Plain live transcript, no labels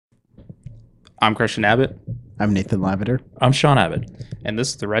I'm Christian Abbott. I'm Nathan Lavender. I'm Sean Abbott. And this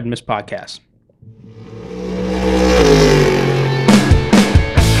is the Red Mist Podcast.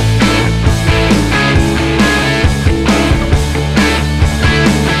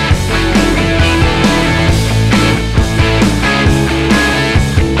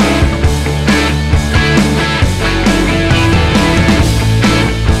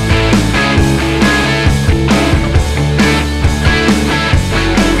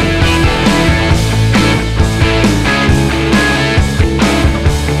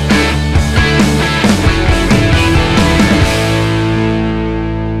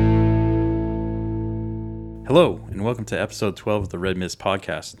 Hello, and welcome to episode 12 of the Red Mist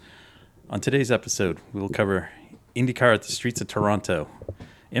Podcast. On today's episode, we will cover Indycar at the streets of Toronto,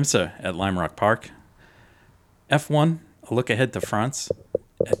 IMSA at Lime Rock Park, F1, a look ahead to France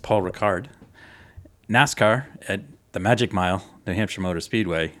at Paul Ricard, NASCAR at the Magic Mile, New Hampshire Motor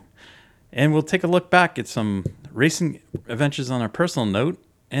Speedway, and we'll take a look back at some racing adventures on our personal note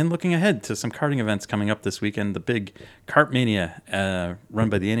and looking ahead to some karting events coming up this weekend, the big Kart Mania run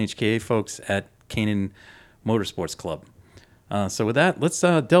by the NHKA folks at Canaan Motorsports Club. So with that, let's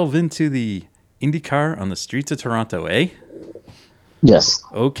delve into the IndyCar on the streets of Toronto, eh? Yes.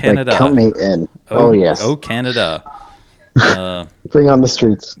 Oh, Canada. Like, count me in. Oh, yes. Oh, Canada. Bring on the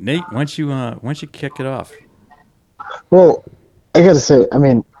streets. Nate, why don't you kick it off? Well, I gotta say, I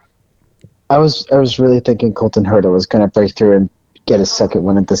mean, I was really thinking Colton Herta was gonna break through and get his second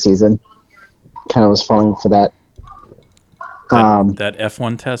win of the season. Kind of was falling for that. That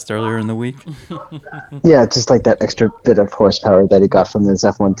F1 test earlier in the week? Yeah, just like that extra bit of horsepower that he got from his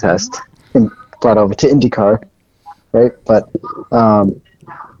F1 test and brought over to IndyCar, right? But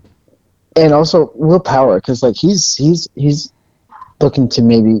and also willpower, because like he's looking to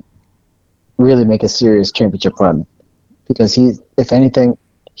maybe really make a serious championship run, because if anything,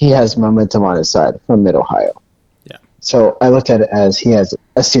 he has momentum on his side from Mid Ohio. Yeah. So I looked at it as he has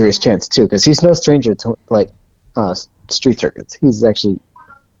a serious chance too, because he's no stranger to like street circuits. He's actually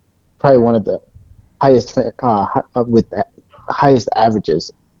probably one of the highest with the highest averages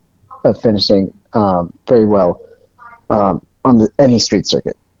of finishing very well on any street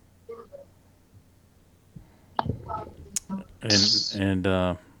circuit.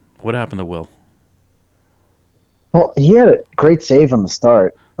 And what happened to Will? Well, he had a great save on the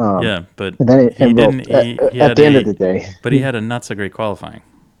start. Yeah, but and then he didn't. He at the end of the day. But he had a not so great qualifying.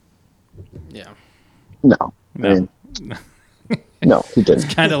 Yeah. No. I mean, no, he didn't.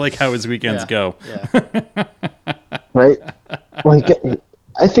 It's kind of like how his weekends go. Yeah. Right? Well,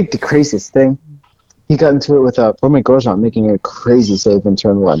 I think the craziest thing, he got into it with Romain Grosjean making a crazy save in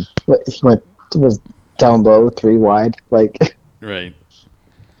turn one. He was down low, 3 wide, like Right.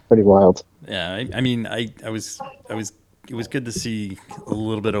 pretty wild. Yeah, I mean, it was good to see a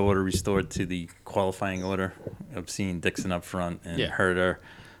little bit of order restored to the qualifying order of seeing Dixon up front and Herter,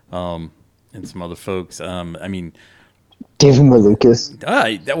 and some other folks. I mean, David Malukas.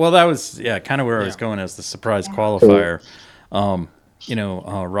 well, that was kind of where I was going as the surprise qualifier.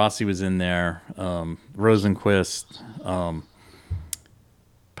 Rossi was in there. Rosenquist,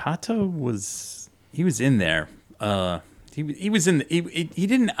 Pato was in there. He was in. He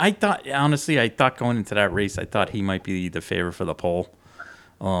didn't. I thought going into that race, I thought he might be the favorite for the pole.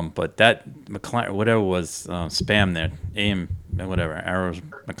 But that McLaren, whatever was spam there, Arrows,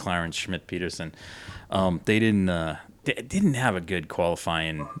 McLaren, Schmidt, Peterson, they didn't have a good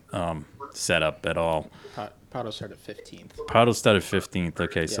qualifying setup at all. Pato started 15th. Pato started 15th.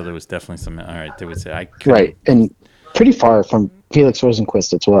 Okay, so there was definitely some. All right, they would say Right, and pretty far from Felix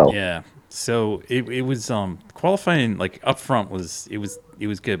Rosenquist as well. Yeah. So it was qualifying, like up front was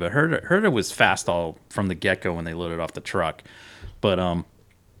good, but Herta was fast all from the get go when they loaded off the truck, but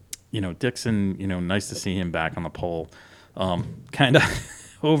Dixon, nice to see him back on the pole, kind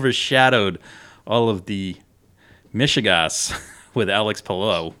of overshadowed all of the Michigas with Alex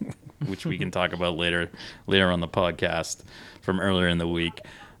Palou, which we can talk about later on the podcast from earlier in the week,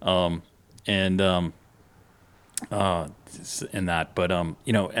 in that, but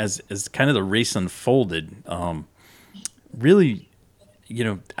as kind of the race unfolded, really,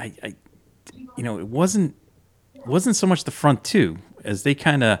 it wasn't so much the front two as they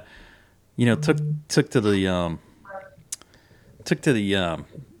kind of, took to the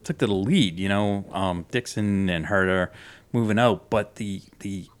lead. Dixon and Herter moving out, but the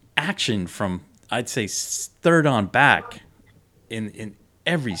action from, I'd say, third on back in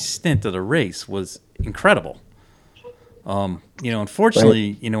every stint of the race was incredible.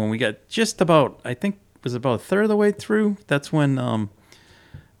 Unfortunately, right. When we got just about, I think it was about a third of the way through, that's when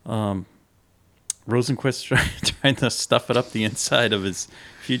Rosenquist trying to stuff it up the inside of his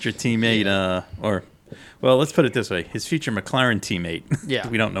future teammate, well, let's put it this way: his future McLaren teammate. Yeah.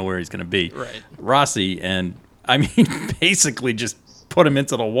 We don't know where he's going to be. Right. Rossi, and I mean, basically just put him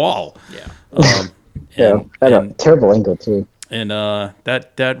into the wall. Yeah. At a terrible angle too. And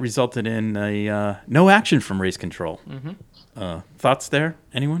that resulted in a no action from race control. Thoughts there?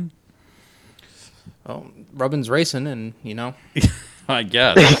 Anyone? Oh, Rubin's racing, and I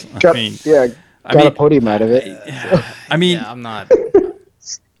guess. Got a podium out of it. I mean, yeah, I'm not.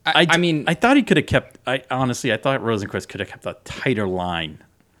 I mean, I thought he could have kept. I thought Rosenquist could have kept a tighter line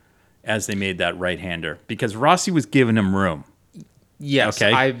as they made that right-hander because Rossi was giving him room. yes.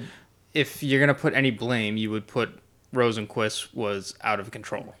 Okay. If you're gonna put any blame, you would put Rosenquist was out of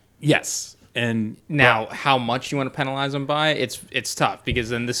control. Yes, and Now, how much you want to penalize him by, it's tough because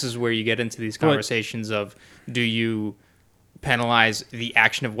then this is where you get into these conversations of do you penalize the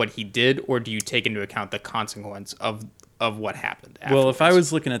action of what he did or do you take into account the consequence of what happened afterwards? well, if I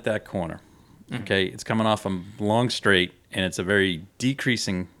was looking at that corner, okay, it's coming off a long straight and it's a very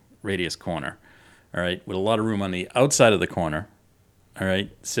decreasing radius corner, all right, with a lot of room on the outside of the corner, all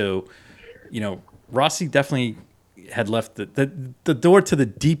right. So, Rossi definitely had left the door to the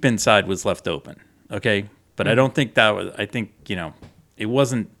deep inside was left open, okay, but I don't think that was. I think it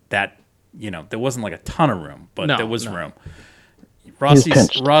wasn't that there wasn't like a ton of room, but there was room.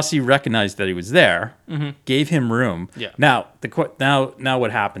 Rossi recognized that he was there, gave him room. Yeah. Now now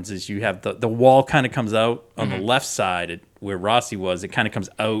what happens is you have the wall kind of comes out on the left side where Rossi was. It kind of comes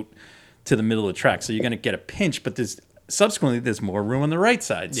out to the middle of the track, so you're going to get a pinch. But there's more room on the right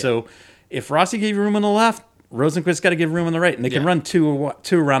side. Yeah. So if Rossi gave room on the left, Rosenquist got to give room on the right, and they can run two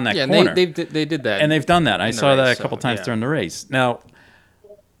around that corner. Yeah, they did that, and they've done that. I saw that a couple times during the race. Now,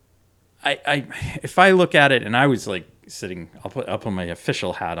 I if I look at it, and I was like sitting, I'll put my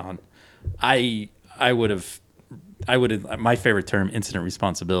official hat on. I would have my favorite term, incident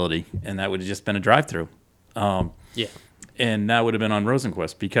responsibility, and that would have just been a drive-through. Yeah. And that would have been on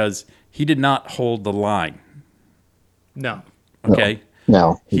Rosenquist because he did not hold the line. No. Okay.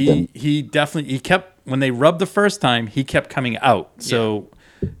 No, he definitely kept when they rubbed the first time, he kept coming out. So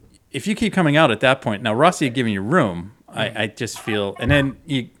if you keep coming out at that point, now Rossi had given you room. I just feel, and then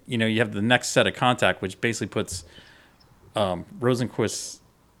you have the next set of contact, which basically puts Rosenquist's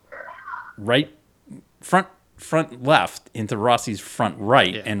right front left into Rossi's front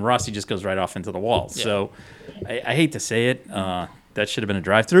right, and Rossi just goes right off into the wall. Yeah. So I hate to say it, that should have been a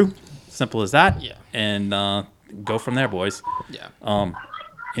drive-through. Simple as that. Yeah. And go from there, boys. Yeah.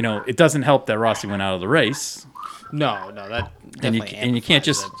 It doesn't help that Rossi went out of the race. No, that definitely and you can't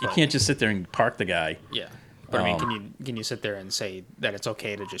just sit there and park the guy. Yeah. But I mean, can you sit there and say that it's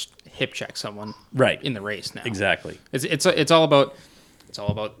okay to just hip check someone right in the race now? Exactly. It's all about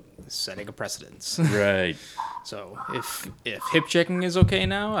setting a precedence. Right. So if hip checking is okay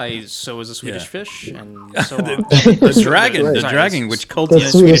now, so is a Swedish fish, and so on. the dragon, which Colton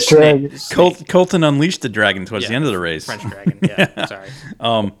unleashed the dragon towards the end of the race. French dragon. Yeah. Sorry.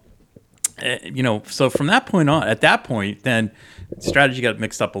 So from that point on, at that point, then strategy got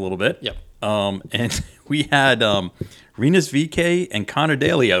mixed up a little bit. Yep. And we had Rinus VK and Connor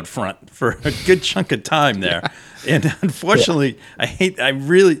Daly out front for a good chunk of time there. And unfortunately, I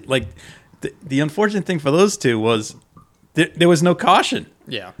really like the unfortunate thing for those two was there was no caution.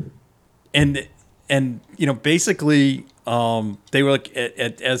 Yeah. And basically they were like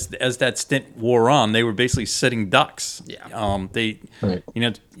as that stint wore on, they were basically sitting ducks. Yeah. I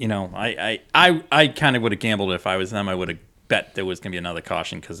kind of would have gambled if I was them. I would have bet there was going to be another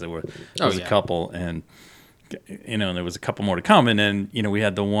caution because there was a couple, and there was a couple more to come, and then we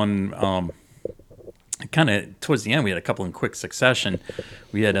had the one kind of towards the end. We had a couple in quick succession.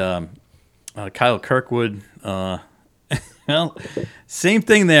 We had Kyle Kirkwood. Well, same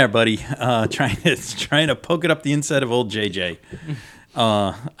thing there, buddy. Trying to poke it up the inside of old JJ.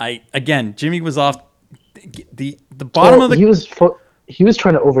 Jimmy was off the bottom of the. He was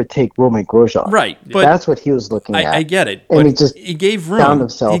trying to overtake Roman Grosjean. Right, but that's what he was looking at. I get it, and but he gave room. Found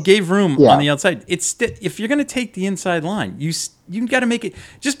himself. He gave room on the outside. If you're going to take the inside line, you got to make it.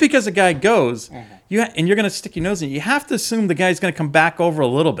 Just because a guy goes, and you're going to stick your nose in, you have to assume the guy's going to come back over a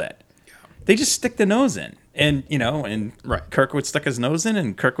little bit. They just stick the nose in, and Kirkwood stuck his nose in,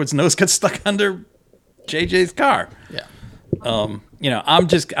 and Kirkwood's nose got stuck under JJ's car. Yeah. I'm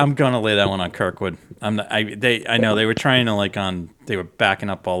gonna lay that one on Kirkwood. I know they were trying to they were backing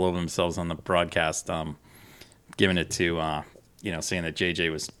up all over themselves on the broadcast, giving it to saying that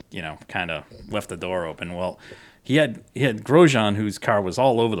JJ was kind of left the door open. Well, he had Grosjean, whose car was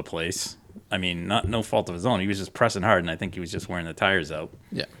all over the place. I mean, no fault of his own. He was just pressing hard, and I think he was just wearing the tires out.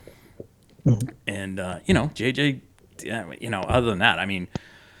 Yeah. And JJ, other than that, I mean,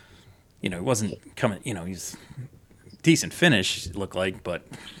 it wasn't coming. He's decent finish, it looked like, but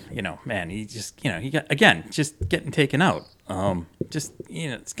man, he just he got again just getting taken out. Guys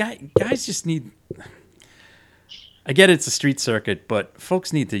just need. I get it's a street circuit, but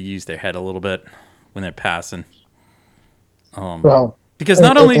folks need to use their head a little bit when they're passing. Because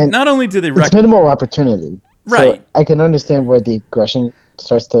not only do they it's minimal opportunity, right? So I can understand where the aggression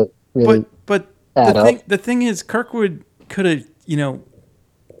starts to really. But the thing is, Kirkwood could have, he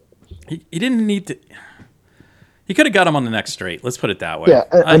didn't need to. He could have got him on the next straight. Let's put it that way. Yeah,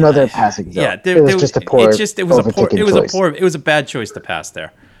 another passing zone. Yeah, it was just a poor. It was a bad choice to pass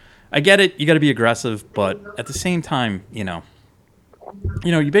there. I get it. You got to be aggressive, but at the same time, you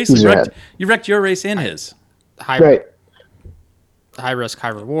basically wrecked your race and his. High risk,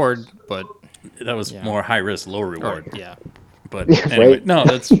 high reward, but that was more high risk, low reward. Yeah. But anyway, right? No,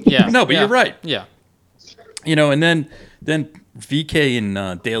 that's no, but you're right. Yeah. And then VK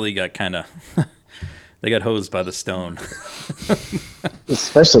and Daly got kind of they got hosed by the stone.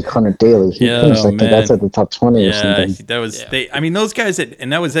 Especially Connor Daly. That's at the top 20 or something. That was those guys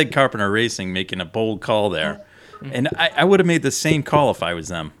and that was Ed Carpenter Racing making a bold call there. And I would have made the same call if I was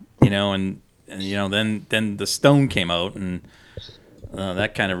them. And then the stone came out and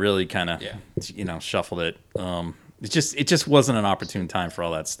that kind of really shuffled it. It just wasn't an opportune time for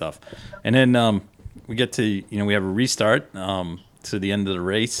all that stuff. And then we get to we have a restart to the end of the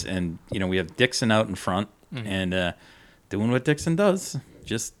race, and we have Dixon out in front and doing what Dixon does,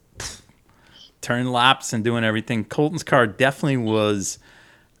 just turning laps and doing everything. Colton's car definitely was,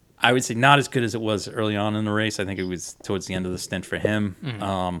 I would say, not as good as it was early on in the race. I think it was towards the end of the stint for him.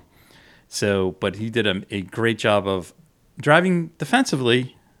 But he did a great job of driving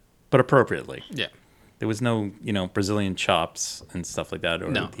defensively, but appropriately. Yeah. There was no, Brazilian chops and stuff like that,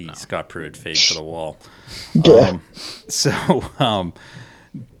 or the Scott Pruitt fade to the wall. Yeah. So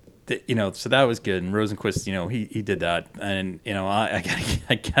that was good. And Rosenquist, he did that, and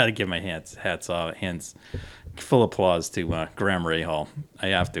I gotta give my hands off, hands full applause to Graham Rahal. I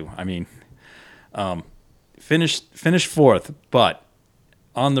have to. I mean, finished fourth, but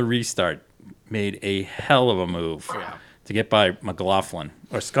on the restart made a hell of a move to get by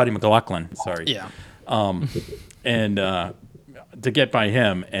Scotty McLaughlin. Sorry. Yeah. And to get by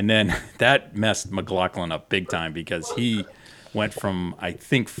him, and then that messed McLaughlin up big time because he went from, I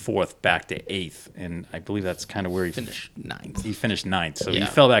think, fourth back to eighth, and I believe that's kind of where he finished ninth. He finished ninth, so he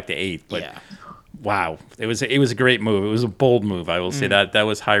fell back to eighth. But yeah. Wow, it was a great move. It was a bold move. I will say that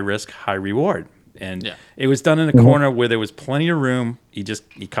was high risk, high reward, and it was done in a corner where there was plenty of room. He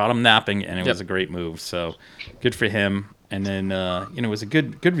caught him napping, and it was a great move. So good for him. And then it was a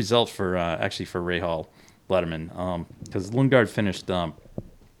good result for Rahal Letterman because Lundgaard finished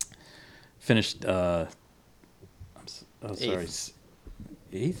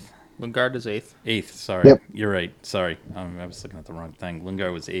eighth. Lundgaard is eighth. Eighth, sorry. Yep. You're right. Sorry, I was looking at the wrong thing.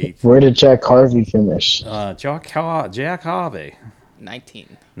 Lundgaard was eighth. Where did Jack Harvey finish? Jack Harvey.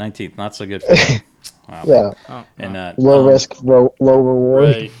 19th. Not so good for him. Wow. Yeah. Oh, and low risk, low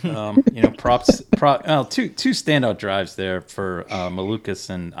reward. Right. Props. Two standout drives there for Malukas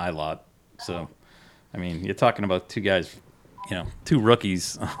and Ilott. So, I mean, you're talking about two guys, two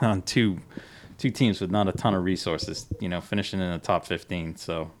rookies on two teams with not a ton of resources, finishing in the top 15.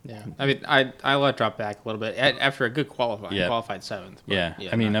 So yeah, I mean, I let drop back a little bit after a good qualifying. Yeah. Qualified seventh. But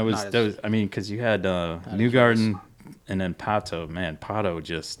I mean, that was because you had Newgarden and then Pato. Man, Pato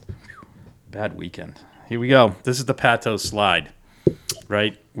just bad weekend. Here we go. This is the Pato slide,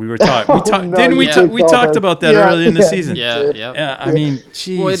 right? We were talking. We talked about that earlier in the season. Yeah. I mean,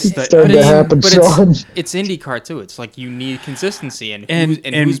 jeez. It's IndyCar too. It's like you need consistency, and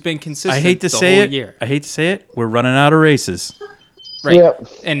who's been consistent? I hate to say it. We're running out of races. Right. Yeah.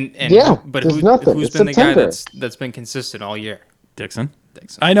 But who's been the guy that's been consistent all year? Dixon.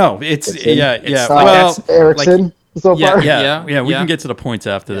 I know. It's Ericsson. So far. Yeah. We can get to the points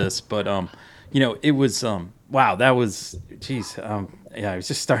after this, but it was wow. That was I was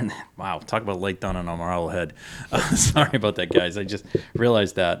just starting. Wow, talk about light down on a marble head. Sorry about that, guys. I just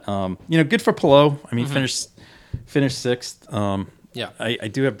realized that. Good for Palou. I mean, finished sixth. I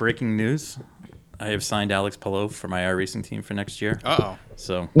do have breaking news. I have signed Alex Palou for my iRacing team for next year. Uh-oh.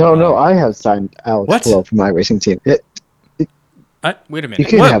 So no, I have signed Alex Palou for my racing team. Wait a minute. You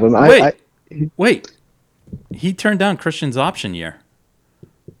can't have him. Wait. He turned down Christian's option year.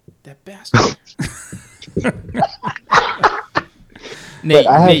 That bastard.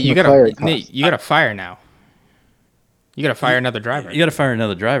 Nate, you gotta fire now. You gotta fire another driver. You gotta fire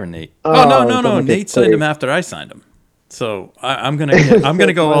another driver, Nate. No. Nate signed him after I signed him. So I'm gonna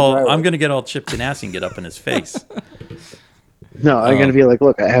get all Chip Ganassi and get up in his face. No, I'm gonna be like,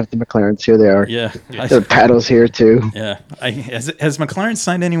 look, I have the McLarens. Here they are. Yeah, The paddles here too. yeah. Has McLaren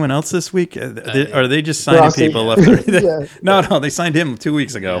signed anyone else this week? Are they just signing Rossi. people left and right? Yeah. No, they signed him 2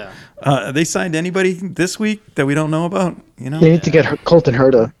 weeks ago. Yeah. They signed anybody this week that we don't know about? You know? They need to get Colton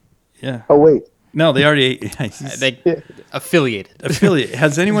Herta. Yeah. Oh wait, No, they already They affiliated. affiliate.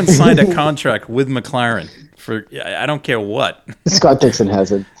 Has anyone signed a contract with McLaren for? I don't care what. Scott Dixon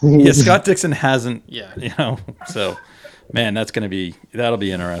hasn't. Yeah, Scott Dixon hasn't. Yeah. You know, so man, that'll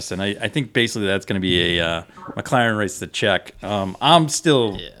be interesting. I think basically that's going to be a McLaren race to check. I'm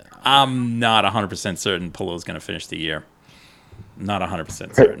not 100% certain Polo's going to finish the year. Not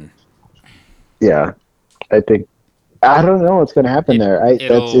 100% certain. Yeah, I think. I don't know what's going to happen there.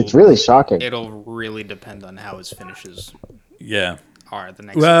 It's really shocking. It'll really depend on how his finishes Yeah. are the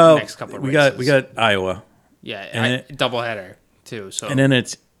next couple of we races. we got Iowa. Yeah, doubleheader too. So And then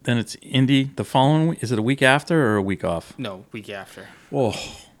it's Indy the following week. Is it a week after or a week off? no, week after. Oh,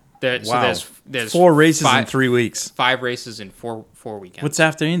 wow. So there's 4 races in five, 3 weeks. 5 races in four weekends. What's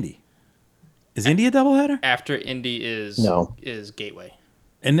after Indy? Is Indy a doubleheader? after Indy is Gateway.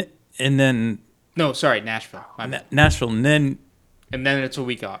 And then No, sorry, Nashville. My bad. Nashville, and then And then it's a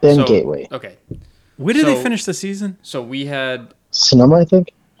week off. Then Gateway. Okay, where did they So- finish the season? so we had. Sonoma, I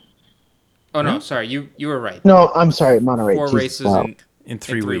think. Oh no, sorry, you were right. No, I'm sorry, Monterey. 4 Jesus, races wow. In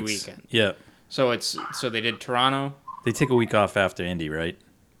 3 3 weeks. weekends. Yeah. So they did Toronto, They take a week off after Indy, right?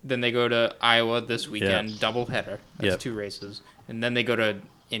 then they go to Iowa this weekend, doubleheader. That's Yep. 2 races, and then they go to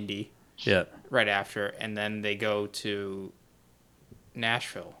Indy Yeah. right after, and then they go to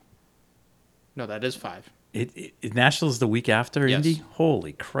Nashville. No, that is 5. Nashville's the week after Yes. Indy?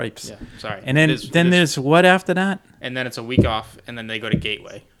 Holy cripes. Yeah, sorry. And then It is- there's what after that? and then it's a week off, and then they go to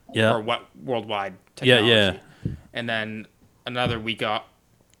Gateway. Yeah. Or what worldwide Yeah, technology. yeah. And then another week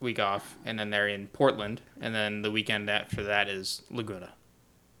off, and then they're in Portland, and then the weekend after that is Laguna.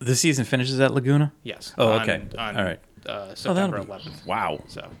 The season finishes at Laguna? Yes. Oh, on- okay. On, All right. September that'll be- 11th. Wow.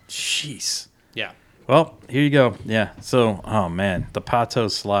 So Jeez. yeah, Well, here you go. Yeah. So, oh man, the Pato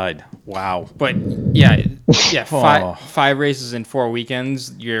slide. Wow. but yeah, Oh. five races in 4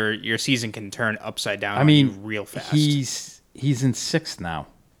 weekends. Your season can turn upside down. I on mean, you real fast. He's in 6th now.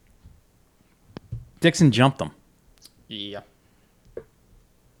 Dixon jumped him. Yeah.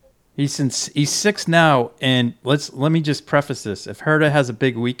 He's 6th now, and let me just preface this: if Herta has a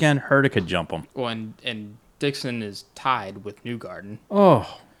big weekend, Herta could jump him. Well, and Dixon is tied with Newgarden,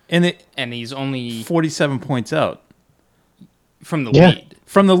 Oh, and and he's only 47 points out from the Yeah. lead.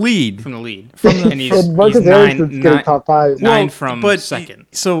 from the lead. And he's Marcus nine, Ericsson's getting top 5. nine from but second.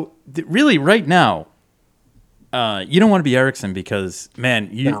 So really, right now, you don't want to be Ericsson because man,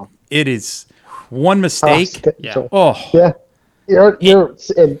 No. it is one mistake. Yeah. Oh, Yeah.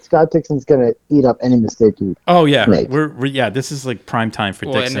 And Scott Dixon's gonna eat up any mistake you. oh yeah, Right. we're yeah. This is like prime time for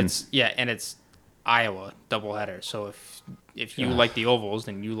Well, Dixon. and it's Iowa doubleheader. So if you like the ovals,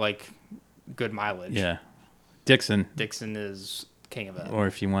 then you like good mileage. Yeah, Dixon. Dixon is king of that. Or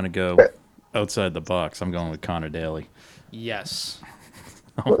if you want to go outside the box, I'm going with Connor Daly. Yes.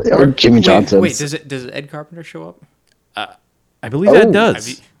 Or Jimmy Johnson. Wait, does Ed Carpenter show up? I believe that Oh.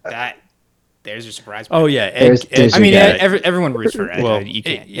 does. There's your surprise. Oh yeah, There's I mean, your guy. everyone roots for Ed. Well, You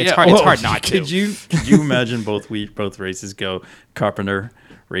can't. yeah, It's hard. It's hard not to. Could you imagine both races go Carpenter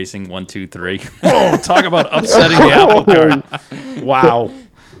racing 1, 2, 3? Oh, talk about upsetting the apple cart! Wow,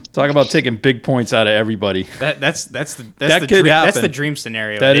 talk about taking big points out of everybody. That's That the could dream, that's happen. the dream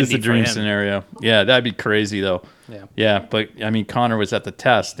scenario. That at is the Indy for dream him. scenario. Yeah, that'd be crazy though. Yeah. Yeah, but I mean, Connor was at the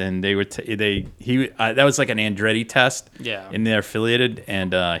test, and they were that was like an Andretti test. Yeah. And they're affiliated,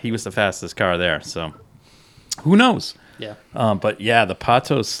 and he was the fastest car there. So, who knows? Yeah. But yeah, the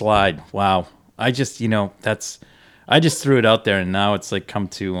Pato slide. Wow. I just threw it out there, and now it's like come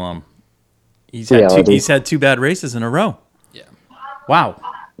to he's had 2 bad races in a row. Yeah. Wow.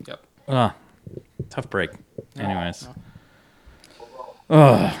 Yep. Tough break.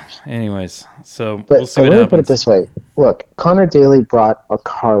 Anyways. So But we'll see let what me put it happens. this way: look, Connor Daly brought a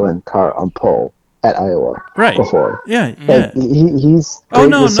Carlin car on pole at Iowa Right. before. Yeah. Like, he's Oh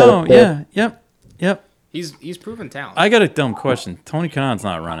no, greatly set no, up there. yeah, yep. He's proven talent. I got a dumb question. Tony Khan's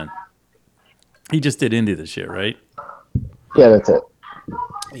not running. He just did Indy this year, right? Yeah, that's it.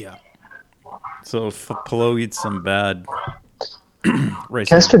 yeah. So if Polo eats some bad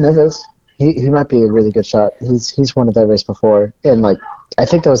racing. Castro Neves, he might be a really good shot. He's won that race before, and like I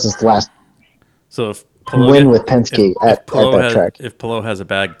think that was his last So if Polo win with Penske at that track. If Polo has a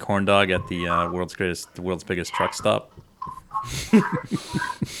bad corn dog at the world's biggest truck stop,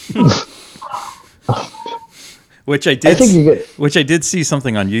 Which I I did, think you get. which I did see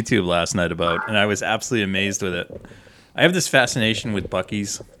something on YouTube last night about, and I was absolutely amazed with it. I have this fascination with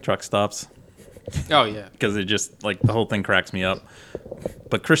Buc-ee's truck stops Oh yeah. because it just like the whole thing cracks me up.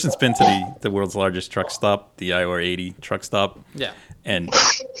 But Christian's been to the world's largest truck stop, the Iowa 80 truck stop, Yeah. and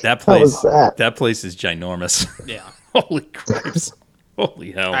that How was place that? place is ginormous. Yeah. Holy cripes!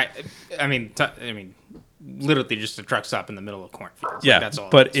 Holy hell! I mean, literally just a truck stop in the middle of cornfields. Yeah, Like, that's all.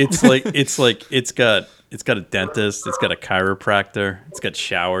 but it's got a dentist, it's got a chiropractor, it's got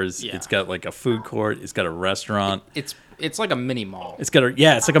showers, Yeah. it's got like a food court, it's got a restaurant. It's like a mini mall. It's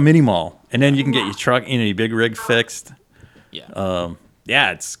like a mini mall, and then you can get your truck, your big rig fixed. Yeah.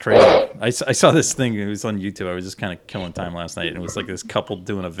 Yeah, it's crazy. I saw this thing. It was on YouTube. I was just kind of killing time last night, and it was like this couple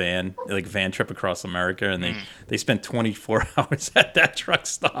doing a van trip across America, and they spent 24 hours at that truck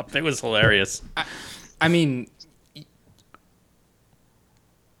stop. It was hilarious. I mean,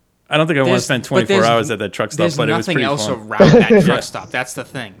 I don't think I want to spend 24 hours at that truck stop, but it was pretty There's fun. nothing else around that truck stop. That's the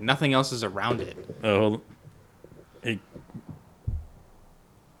thing. Nothing else is around it.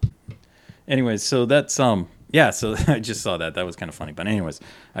 Anyways, so that's yeah. So I just saw that. That was kind of funny. But anyways,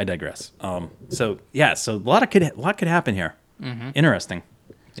 I digress. So yeah. So a lot could happen here. Mm-hmm. Interesting.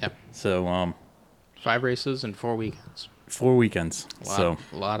 Yeah. So 5 races and 4 weekends. 4 weekends. So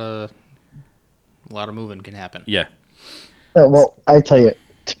A lot of moving can happen. yeah. Well, I tell you,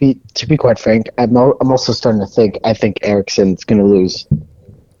 to be quite frank, I'm also starting to think. I think Ericsson's going to lose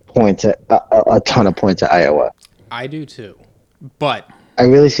points a ton of points at Iowa. I do too, but I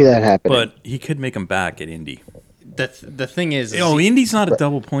really see that happening. But he could make them back at Indy. the thing is, Indy's not a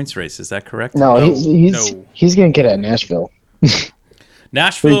double points race. Is that correct? no, No, he's going to get at Nashville.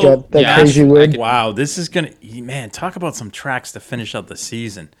 Nashville. We got that crazy wind. Wow, this is gonna talk about some tracks to finish out the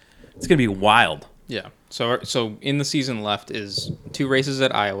season. It's gonna be wild. yeah. So in the season left is 2 races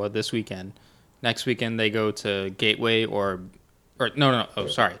at Iowa this weekend. Next weekend they go to Gateway or no. Oh,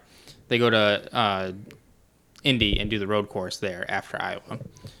 sorry, they go to Indy and do the road course there after Iowa,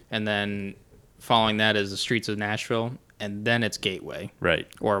 and then following that is the streets of Nashville, and then it's Gateway, Right.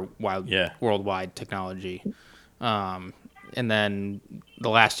 or Worldwide Technology, and then the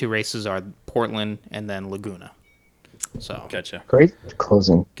last 2 races are Portland and then Laguna. So Gotcha. Great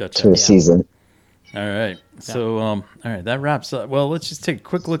closing Gotcha. to a Yeah. season. All right. So all right, that wraps up. Well, let's just take a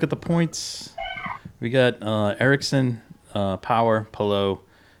quick look at the points. We got Ericsson, Power, Pelot,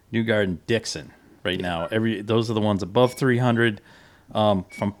 Newgard, and Dixon right now. Those are the ones above 300.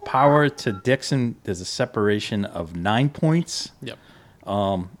 From Power to Dixon, there's a separation of 9 points. yep.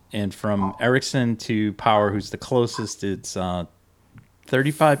 And from Ericsson to Power, who's the closest, it's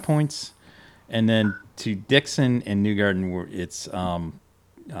 35 points. And then to Dixon and Newgarden, it's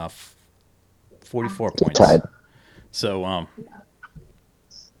 44 points. Tied. So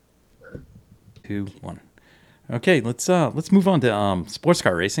 2, 1. Okay, let's move on to sports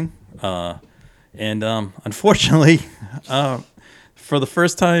car racing. And unfortunately, for the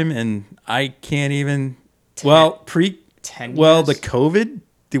first time, and I can't even. 10 Well, years? the COVID.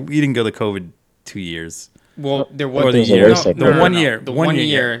 We didn't go the COVID 2 years. Well, there Or was the There's a year. race like The that. 1 year. The 1 one year.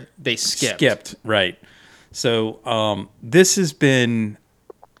 year they skipped. Right. So this has been.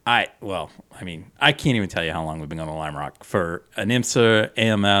 I can't even tell you how long we've been going to Lime Rock for an IMSA,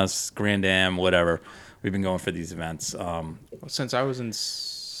 AMS, Grand Am, whatever. We've been going for these events. Since I was in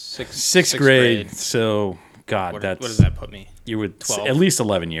sixth Sixth grade. So God, What that's does that put me? you would 12? at least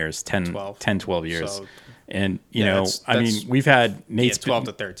 11 years, 10, 12. 12 years. So, And, Yeah, that's- we've had Nate's 12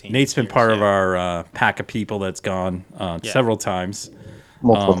 to 13 Nate's been years, part of yeah. our pack of people that's gone several times.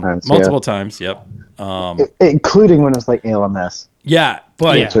 Multiple times. Multiple times, yep. Including when it was like ALMS. Yeah,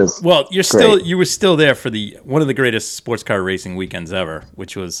 but Yeah. Which was you were still there for one of the greatest sports car racing weekends ever,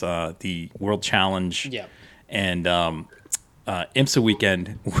 which was the World Challenge Yeah. and IMSA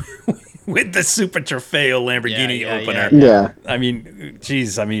weekend with the Super Trofeo Lamborghini Yeah, yeah, opener. Yeah. I mean,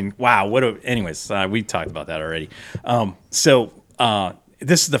 geez, wow. Anyways, we talked about that already. So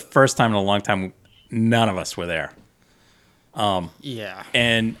this is the first time in a long time none of us were there. Yeah.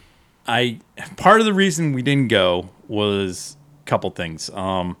 And part of the reason we didn't go was a couple things.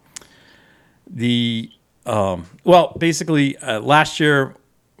 Basically, last year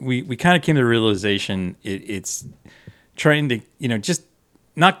we kind of came to the realization it's trying to, just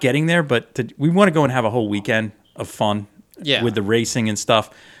not getting there, but we want to go and have a whole weekend of fun with the racing and stuff.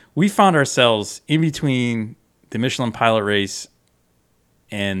 We found ourselves in between the Michelin Pilot race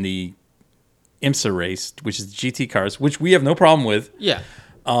and the IMSA race, which is the GT cars, which we have no problem with. Yeah.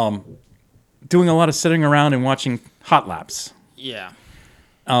 Doing a lot of sitting around and watching hot laps. Yeah.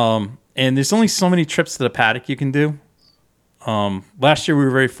 And there's only so many trips to the paddock you can do. Last year we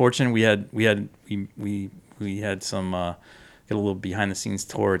were very fortunate. We we had some got a little behind the scenes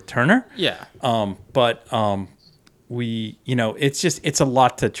tour at Turner. Yeah. But we, it's a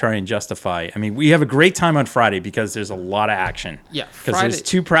lot to try and justify. I mean, we have a great time on Friday because there's a lot of action. Yeah, because there's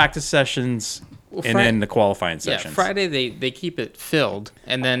 2 practice sessions and then the qualifying sessions. Yeah, Friday they keep it filled,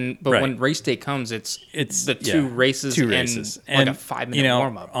 and then when race day comes, it's the 2 races and like a 5-minute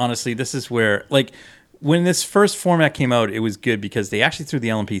warm up. Honestly, this is where when this first format came out, it was good because they actually threw the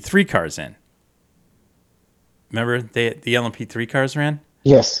LMP3 cars in. Remember the LMP3 cars ran?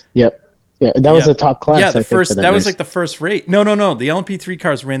 Yes. Yep. Yeah, that was the top class. Yeah, that was like the first race. No. The LMP3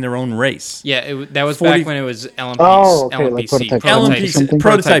 cars ran their own race. Yeah, that was back when it was LMPC.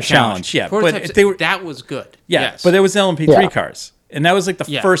 Prototype Challenge. Yeah, but that was good. Yeah, yes. But it was LMP3 cars. And that was like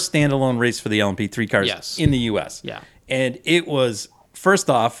the first standalone race for the LMP3 cars in the U.S. Yeah. And it was, first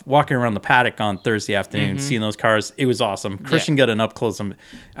off, walking around the paddock on Thursday afternoon, seeing those cars, it was awesome. Christian got an up close. I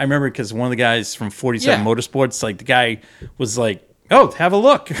remember because one of the guys from 47 Motorsports, like the guy was like, oh, have a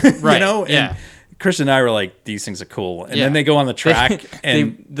look, right? And Christian and I were like, these things are cool. And then they go on the track,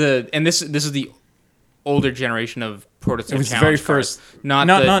 and this is the older generation of prototype. It was the very first, not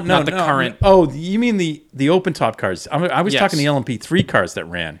the current. Oh, you mean the open top cars? I was talking the LMP3 cars that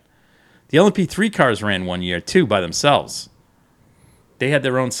ran. The LMP3 cars ran one year too by themselves. They had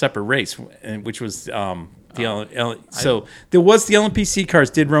their own separate race, which was so there was the LMPC cars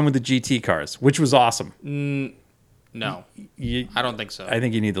did run with the GT cars, which was awesome. No, I don't think so. I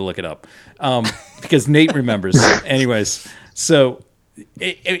think you need to look it up because Nate remembers. Anyways, so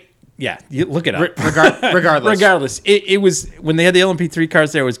you look it up. Regardless, it was when they had the LMP3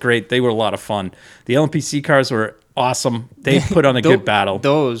 cars there. It was great. They were a lot of fun. The LMPC cars were awesome. They put on a good battle.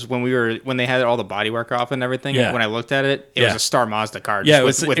 Those when they had all the bodywork off and everything. Yeah. When I looked at it, it was a Star Mazda car.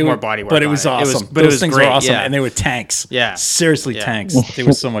 With more bodywork. But it was awesome. Those things were awesome, and they were tanks. Yeah, seriously tanks. They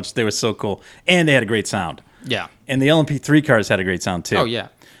were so much. They were so cool, and they had a great sound. Yeah. And the LMP3 cars had a great sound too. Oh, yeah.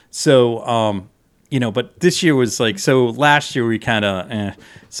 So, but this year was like, so last year we kind of,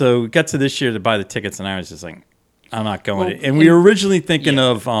 so we got to this year to buy the tickets and I was just like, I'm not going. And we were originally thinking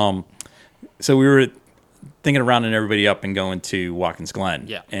of, so we were thinking of rounding everybody up and going to Watkins Glen.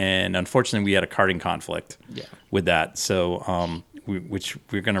 Yeah. And unfortunately we had a karting conflict with that. So, which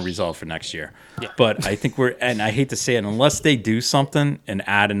we're going to resolve for next year. Yeah. But I think and I hate to say it, unless they do something and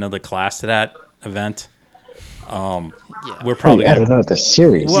add another class to that event, we're probably I don't know the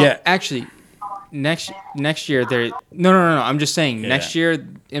series. Well, actually, next year they're no. I'm just saying next year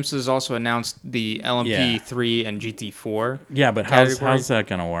IMSA has also announced the LMP3 and GT4. Yeah, but how's that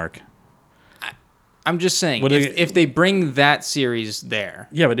gonna work? I'm just saying if they bring that series there.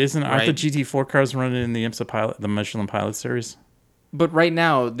 Yeah, but aren't the GT4 cars running in the IMSA Pilot, the Michelin Pilot Series? But right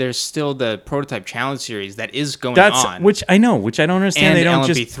now, there's still the Prototype Challenge Series that is going on. Which I don't understand. And they don't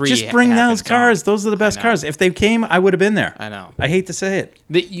just bring those cars. Those are the best cars. If they came, I would have been there. I know. I hate to say it.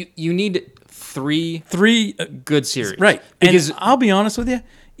 You need three good series. Right. Because I'll be honest with you,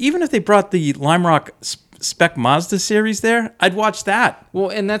 even if they brought the Lime Rock Spec Mazda series there, I'd watch that.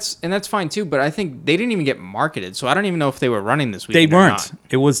 Well, and that's fine too, but I think they didn't even get marketed, so I don't even know if they were running this weekend. They weren't.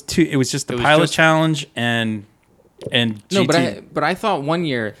 It was just the Pilot Challenge and GT. No, but I thought one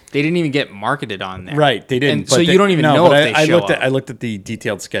year they didn't even get marketed on there. Right, they didn't. And so you don't even know if they show up. I looked at the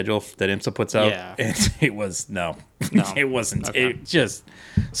detailed schedule that IMSA puts out, and it was no, it wasn't. Okay. It just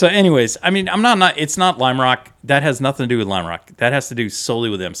so. Anyways, I mean, I'm not. It's not Lime Rock. That has nothing to do with Lime Rock. That has to do solely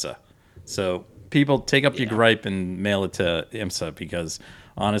with IMSA. So people take up your gripe and mail it to IMSA because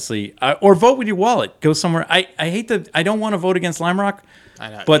honestly, or vote with your wallet. Go somewhere. I hate to. I don't want to vote against Lime Rock,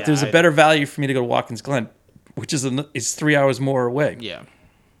 but there's a better value for me to go to Watkins Glen, which is 3 hours more away. Yeah.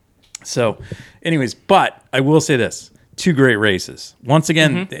 So, anyways, but I will say this: 2 great races. Once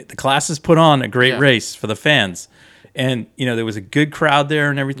again, the classes put on a great race for the fans, and there was a good crowd there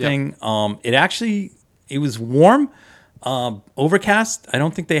and everything. Yep. It was warm, overcast. I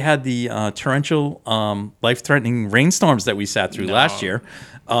don't think they had the torrential, life-threatening rainstorms that we sat through last year.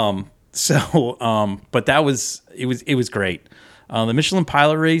 But it was great. The Michelin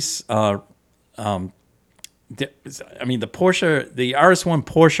Pilot race. The Porsche, the RS1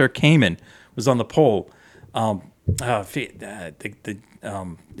 Porsche Cayman was on the pole. It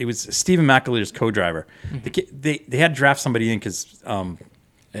was Stephen McAleer's co-driver. They had to draft somebody in because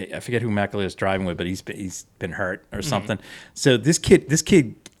I forget who McAleer's driving with, but he's been hurt or something. So this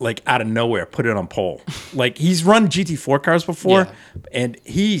kid like out of nowhere put it on pole. Like he's run GT4 cars before, and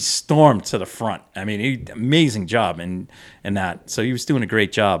he stormed to the front. I mean, amazing job and that. So he was doing a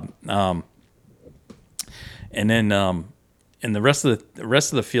great job. And then, and the rest of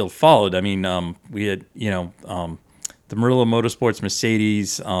the field followed. I mean, we had the Murillo Motorsports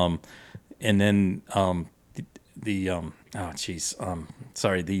Mercedes, and then the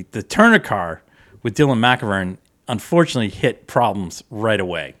Turner car with Dylan McIvern unfortunately hit problems right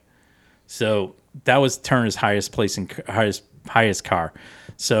away. So that was Turner's highest car.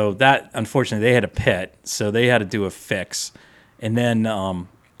 So that, unfortunately, they had a pit, so they had to do a fix. And then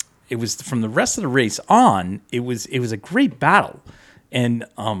it was from the rest of the race on. It was a great battle, and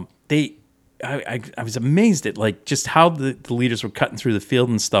I was amazed at like just how the leaders were cutting through the field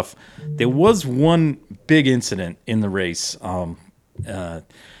and stuff. There was one big incident in the race. It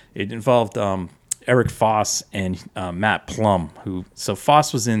involved Eric Foss and Matt Plum.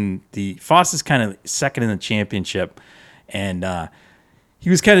 Foss is kind of second in the championship, and he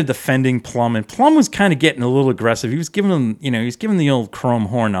was kind of defending Plum, and Plum was kind of getting a little aggressive. He was giving him, the old chrome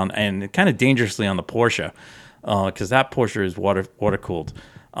horn on, and kind of dangerously on the Porsche, because that Porsche is water cooled.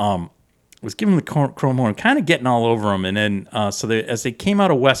 Was giving him the chrome horn, kind of getting all over him, and then as they came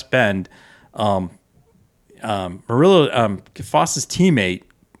out of West Bend, Foss's teammate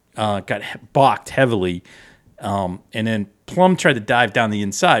got balked heavily, and then Plum tried to dive down the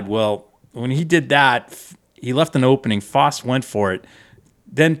inside. Well, when he did that, he left an opening. Foss went for it.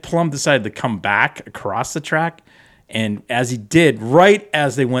 Then Plum decided to come back across the track, and as he did, right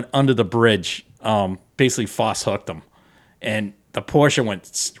as they went under the bridge, basically Foss hooked him, and the Porsche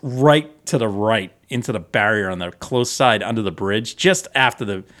went right to the right into the barrier on the close side under the bridge, just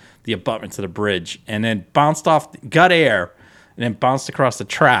after the abutment to the bridge, and then bounced off, got air, and then bounced across the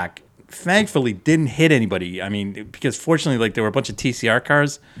track. Thankfully, didn't hit anybody. I mean, because fortunately, like there were a bunch of TCR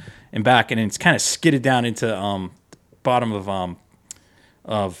cars in back, and it's kind of skidded down into the bottom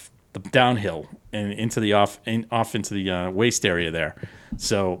of the downhill and into the off into the waste area there.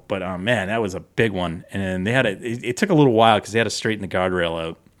 So, but man, that was a big one. And they had it took a little while because they had to straighten the guardrail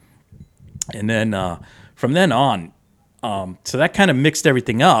out. And then from then on, so that kind of mixed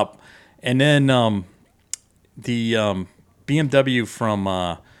everything up. And then the BMW from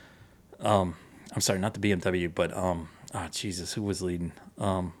I'm sorry, not the BMW, but who was leading?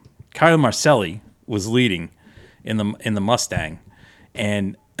 Kyle Marcelli was leading in the Mustang,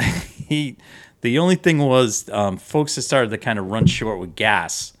 and the only thing was folks that started to kind of run short with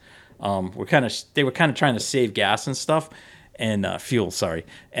gas. They were kind of trying to save gas and stuff, and fuel. Sorry,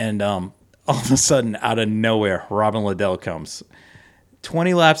 and all of a sudden, out of nowhere, Robin Liddell comes.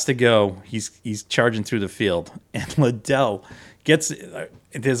 20 laps to go. He's charging through the field, and Liddell gets.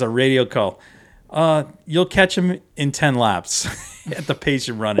 There's a radio call. You'll catch him in 10 laps at the pace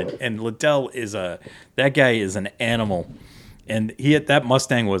you're running. And Liddell that guy is an animal. And that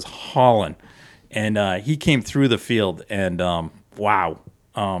Mustang was hauling. And he came through the field and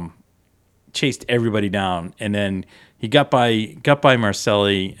chased everybody down. And then he got by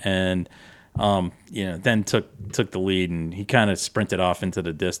Marcelli and then took the lead, and he kind of sprinted off into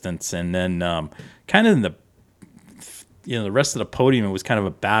the distance. And then kind of in the rest of the podium, it was kind of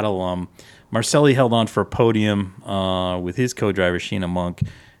a battle. Marcelli held on for a podium with his co-driver, Sheena Monk.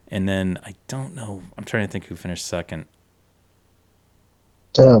 And then I don't know. I'm trying to think who finished second.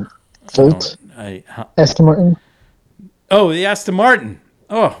 Volt? Aston Martin? Oh, the Aston Martin.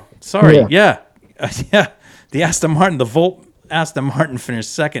 Oh, sorry. Yeah. The Aston Martin, the Volt Aston Martin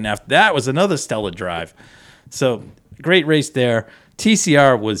finished second. After that was another stellar drive. So great race there.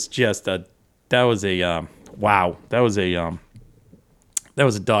 TCR was just that was a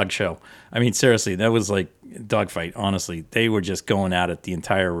dog show. I mean, seriously, that was like a dogfight. Honestly, they were just going at it the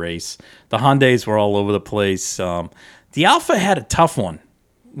entire race. The Hyundais were all over the place. The Alpha had a tough one,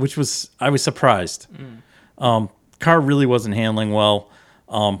 which I was surprised. Car really wasn't handling well,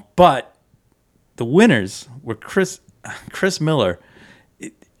 but the winners were Chris Miller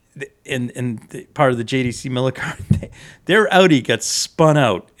and part of the JDC Miller car. Their Audi got spun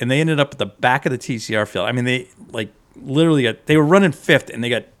out, and they ended up at the back of the TCR field. I mean, they literally they were running fifth, and they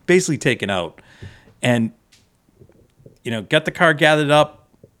got basically taken out. And got the car gathered up,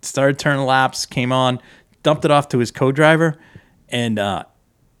 started turning laps, came on, dumped it off to his co-driver, and the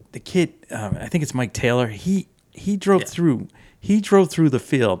kid, I think it's Mike Taylor. He drove through. He drove through the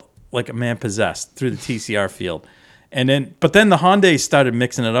field like a man possessed through the TCR field, but then the Hyundai started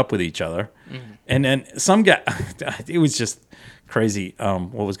mixing it up with each other, and then some guy. It was just crazy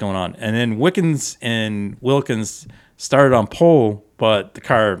what was going on. And then Wickens and Wilkins started on pole, but the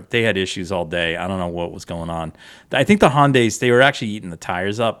car, they had issues all day. I don't know what was going on. I think the Hyundais, they were actually eating the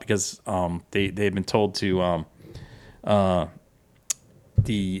tires up because they had been told to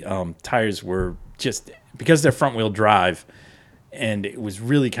the tires were just, because they're front wheel drive and it was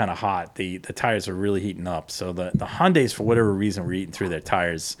really kind of hot, the tires were really heating up. So the Hyundais, for whatever reason, were eating through their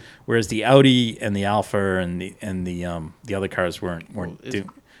tires, whereas the Audi and the Alfa and the other cars weren't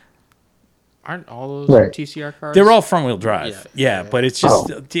doing. Aren't all those Right. TCR cars? They're all front wheel drive. Yeah. Yeah, but it's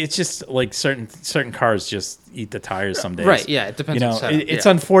just like certain cars just eat the tires some days. Right. Yeah. It depends. You on know, the setup. it's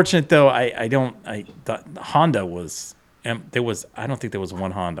yeah. unfortunate though. The Honda was there was I don't think there was one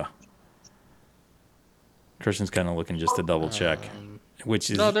Honda. Christian's kind of looking just to double check,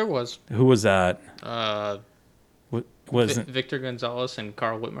 which is No, there was. who was that? Was Victor Gonzalez and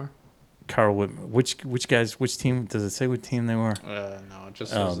Carl Whitmer. Carl Whitman. Which guys? Which team? Does it say what team they were? No, it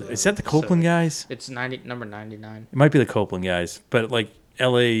just. Is that the Copeland guys? It's number 99. It might be the Copeland guys, but like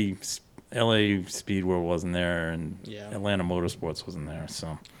LA Speedway wasn't there, and Atlanta Motorsports wasn't there.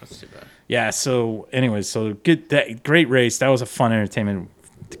 So That's too bad. yeah. So anyways, so great race. That was a fun entertainment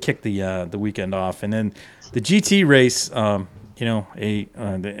to kick the weekend off, and then the GT race. In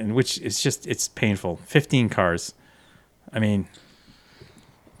which it's painful. 15 cars. I mean.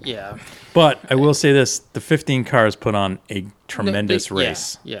 Yeah. But I will say this: the 15 cars put on a tremendous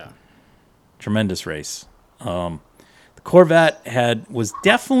race. Yeah. Tremendous race. The Corvette was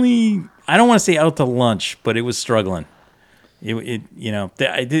definitely, I don't want to say out to lunch, but it was struggling.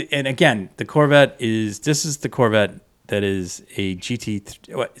 And again, the Corvette is the Corvette that is a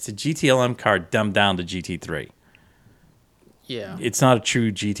it's a GTLM car dumbed down to GT3. Yeah. It's not a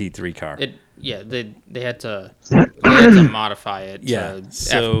true GT3 car. They had to modify it. Yeah.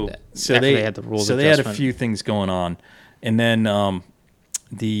 After they had the rules. So they had a few things going on, and then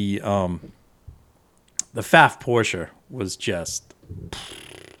the FAF Porsche was just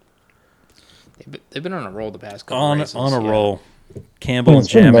they've been on a roll the past couple races. On a roll. Campbell and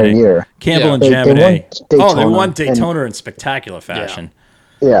It's been their Jaminet. year. Campbell and They Jaminet. They won Daytona Daytona in spectacular fashion.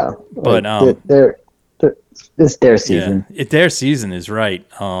 Yeah, But it's their season. Yeah, their season is right.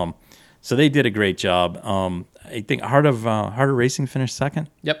 So they did a great job. I think Harder Racing finished second.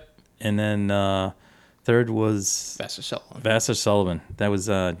 Yep. And then third was Vassar Sullivan. That was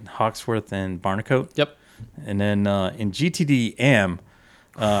Hawksworth and Barnacote. Yep. And then in GTD AM,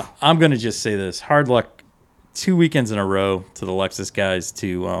 I'm going to just say this: hard luck, 2 weekends in a row to the Lexus guys,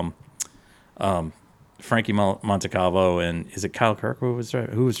 to Frankie Montecalvo and is it Kyle Kirk who was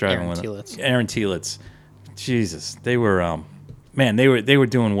driving with him? Aaron Telitz. Jesus, they were they were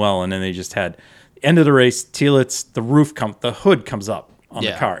doing well, and then they just had end of the race. Telitz, the hood comes up on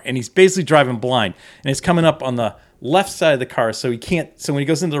the car, and he's basically driving blind, and it's coming up on the left side of the car, so he can't. So when he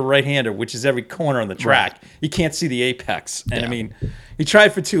goes into the right-hander, which is every corner on the track, he can't see the apex. And I mean, he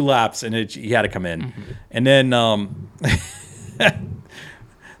tried for 2 laps, and he had to come in. Mm-hmm. And then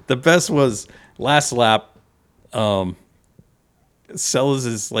the best was last lap. Sellers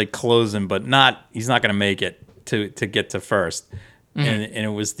is like closing, but he's not going to make it to get to first. Mm-hmm. And it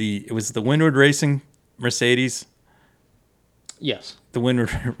was the Windward Racing Mercedes. Yes. It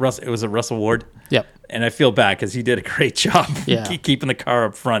was a Russell Ward. Yep. And I feel bad because he did a great job keeping the car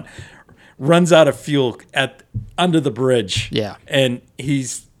up front. Runs out of fuel under the bridge. Yeah. And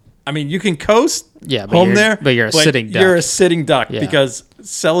you can coast home there, but you're a sitting duck. You're a sitting duck because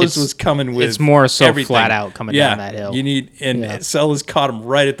Sellers was coming with it's more so everything. Flat out coming down that hill. Sellers caught him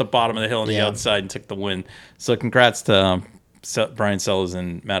right at the bottom of the hill on the outside and took the win. So congrats to Brian Sellers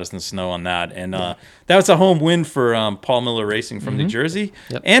and Madison Snow on that. And that was a home win for Paul Miller Racing from New Jersey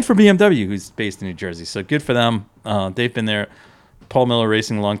and for BMW, who's based in New Jersey. So good for them. They've been there. Paul Miller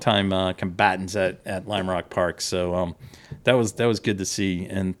Racing, longtime combatants at Lime Rock Park. So that was good to see.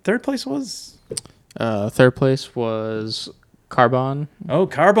 And third place was? Third place was Carbon. Oh,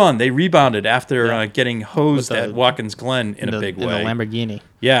 Carbon. They rebounded after getting hosed at Watkins Glen in a big way. In the Lamborghini.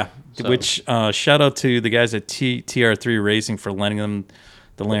 Yeah. So. Which shout out to the guys at TR3 Racing for lending them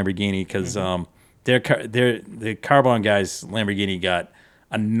the Lamborghini because the Carbon guys Lamborghini got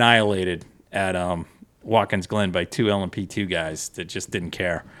annihilated at Watkins Glen by 2 LMP2 guys that just didn't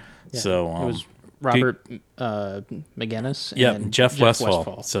care. Yeah. So it was Robert McGinnis and Jeff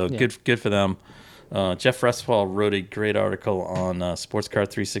Westphal. So good for them. Jeff Westphal wrote a great article on Sports Car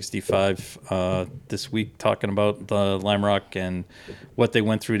 365 this week talking about the Lime Rock and what they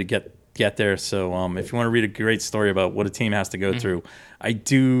went through to get there. So if you want to read a great story about what a team has to go through, I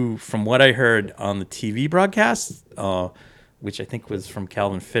do, from what I heard on the TV broadcast, which I think was from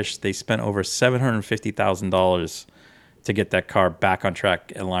Calvin Fish, they spent over $750,000 to get that car back on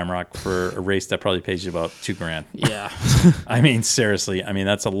track at Lime Rock for a race that probably pays you about $2,000. Yeah. I mean, seriously. I mean,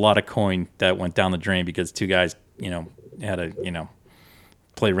 that's a lot of coin that went down the drain because 2 guys, had to,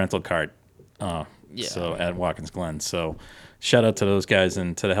 play rental cart. So at Watkins Glen. So shout out to those guys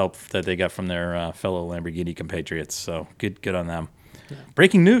and to the help that they got from their fellow Lamborghini compatriots. So good on them. Yeah.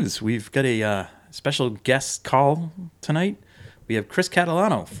 Breaking news. We've got a special guest call tonight. We have Chris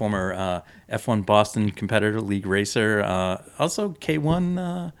Catalano, former F1 Boston competitor, league racer, also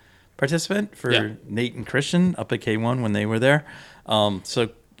K1 participant for Nate and Christian up at K1 when they were there.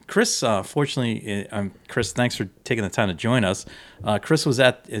 So Chris, fortunately, Chris, thanks for taking the time to join us. Chris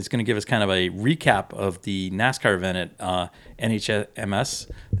is going to give us kind of a recap of the NASCAR event at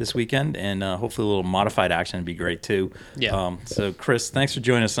NHMS this weekend, and hopefully a little modified action would be great too. Yeah. So Chris, thanks for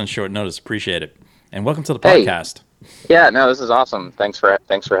joining us on short notice. Appreciate it, and welcome to the podcast. Yeah, no, this is awesome. Thanks for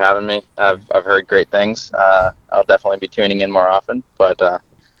having me. I've heard great things. I'll definitely be tuning in more often. But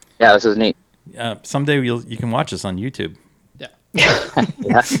yeah, this is neat. Someday you can watch us on YouTube.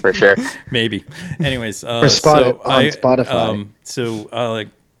 Yeah, for sure. Maybe. Anyways, on Spotify.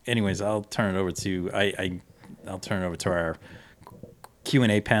 Anyways, I'll turn it over to our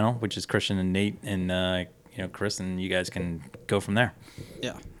Q&A panel, which is Christian and Nate and Chris, and you guys can go from there.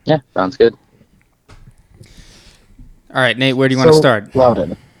 Yeah, sounds good. All right, Nate, where do you want to start?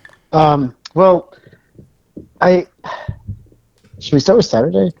 Loudon. Should we start with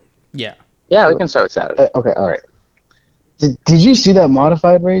Saturday? Yeah, we can start with Saturday. Okay, all right. Did you see that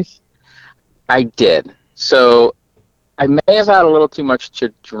modified race? I did. So I may have had a little too much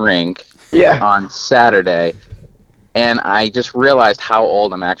to drink on Saturday, and I just realized how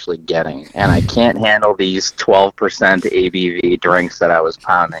old I'm actually getting, and I can't handle these 12% ABV drinks that I was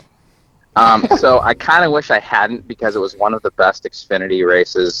pounding. So I kind of wish I hadn't, because it was one of the best Xfinity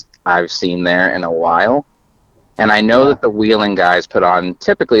races I've seen there in a while. And I know that the wheeling guys put on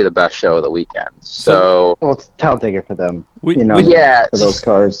typically the best show of the weekend. So it's a talent taker for them. for those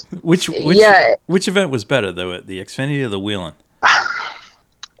cars. Which event was better, though, the Xfinity or the wheeling?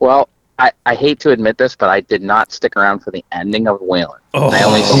 Well, I hate to admit this, but I did not stick around for the ending of wheeling. Oh, I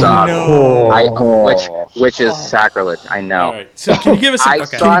only saw no. which is sacrilege. I know. All right. So can you give us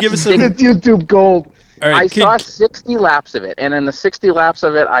It's YouTube gold. All right, I saw 60 laps of it, and in the 60 laps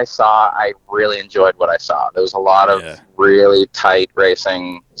of it I really enjoyed what I saw. There was a lot of really tight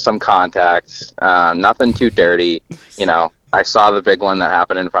racing, some contacts, nothing too dirty. I saw the big one that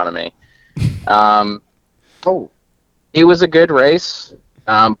happened in front of me. It was a good race,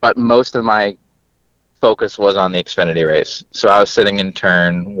 but most of my focus was on the Xfinity race. So I was sitting in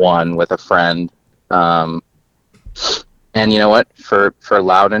turn 1 with a friend, and you know what? For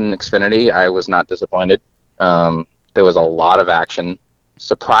Loudon Xfinity, I was not disappointed. There was a lot of action.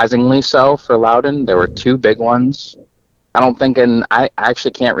 Surprisingly so for Loudon. There were 2 big ones. I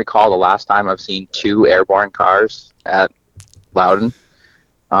actually can't recall the last time I've seen 2 airborne cars at Loudon.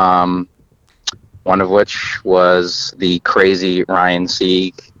 One of which was the crazy Ryan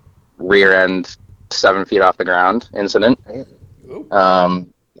Sieg rear end 7 feet off the ground incident.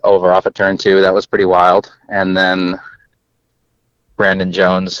 Over off at turn 2. That was pretty wild. And then Brandon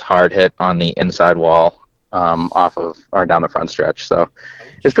Jones hard hit on the inside wall off of or down the front stretch. So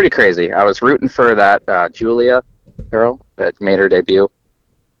it's pretty crazy. I was rooting for that Julia girl that made her debut.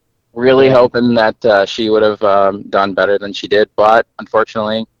 Really hoping that she would have done better than she did, but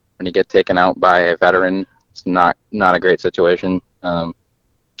unfortunately, when you get taken out by a veteran, it's not a great situation.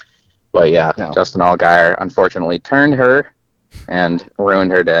 But yeah, no. Justin Allgaier unfortunately turned her and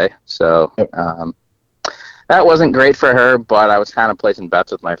ruined her day. So that wasn't great for her, but I was kind of placing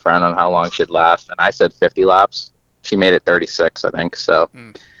bets with my friend on how long she'd last, and I said 50 laps. She made it 36, I think, so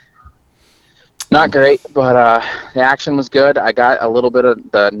not great, but the action was good. I got a little bit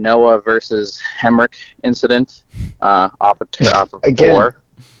of the Noah versus Hemrick incident off of again. 4.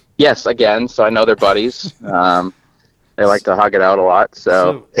 Yes, again, so I know they're buddies. They like to hug it out a lot,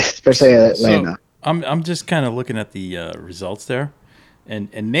 so especially at Atlanta. I'm just kind of looking at the results there, and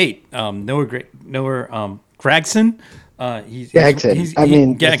Nate, Noah Gragson. Gagson.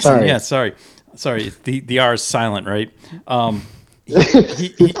 Yeah, sorry. The R is silent, right?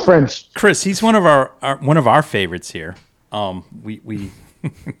 He's French. Chris, he's one of our favorites here. We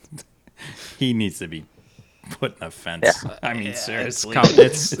he needs to be put in a fence. Yeah. I mean, seriously,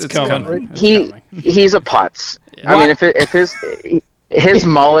 it's coming. He's a putz. Yeah. I mean, if his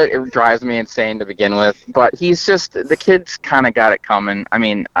mullet, it drives me insane to begin with, but he's just, the kid's kind of got it coming. I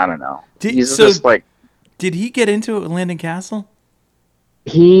mean, I don't know. Did he get into it with Landon Castle?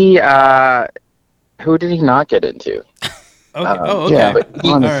 Who did he not get into? Okay. Yeah, but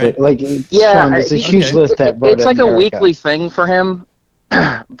honestly, right. There's a huge list that it's like a weekly thing for him,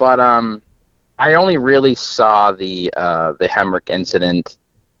 but I only really saw the Hemrick incident.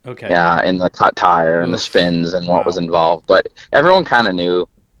 Okay. Yeah, in the cut tire and the spins and what was involved, but everyone kind of knew,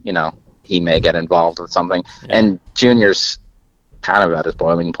 he may get involved with something. Yeah. And Junior's kind of at his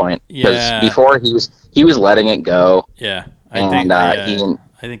boiling point because before he was letting it go. Yeah, I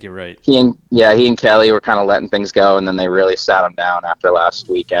think you're right. He and Kelly were kind of letting things go, and then they really sat him down after last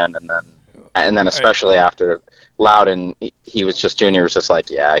weekend, and then and then especially after Loudon, he was just junior. Was just like,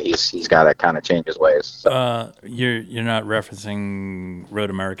 yeah, he's got to kind of change his ways. So. You're not referencing Road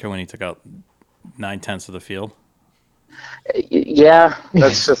America when he took out 9/10 of the field. Yeah,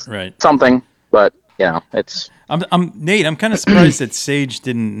 that's just right. something, but it's. I'm Nate. I'm kind of surprised that Sage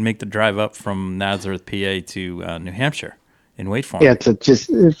didn't make the drive up from Nazareth, PA, to New Hampshire and wait for him. Yeah, to just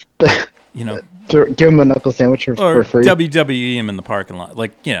give him a knuckle sandwich for free. WWE him in the parking lot,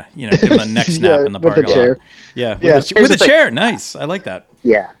 give him a neck snap in the parking with a chair. lot. Yeah, with a chair. Nice. I like that.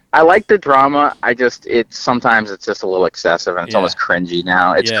 Yeah, I like the drama. Sometimes it's just a little excessive, and it's almost cringy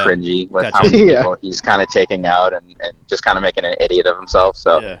now. It's cringy with how many people he's kind of taking out and just kind of making an idiot of himself.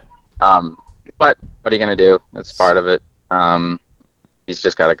 So, but what are you gonna do? It's part of it. He's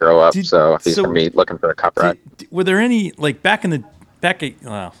just got to grow up. So if he's gonna be looking for a cup ride. Were there any let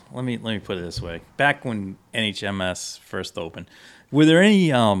me put it this way. Back when NHMS first opened, were there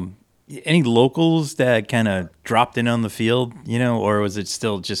any locals that kind of dropped in on the field, or was it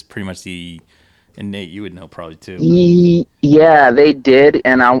still just pretty much and Nate, you would know probably too. Yeah, they did,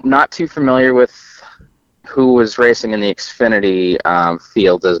 and I'm not too familiar with who was racing in the Xfinity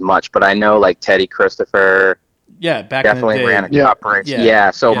field as much, but I know like Teddy Christopher. Yeah, back definitely in the day. ran a cup race.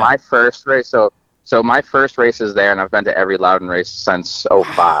 Yeah. So my first race, So my first race is there, and I've been to every Loudon race since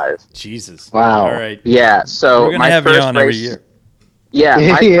 05. Jesus. Wow. All right. Yeah. So we're gonna have you on every year. Yeah,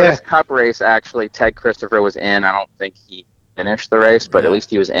 my first cup race, actually, Ted Christopher was in. I don't think he finished the race, but at least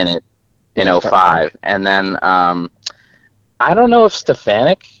he was in it in 05. And then I don't know if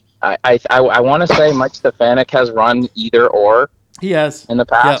Stefanik, I want to say Mike Stefanik has run either or. He has. In the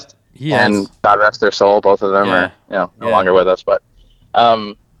past. Yep, he has. And God rest their soul, both of them are no longer with us. But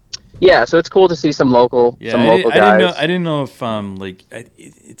yeah, so it's cool to see some local guys. I didn't know if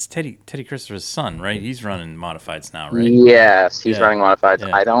it's Teddy Christopher's son, right? He's running modifieds now, right? Yes, he's running modifieds.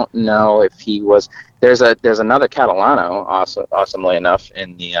 Yeah. I don't know if he was. There's another Catalano, awesomely enough,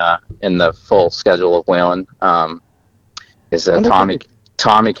 in the full schedule of Whelen. Is Tommy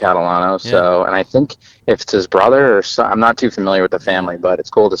Catalano. So, and I think if it's his brother or son, I'm not too familiar with the family, but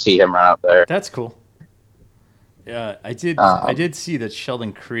it's cool to see him run out there. That's cool. Yeah, I did see that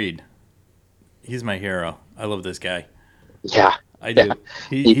Sheldon Creed. He's my hero. I love this guy. Yeah, I do. I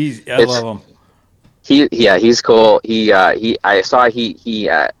love him. He's cool.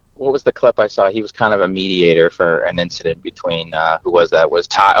 What was the clip I saw? He was kind of a mediator for an incident between who was that? Was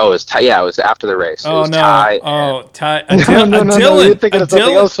Ty? Oh, it was Ty. Yeah, it was after the race. Oh, no. Ty. Ty. No, you're thinking of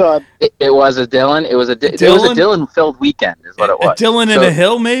something else, Sean. It was a Dylan. It was a Dylan-filled weekend, is what it was. A Dylan in a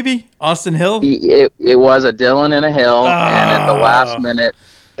hill, maybe? Austin Hill? It was a Dylan in a hill, and at the last minute,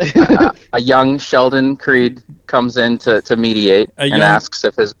 a young Sheldon Creed comes in to mediate and asks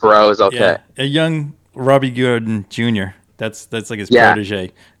if his bro is okay. Yeah, a young Robbie Gordon Jr. That's like his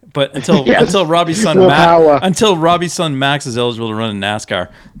protege. But until Robbie's son Max is eligible to run in NASCAR.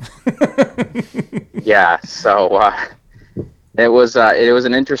 Yeah, so it was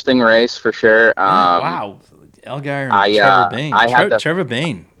an interesting race for sure. Wow, Elgar and Trevor Bain. Trevor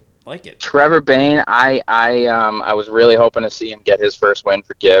Bain, like it. Trevor Bain, I was really hoping to see him get his first win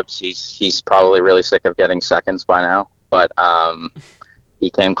for Gibbs. He's probably really sick of getting seconds by now, but he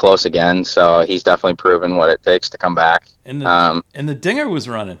came close again, so he's definitely proven what it takes to come back. And the Dinger was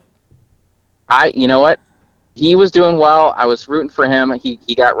running. You know what? He was doing well. I was rooting for him.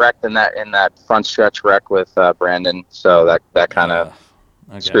 He got wrecked in that front stretch wreck with Brandon, so that kind of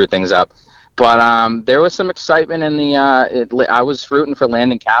screwed things up. But there was some excitement in the. I was rooting for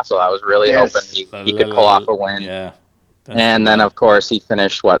Landon Castle. I was really hoping he could pull off a win. Yeah. And then of course he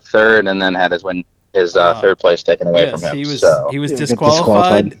finished third, and then had his third place taken away from him. He was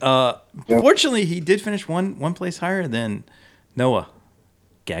disqualified. Fortunately, he did finish one place higher than Noah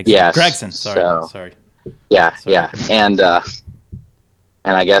Gregson. Sorry. Yeah.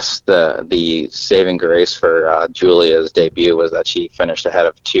 And I guess the saving grace for Julia's debut was that she finished ahead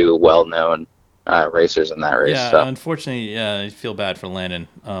of two well-known racers in that race. Yeah, unfortunately, I feel bad for Landon.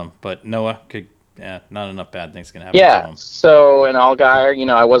 But Noah could. Yeah, not enough bad things can happen to him. So in Allgaier,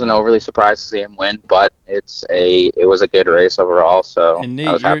 I wasn't overly surprised to see him win, but it was a good race overall. So Nate,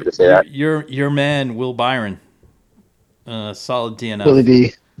 I was happy to see that. Your man Will Byron, solid DNF. Willie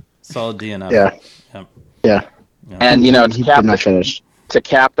B. Solid DNF. Yeah. And he did not finish. To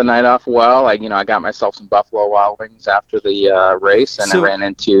cap the night off well, I got myself some Buffalo Wild Wings after the race, and I ran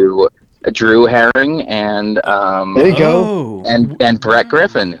into Drew Herring and there you go, and Brett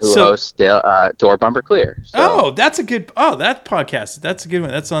Griffin, who hosts Door Bumper Clear. So, that podcast. That's a good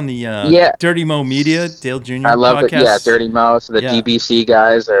one. That's on the Dirty Mo Media, Dale Jr. I love podcast. it. Yeah, Dirty Mo. So the DBC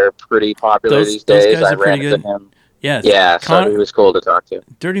guys are pretty popular these days. I ran into him. Yeah. Yeah, so he was cool to talk to.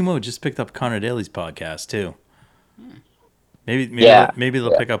 Dirty Mo just picked up Connor Daly's podcast too. Maybe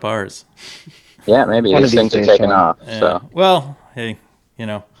they'll pick up ours. Yeah, maybe these things are taking off. Yeah. So well, hey,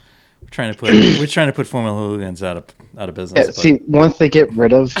 we're trying to put Formula Hooligans out of business. Yeah, see, once they get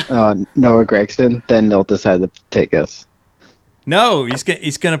rid of Noah Gregson, then they'll decide to take us. No,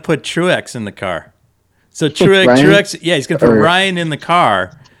 he's gonna put Truex in the car. So Truex, he's gonna put Ryan in the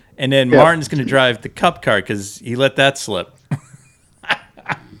car, and then Martin's gonna drive the Cup car because he let that slip.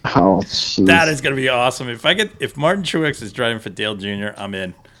 Oh, jeez. That is gonna be awesome. If Martin Truex is driving for Dale Jr., I'm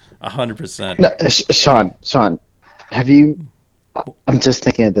in 100%. No, Sean, have you? I'm just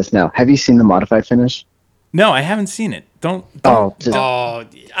thinking of this now. Have you seen the modified finish? No, I haven't seen it. Don't.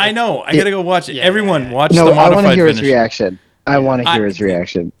 I know. I gotta go watch it. Yeah. Everyone watch No, the modified I want to hear finish. his reaction. I want to hear his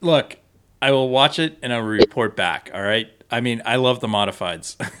reaction. Look, I will watch it and I'll report back. All right. I mean, I love the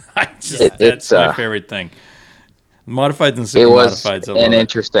modifieds. That's my favorite thing. Modifieds and super modifieds. It was an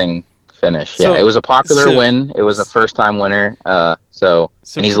interesting finish. Yeah, it was a popular win. It was a first-time winner. And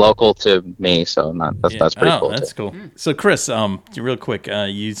he's local to me, so that's pretty cool. That's cool. So, Chris, real quick,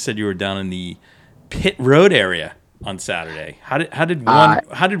 you said you were down in the pit road area on Saturday. How did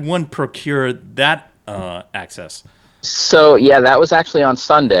one procure that access? So that was actually on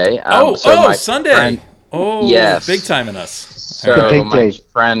Sunday. Sunday. Yes, big time in us. So my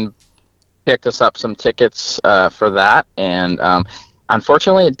friend picked us up some tickets for that, and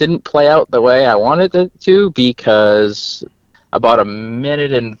unfortunately, it didn't play out the way I wanted it to because about a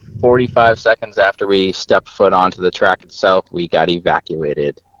minute and 45 seconds after we stepped foot onto the track itself, we got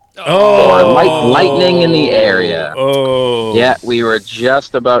evacuated. Lightning in the area. Yeah, we were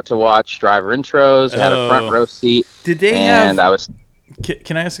just about to watch driver intros. Had a front row seat. Did they and I was.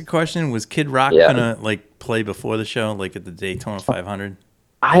 Can I ask a question? Was Kid Rock gonna play before the show, like at the Daytona 500?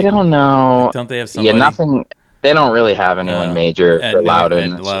 I don't know. Don't they have somebody? Yeah, nothing. They don't really have anyone major for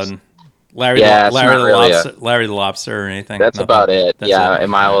Loudon. Larry the Lobster or anything. That's about it. And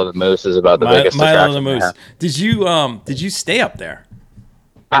Milo the Moose is about the biggest Milo the Moose. Did you stay up there?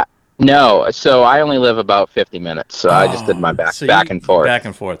 No, so I only live about 50 minutes, so I just did my back and forth. Back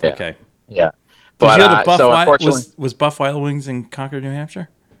and forth, okay. Yeah. But unfortunately, was Buff Wild Wings in Concord, New Hampshire?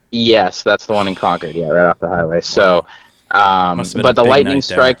 Yes, that's the one in Concord, right off the highway. So, but the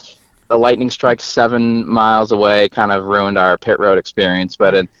lightning strike 7 miles away kind of ruined our pit road experience.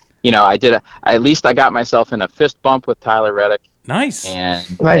 But at least I got myself in a fist bump with Tyler Reddick. Nice. And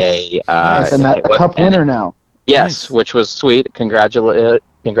a cup winner now. Yes, nice. Which was sweet. Congratulated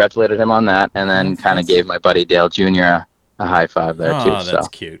him on that, and then kind of gave my buddy Dale Jr. a high five there too. Oh, that's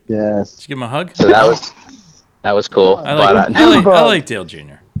cute. Yes. Did you give him a hug? So that was cool. I like Dale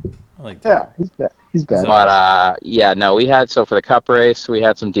Jr. He's bad. But we had for the Cup race we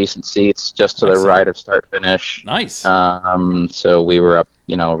had some decent seats just to the right of start finish. Nice. So we were up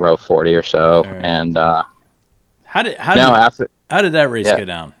row 40 or so, right. And how did that race go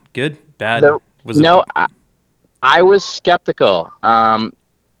down? Good, bad? I was skeptical.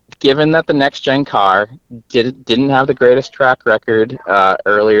 Given that the next gen car didn't have the greatest track record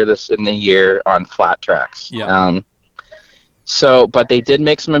earlier in the year on flat tracks. Yeah. But they did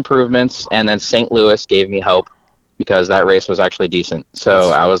make some improvements, and then St. Louis gave me hope because that race was actually decent. So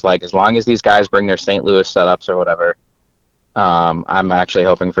I was like, as long as these guys bring their St. Louis setups or whatever, I'm actually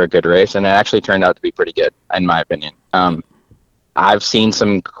hoping for a good race, and it actually turned out to be pretty good, in my opinion. I've seen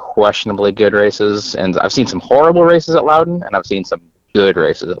some questionably good races, and I've seen some horrible races at Loudon, and I've seen some good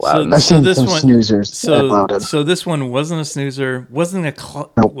races at Loudon. I've seen some snoozers at Loudon. So this one wasn't a snoozer. Wasn't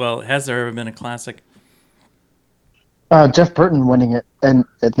Nope. Well, has there ever been a classic? Jeff Burton winning it and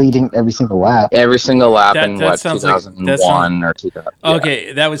leading every single lap. Every single lap in 2001 or 2000.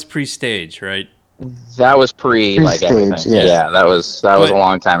 Okay, that was pre-stage, right? That was pre-stage, everything. Yeah, that was a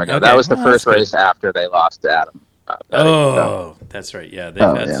long time ago. Okay. That was the first race after they lost to Adam. That's right. Yeah,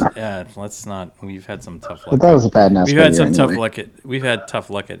 let's not. We've had some tough luck. But that was a bad NASCAR. We've had tough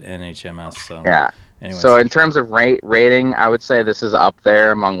luck at NHMS. So yeah. Anyways. So in terms of rating, I would say this is up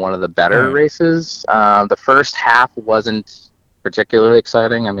there among one of the better races. The first half wasn't particularly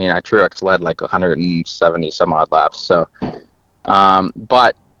exciting. I mean, Truex led like 170 some odd laps. So,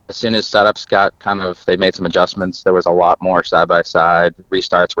 but as soon as setups got they made some adjustments. There was a lot more side by side.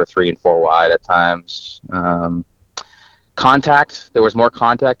 Restarts were 3 and 4 wide at times. Contact, there was more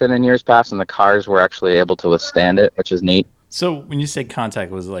contact than in years past, and the cars were actually able to withstand it, which is neat. So when you say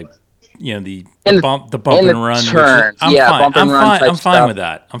contact, was like, the bump and run. Turn. I'm fine with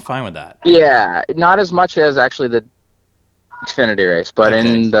that. I'm fine with that. Yeah, not as much as actually the Xfinity race, but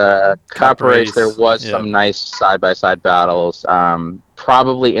in the Cup race there was some nice side by side battles.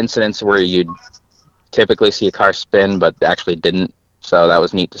 Probably incidents where you'd typically see a car spin, but actually didn't. So that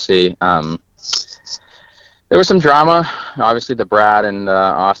was neat to see. There was some drama, obviously the Brad and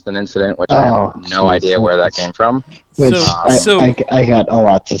Austin incident, which I have no idea where that came from. Which I got a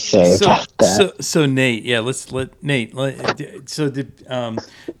lot to say about that. So Nate, let's let Nate. So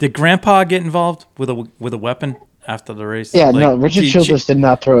did Grandpa get involved with a weapon after the race? Yeah, no, Richard Childress did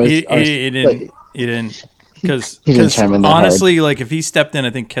not throw his. He didn't. Because honestly, like if he stepped in, I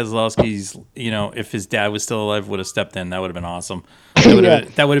think Keselowski's, if his dad was still alive, would have stepped in. That would have been awesome. That would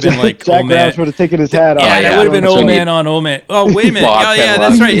have been like Jack Roush would have taken his hat off. Yeah, that would have been old man on old man. Oh, wait a minute. Oh, yeah,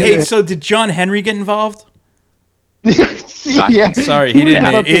 that's right. Hey, so did John Henry get involved? Yeah. Sorry, he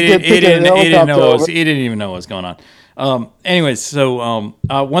didn't. He didn't even know what was going on. Anyways, so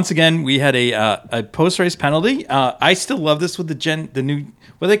once again, we had a post race penalty. I still love this with the new.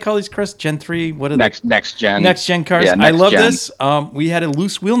 What do they call these, Chris? Gen 3? What are next gen cars? Yeah, I love this. We had a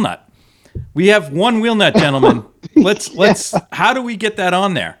loose wheel nut. We have one wheel nut, gentlemen. Let's. How do we get that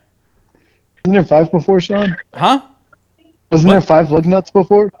on there? Wasn't there 5 before, Sean? Huh? Wasn't there 5 lug nuts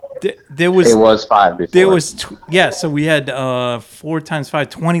before? It was 5 before. There was so we had 4 times 5,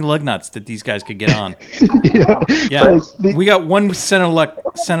 20 lug nuts that these guys could get on. Yeah. We got one center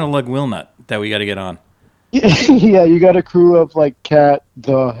lug wheel nut that we got to get on. Yeah, you got a crew of like Cat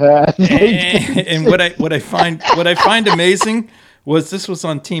the Hat. And what I find amazing was this was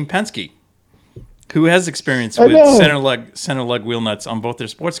on Team Penske, who has experience with center lug wheel nuts on both their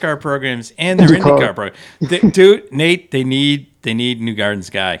sports car programs and their IndyCar program. Dude, Nate, they need New Garden's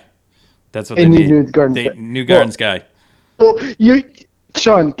guy. That's what they need. New Garden's guy. Well,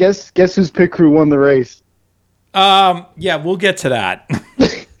 Sean, guess whose pit crew won the race? Yeah, we'll get to that.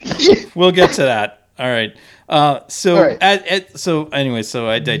 We'll get to that. All right. So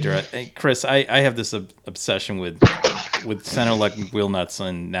I digress. Hey, Chris, I have this obsession with center lug wheel nuts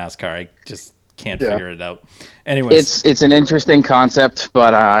on NASCAR. I just can't figure it out. Anyways, it's an interesting concept,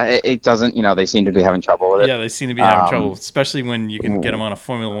 but it doesn't. They seem to be having trouble with it. Yeah, they seem to be having trouble, especially when you can get them on a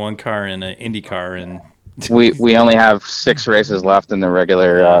Formula One car and an Indy car. And we only have 6 races left in the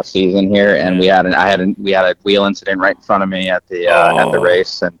regular season here, and we had a wheel incident right in front of me at the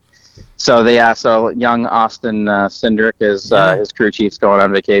race, and. So young Austin Cindric is his crew chief's going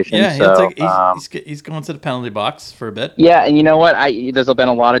on vacation. Yeah, he's going to the penalty box for a bit. Yeah, and you know what? There's been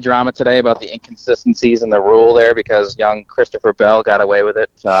a lot of drama today about the inconsistencies in the rule there because young Christopher Bell got away with it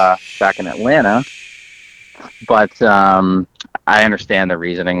back in Atlanta. But I understand the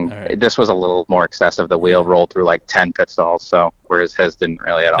reasoning. Right. This was a little more excessive. The wheel rolled through like 10 pit stalls, whereas his didn't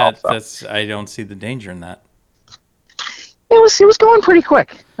really at all. I don't see the danger in that. It was going pretty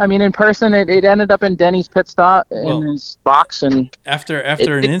quick. I mean, in person, it ended up in Denny's pit stop in his box, and after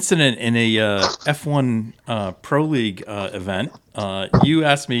an incident in a F1 Pro League event, you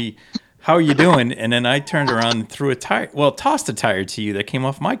asked me how are you doing, and then I turned around and threw tossed a tire to you that came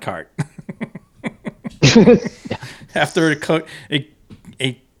off my cart. After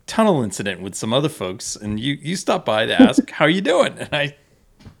a tunnel incident with some other folks, and you stopped by to ask how you doing, and I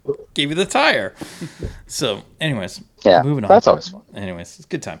gave you the tire. So, anyways, moving on. That's always fun. Anyways, it's a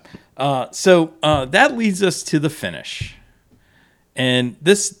good time. So that leads us to the finish, and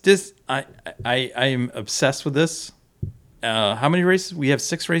this I am obsessed with this. How many races? We have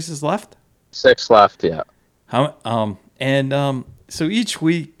 6 races left. 6 left, yeah. So each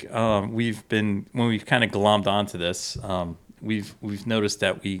week when we've kind of glommed onto this, we've noticed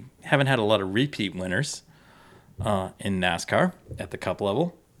that we haven't had a lot of repeat winners in NASCAR at the Cup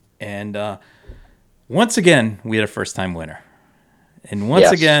level. And once again, we had a first-time winner. And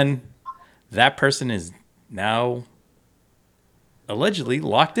once again, that person is now allegedly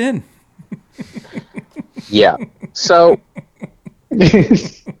locked in. Yeah. So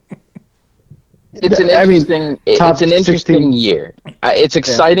it's an interesting year. It's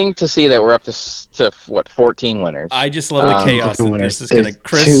exciting to see that we're up to 14 winners. I just love the chaos that this is going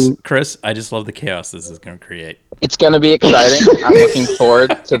to Chris, I just love the chaos this is going to create. It's going to be exciting. I'm looking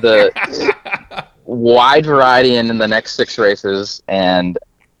forward to the wide variety in the next 6 races, and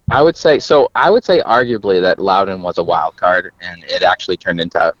I would say arguably that Loudon was a wild card, and it actually turned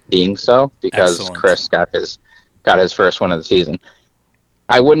into being so because Excellent. Chris got his first win of the season.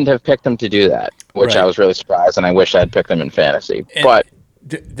 I wouldn't have picked him to do that, which I was really surprised, and I wish I'd picked him in fantasy. And but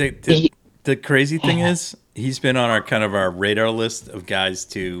the crazy thing is, he's been on our radar list of guys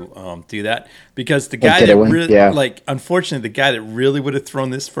to do that because the guy that really unfortunately, the guy that really would have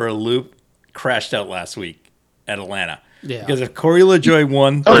thrown this for a loop crashed out last week at Atlanta. Yeah. Because if Corey LaJoie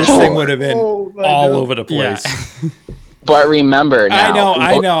won, this thing would have been all over the place. But remember now.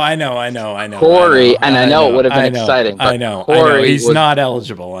 I know. Corey, and I know it would have been exciting. But I know. Corey He's not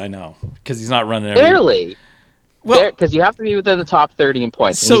eligible. I know because he's not running. Barely. Well, because you have to be within the top 30 in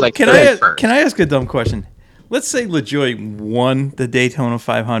points. So like can I ask a dumb question? Let's say LaJoy won the Daytona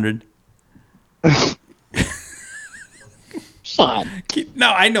 500. Fun. No,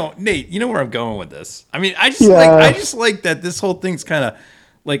 I know, Nate. You know where I'm going with this. I mean, I just like that this whole thing's kind of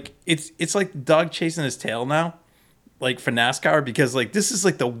like it's like the dog chasing his tail now, like for NASCAR, because like this is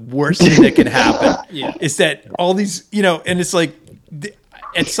like the worst thing that could happen. Yeah, is that all these and it's like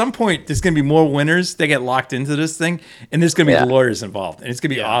at some point there's gonna be more winners that get locked into this thing, and there's gonna be lawyers involved, and it's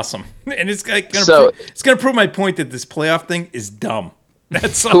gonna be awesome, and it's like gonna prove my point that this playoff thing is dumb.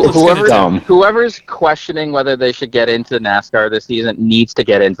 That's whoever's questioning whether they should get into NASCAR this season needs to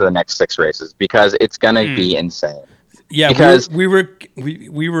get into the next 6 races because it's gonna be insane. Yeah, because we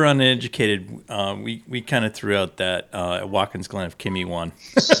were uneducated. We kind of threw out that at Watkins Glen if Kimmy won.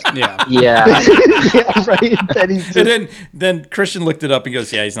 Yeah. Yeah, Right. Then Christian looked it up and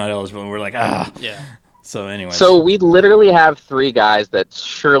goes, "Yeah, he's not eligible." And we're like, Yeah. So anyway. So we literally have 3 guys that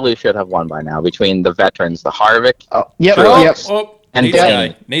surely should have won by now between the veterans, the Harvick. And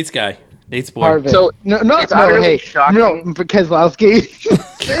Nate's guy. Nate's boy. Harvick. So no, shocking. no, Keselowski.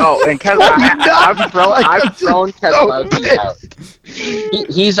 And I've thrown Keselowski out.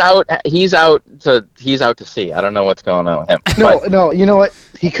 He's out to sea. I don't know what's going on with him. No, you know what?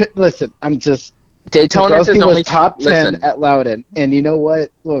 He could listen. Daytona is only top 10 at Loudon, and you know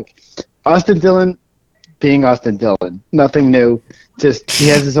what? Look, Austin Dillon, being Austin Dillon, nothing new. Just he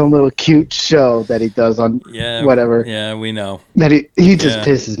has his own little cute show that he does on whatever. Yeah, we know. That he just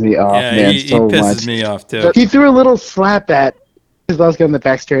pisses me off, man, so much. He pisses me off too. He threw a little slap at Keselowski on the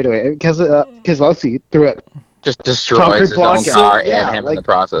back straightaway. Keselowski threw it. Just destroys his own car and him in the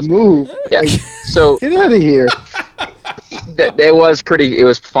process. Move. Yeah. So get out of here. It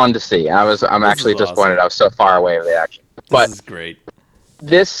was fun to see. I'm actually disappointed. I was so far away from the action. But this is great.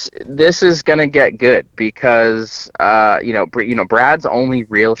 This is gonna get good because Brad's only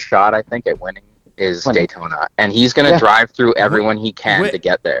real shot I think at winning is Daytona, and he's gonna drive through everyone he can to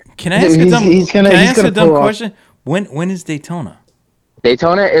get there. Can I ask a dumb question? When is Daytona?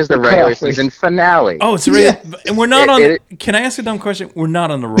 Daytona is the regular season finale. Oh, it's and we're not on. Can I ask a dumb question? We're not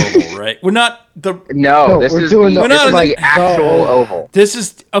on the Roval, right? We're not the. No, this is the actual oval. This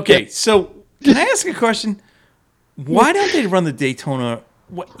is okay. So can I ask a question? Why don't they run the Daytona?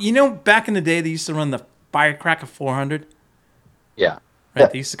 Back in the day, they used to run the Firecracker 400. Yeah. Right.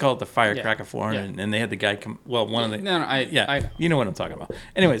 They used to call it the Firecracker 400, and they had the guy come. Well, one of the. You know what I'm talking about.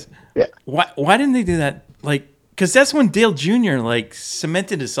 Anyways, why didn't they do that? Like, because that's when Dale Jr.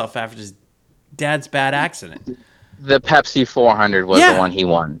 cemented himself after his dad's bad accident. The Pepsi 400 was the one he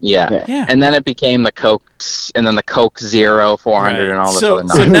won. Yeah. And then it became the Coke, and then the Coke Zero 400, and all this other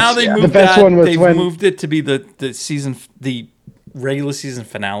nonsense. So now they moved They've moved it to be the regular season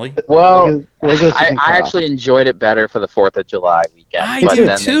finale. Well, I actually enjoyed it better for the 4th of July weekend. I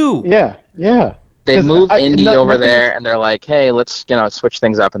do too. Yeah. They moved Indy over there, and they're like, "Hey, let's switch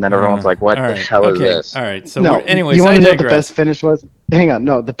things up." And then everyone's like, "What the hell is this?" All right. So anyways, you want to know what the best finish was? Hang on.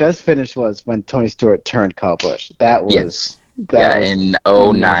 No, the best finish was when Tony Stewart turned Kyle Busch. That was in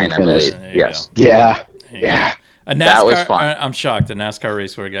 09, I believe. Yes. Yeah. That was fun. I'm shocked. A NASCAR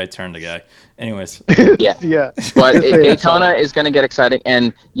race where a guy turned a guy. Anyways. Yeah. But Daytona is going to get exciting,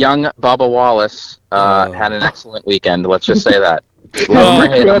 and young Bubba Wallace had an excellent weekend. Let's just say that.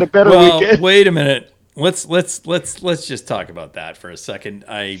 Had a better weekend. Wait a minute. Let's just talk about that for a second.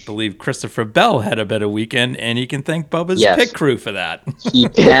 I believe Christopher Bell had a better weekend, and you can thank Bubba's pit crew for that. He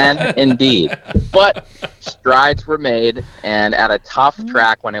can indeed. But strides were made, and at a tough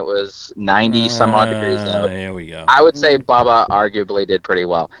track when it was 90 some odd degrees out. Here we go. I would say Bubba arguably did pretty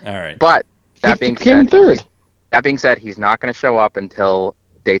well. All right. But that being said, he's not going to show up until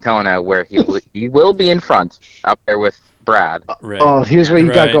Daytona, where he will be in front up there with Brad. Right. Oh, here's what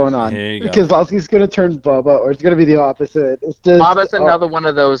you got going on. Because Keselowski's going to turn Bubba, or it's going to be the opposite. It's just Bubba's another one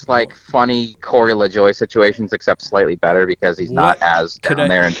of those funny Corey LaJoy situations, except slightly better because he's not as down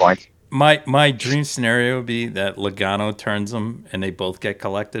there in points. My dream scenario would be that Logano turns them and they both get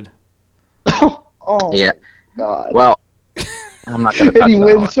collected. Yeah. God. Well, I'm not going to. Any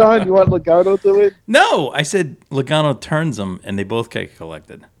win, Sean? You want Logano to win? No, I said Logano turns them and they both get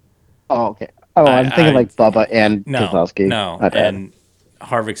collected. Oh, okay. Oh, I'm thinking Bubba and Keselowski. No, and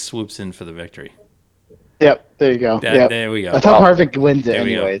Harvick swoops in for the victory. Yep, there you go. There we go. I thought Harvick wins it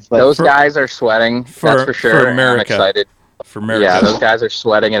anyways. Those guys are sweating, that's for sure. For America. I'm excited. for America. Yeah, those guys are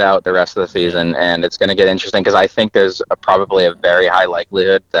sweating it out the rest of the season, and it's going to get interesting because I think there's probably a very high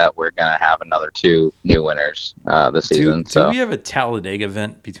likelihood that we're going to have another 2 new winners this season. Do we have a Talladega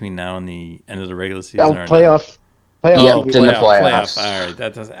event between now and the end of the regular season? Oh, playoff. Yeah, Playoff. it's in the playoffs. All right,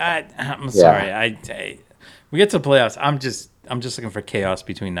 that does. I'm sorry. We get to the playoffs. I'm just looking for chaos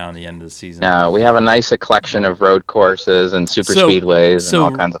between now and the end of the season. No, we have a nice collection of road courses and super speedways and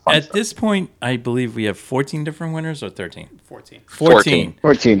all kinds of fun at stuff. this point, I believe we have 14 different winners or 13? 14. 14.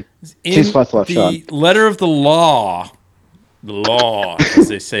 14. In 2 spots left, the Sean. letter of the law, as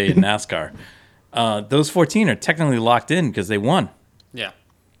they say in NASCAR, those 14 are technically locked in because they won. Yeah.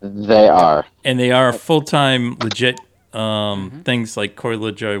 They are. And they are full-time, legit things like Corey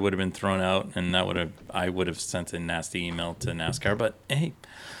LaJoy would have been thrown out, and I would have sent a nasty email to NASCAR. But hey,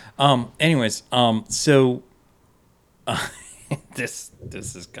 anyways, so this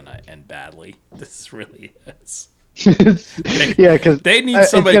is gonna end badly. This really is. Yeah, because They need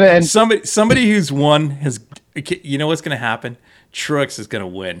somebody who's won has. You know what's gonna happen? Truex is gonna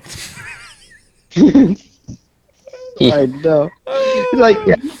win. I know. Like,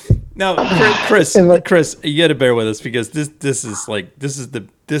 No, Chris, And like- Chris, you got to bear with us because this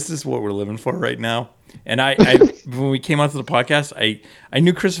is what we're living for right now. And I when we came onto the podcast, I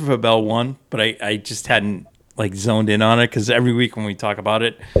knew Christopher Bell won, but I just hadn't like zoned in on it because every week when we talk about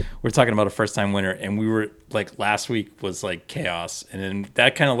it, we're talking about a first time winner, and we were like last week was like chaos, and then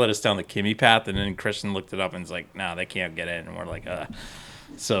that kind of led us down the Kimmy path, and then Christian looked it up and was like, "No, they can't get in," and we're like,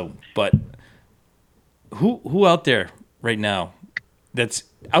 So, but who out there right now that's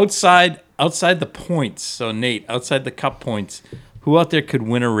outside the points? So Nate, outside the cup points, who out there could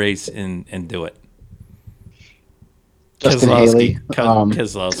win a race and do it? Justin Haley.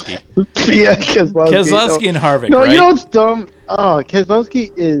 Keselowski. Yeah, Keselowski. Keselowski and Harvick, No, right? you know what's dumb? Oh,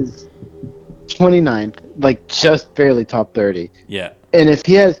 Keselowski is 29th, like just barely top 30. Yeah. And if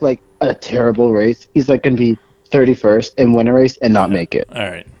he has like a terrible race, he's like going to be 31st and win a race and not make it. All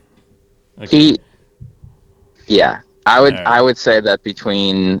right. Okay. I would say that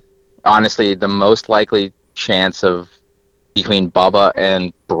honestly, the most likely chance of between Bubba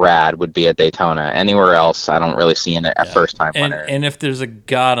and Brad would be at Daytona. Anywhere else, I don't really see a first-time winner. And if there's a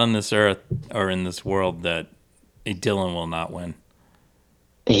God on this earth or in this world that a Dylan will not win.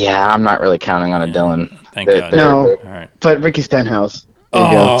 Yeah, I'm not really counting on a Dylan. Thank God. No, All right. but Ricky Stenhouse. There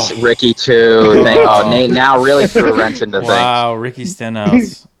you go. Ricky too. Nate now really threw a wrench into things. Wow, Ricky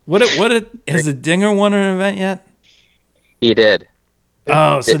Stenhouse. Has the Dinger won an event yet? He did.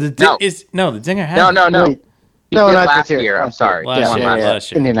 Oh, so the Dinger has No. Wait. He No, did not last this year. I'm sorry. Last He year, won yeah.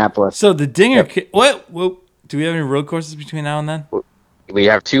 last year. Indianapolis. So the Dinger. What? Do we have any road courses between now and then? We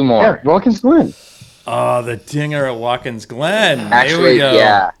have 2 Yeah, more. Watkins Glen. Oh, the Dinger at Watkins Glen. Actually, There we go.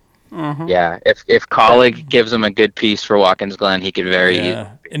 yeah. Mm-hmm. Yeah, if Colleague gives him a good piece for Watkins Glen, he could very easily.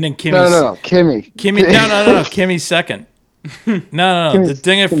 Yeah. And then Kimmy's, No, Kimmy. Kimmy. No. Kimmy's second. No. The Kimmy's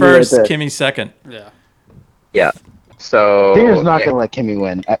Dinger Kimmy first. right there. Kimmy's second. Yeah. Yeah. So Dinger's not going to let Kimmy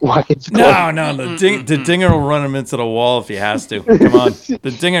win at Watkins Glen. No. The Dinger will run him into the wall if he has to. Come on.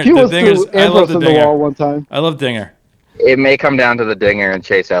 The Dinger. He The was Dinger's. through I love Ambrose the in the Dinger. wall one time. I love Dinger. it may come down to the Dinger and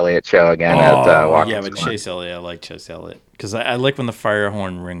Chase Elliott show again at Watkins yeah, but Glen. Chase Elliott. I like Chase Elliott because I like when the fire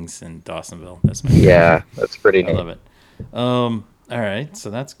horn rings in Dawsonville. That's my Yeah, that's pretty I neat. love it. All right, so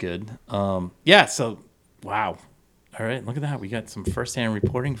that's good. Yeah, so wow. All right, look at that. We got some firsthand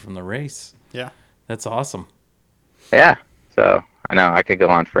reporting from the race. Yeah. That's awesome. Yeah. So I know I could go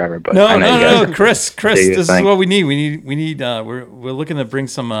on forever, but No, I know you guys Chris, do your this is thing. what we need. We need. We're looking to bring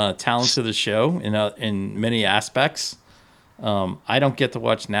some talent to the show in many aspects. I don't get to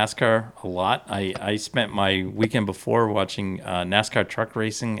watch NASCAR a lot. I spent my weekend before watching NASCAR truck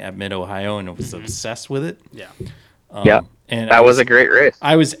racing at Mid Ohio, and I was obsessed with it. Yeah. Yeah. And That was a great race.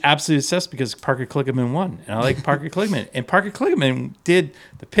 I was absolutely obsessed because Parker Kligerman won, and I like Parker Kligerman. And Parker Kligerman did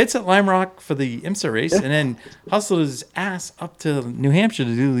the pits at Lime Rock for the IMSA race, and then hustled his ass up to New Hampshire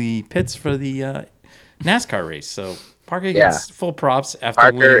to do the pits for the NASCAR race. So Parker gets full props after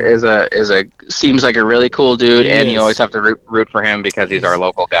Parker winning. seems like a really cool dude, He and you is. always have to root for him because he's our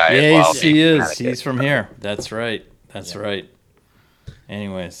local guy as Yes, well. he is. Connecticut. He's from here. That's right. That's right.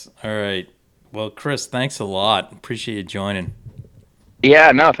 Anyways, all right. Well, Chris, thanks a lot. Appreciate you joining.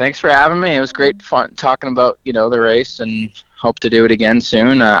 Yeah, no, thanks for having me. It was great fun talking about, the race, and hope to do it again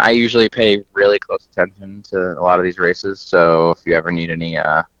soon. I usually pay really close attention to a lot of these races, so if you ever need any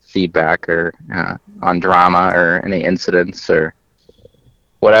feedback or on drama or any incidents or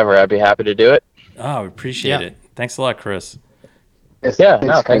whatever, I'd be happy to do it. Oh, we appreciate it. Thanks a lot, Chris. Yes,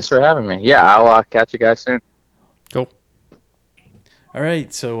 Thanks Chris. for having me. Yeah, I'll catch you guys soon. Cool. All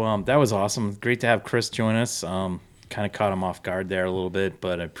right, so that was awesome. Great to have Chris join us. kind of caught him off guard there a little bit,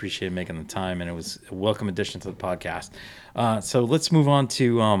 but I appreciate making the time, and it was a welcome addition to the podcast. So let's move on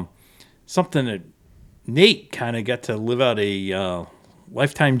to something that Nate kind of got to live out a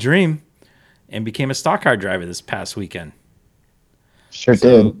lifetime dream and became a stock car driver this past weekend. Sure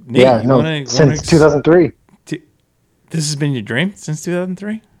So, did. Nate, Yeah, no, since 2003. This has been your dream since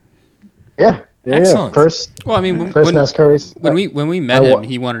 2003? Yeah. Excellent. First NASCAR race. When we met him,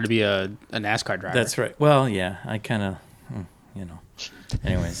 he wanted to be a NASCAR driver. That's right. Well, yeah, I kind of,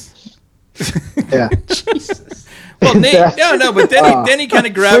 anyways. Yeah. Jesus. Well, Nate, but then he kind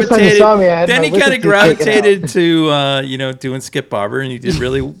of gravitated. To doing Skip Barber, and he did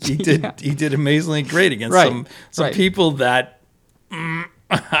he did amazingly great against some people that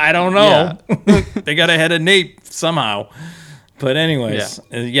I don't know. Yeah. They got ahead of Nate somehow, but anyways,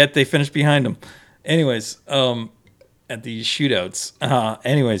 yet they finished behind him. Anyways, at the shootouts.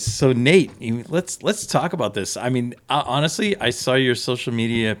 So Nate, let's talk about this. I mean, honestly, I saw your social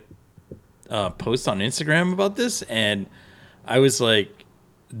media post on Instagram about this, and I was like,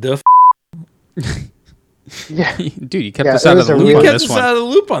 yeah, dude, you kept us out of the loop. You kept us out of the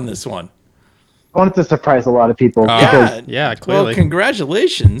loop on this one. I wanted to surprise a lot of people. Yeah, clearly. Well,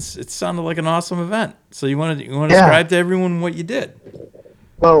 congratulations! It sounded like an awesome event. So you want to describe to everyone what you did?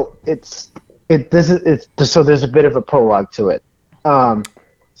 Well, so there's a bit of a prologue to it.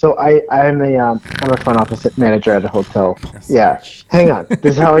 So I'm a front office manager at a hotel. Yeah, hang on.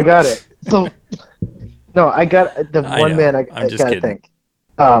 This is how I got it. So, no, I got the one man. I gotta think.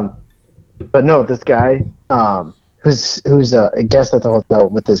 But no, this guy, who's a guest at the hotel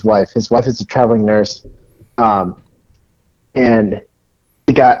with his wife. His wife is a traveling nurse, and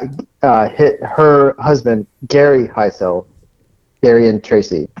he got hit. Her husband, Gary Heisel, Gary and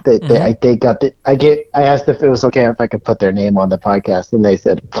Tracy. They got the. I asked if it was okay if I could put their name on the podcast, and they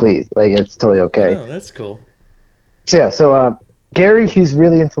said please. Like, it's totally okay. Oh, that's cool. So yeah, so Gary, he's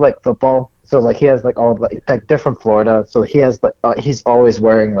really into like football. So like he has like all like they're from Florida. So he has like he's always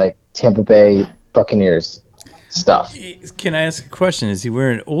wearing like Tampa Bay Buccaneers stuff. Can I ask a question? Is he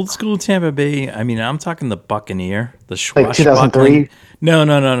wearing old school Tampa Bay? I mean, I'm talking the Buccaneer, the like 2003. No,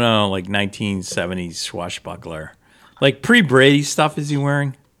 like 1970s swashbuckler, like pre-Brady stuff. Is he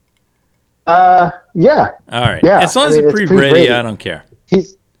wearing? Yeah. All right. Yeah. As long as it's pre-Brady, I don't care.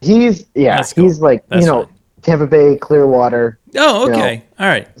 He's cool. He's like That's fine. Tampa Bay, Clearwater. Oh, okay. All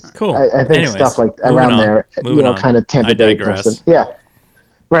right. Cool. I think stuff like around there, kind of Tampa Bay person. Yeah.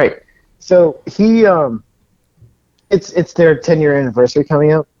 Right. So he, it's their 10-year anniversary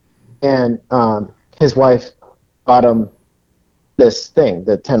coming up, and his wife bought him this thing,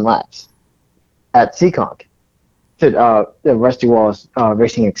 the 10 laps at Seekonk, the Rusty Wallace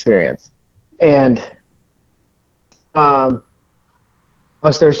racing experience, and long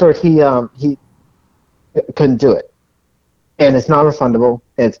story short, he couldn't do it, and it's not refundable.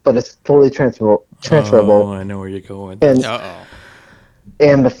 But it's fully transferable. Oh, I know where you're going.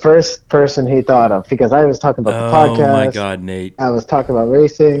 And the first person he thought of, because I was talking about the podcast. Oh my God, Nate! I was talking about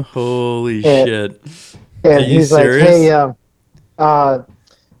racing. Holy shit! And he's serious? Like, "Hey,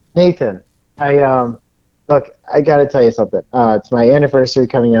 Nathan, look, I got to tell you something. It's my anniversary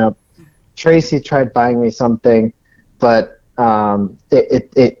coming up. Tracy tried buying me something, but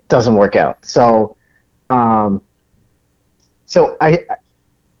it doesn't work out. So." So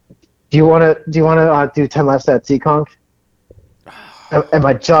do you want to do 10 laps at Seekonk? And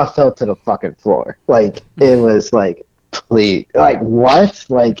my jaw fell to the fucking floor. Like, it was like, please, like, what?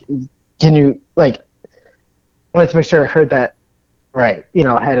 Like, can you, like, I wanted to make sure I heard that right.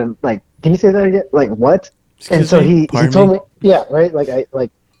 I had him like, can you say that again? Like, what? And so he told me, yeah, right. Like,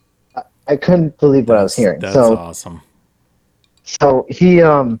 I couldn't believe what I was hearing. That's awesome. So he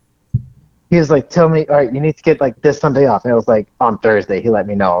was like, tell me, all right, you need to get like this Sunday off. And it was like on Thursday, he let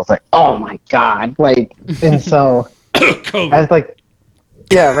me know. I was like, oh my God. Like, and so I was like,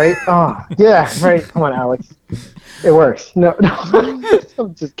 yeah, right. Oh yeah, right. Come on, Alex. It works. No,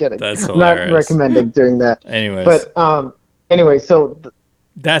 I'm just kidding. That's I'm not recommending doing that. Anyways. But anyway, so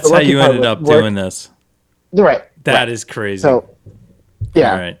that's how you ended up doing this. Right. That is crazy. So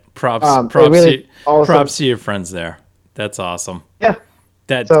yeah. All right. Props to your friends there. That's awesome. Yeah.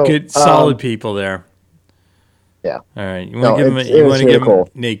 That's good, solid people there. Yeah. All right. You want to give cool.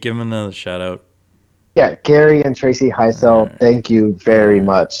 Nate, give him another shout out. Yeah, Gary and Tracy Heisel, thank you very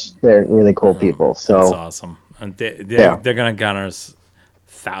much. They're really cool people. So that's awesome. And they're gonna garner us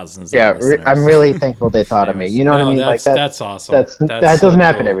thousands. Yeah, I'm really thankful they thought of me. You know what I mean? That's awesome. That doesn't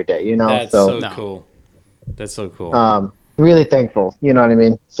happen every day. That's so cool. That's so cool. Really thankful. You know what I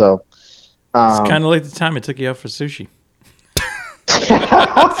mean? So it's kind of like the time I took you out for sushi.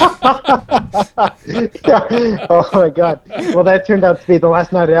 Yeah. Oh my God. Well, that turned out to be the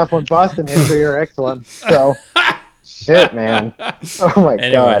last night of F1 Boston history or X1. So, shit, man. Oh my God.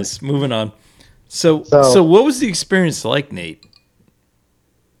 Anyways, moving on. So what was the experience like, Nate?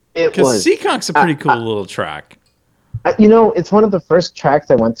 It Because was. Seekonk's a pretty cool little track. It's one of the first tracks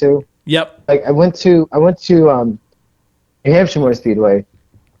I went to. Yep. Like I went to New Hampshire Motor Speedway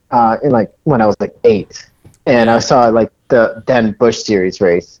in like when I was like 8, and I saw like the then Busch Series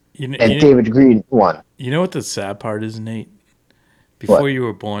race, and David Green won. You know what the sad part is, Nate? Before you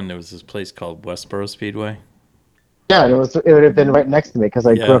were born, there was this place called Westboro Speedway. Yeah, and it would have been right next to me because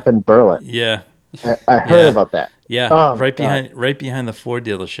I grew up in Berlin. Yeah. I heard about that. Yeah, oh, right behind the Ford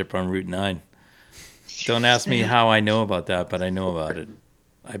dealership on Route 9. Don't ask me how I know about that, but I know about it.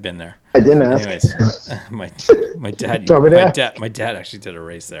 I've been there. I didn't ask. Anyways, my dad actually did a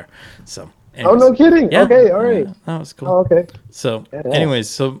race there. So. Anyways. Oh, no kidding. Yeah. Okay, all right. Yeah, that was cool. Oh, okay. So, anyways,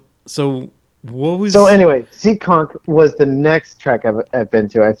 so what was? So anyway, Seekonk was the next track I've been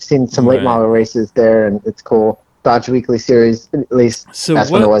to. I've seen some late model races there, and it's cool. Dodge Weekly Series, at least that's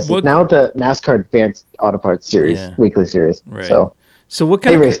when it was. Now the NASCAR Advanced Auto Parts Series, Weekly Series. Right. So what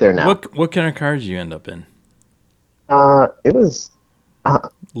kind of race there now? What kind of cars did you end up in? It was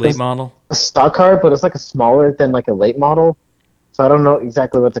late model. A stock car, but it's like a smaller than like a late model. So I don't know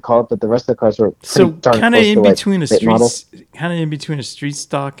exactly what to call it, but the rest of the cars were kind of in between in between a street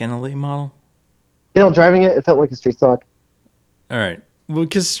stock and a late model. Driving it felt like a street stock. All right. Well,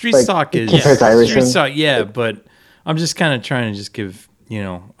 because street stock is street stock, but I'm just kind of trying to just give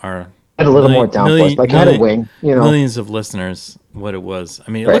our a little more downforce, like had a wing, millions of listeners what it was.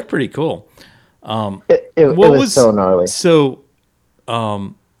 I mean, it looked pretty cool. It was so gnarly. So,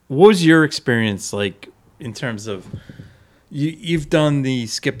 what was your experience like in terms of you've done the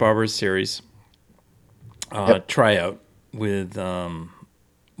Skip Barber series tryout with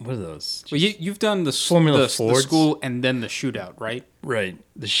what are those? Well, you've done the Formula the school and then the shootout, right? Right.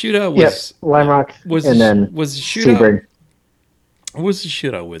 The shootout was Lime Rock, was and then was the shootout. Sebring. What was the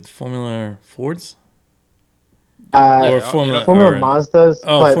shootout with? Formula Fords? Or Formula Mazdas,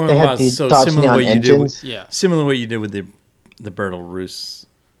 but Formula they had Mazda. the So Dodge similar Neon engines. Similar to what you did with the Bertil Roos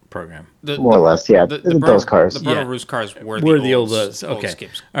program. More or less, yeah. Those cars. The Bertil Roos cars were the old okay.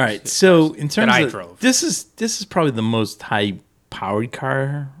 Skips. All right. So in terms I of drove. this is probably the most high powered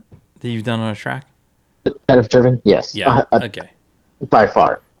car that you've done on a track. That I've driven, yes. Yeah. Okay. By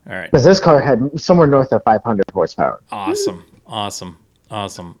far. All right. Because this car had somewhere north of 500 horsepower. Awesome.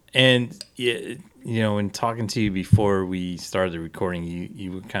 And in talking to you before we started the recording,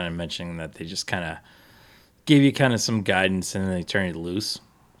 you were kind of mentioning that they just kind of gave you kind of some guidance and then they turned you loose.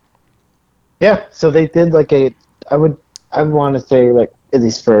 Yeah, so they did like I want to say like at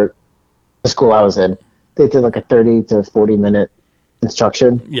least for the school I was in, they did like a 30 to 40 minute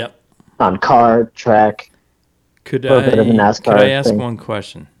instruction. Yep. On car, track. Could a bit of a NASCAR could I ask thing. one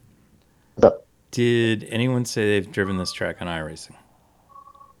question? Did anyone say they've driven this track on iRacing?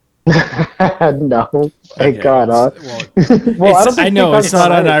 No, thank God. Well, I know it's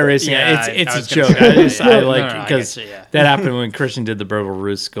not on iRacing. Yeah, it's a joke. I like because that happened when Christian did the Bertil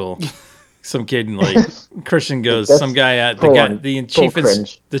Roos school. Some kid Christian goes. Some guy at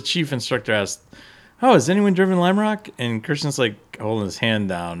the chief instructor asked, "Oh, has anyone driven Lime Rock?" And Christian's like holding his hand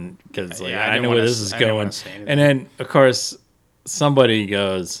down because I know where this is going. And then of course somebody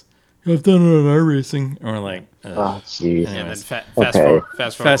goes, "I've done it on iRacing," and we're like, "Oh, jeez." And then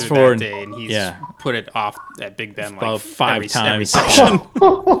fast forward that day, and he's put it off at Big Ben like about 5 times.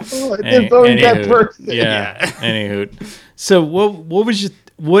 Anywho, so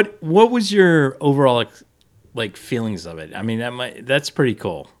what was your overall like feelings of it? I mean, that's pretty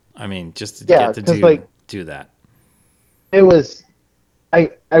cool. I mean, just to get to do that. It was,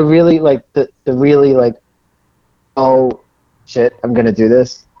 I really like the really like, oh shit, I'm gonna do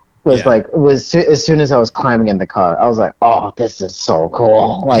this. As soon as I was climbing in the car, I was like, oh, this is so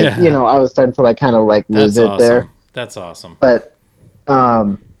cool. I was starting to kind of lose it there. That's awesome. But,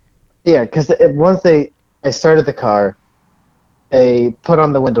 because once I started the car, they put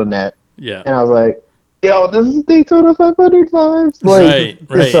on the window net. Yeah. And I was like, yo, this is Daytona 500 vibes.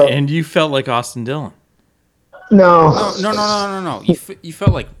 Right. And you felt like Austin Dillon. No. No. You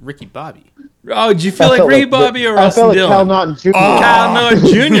felt like Ricky Bobby. Oh, did you feel like Ricky Bobby or Austin Dillon? Cal Naughton Jr. Oh, Cal Naughton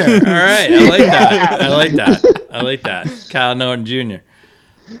Jr. All right. I like that. Cal Naughton Jr. All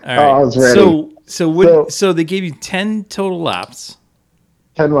right. I was ready. So they gave you 10 total laps.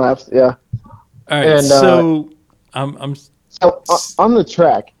 10 laps, yeah. All right. And, so on the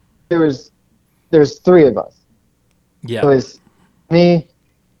track, there's 3 of us. Yeah. It was me,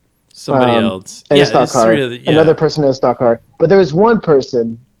 somebody else. In Yeah, a stock there's car. three other. Yeah. Another person in a stock car. But there was one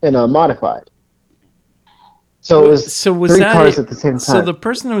person in a modified. So it was was three that cars at the same time. So the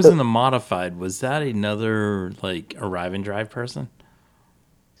person that was in the modified, was that another like arrive and drive person?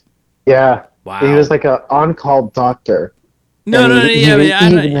 Yeah. Wow. He was like a on-call doctor. No, And no, he- yeah, he- yeah. he I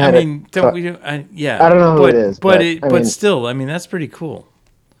even know- I had mean, a- don't we? Yeah, I don't know who it is, but but still, I mean, that's pretty cool.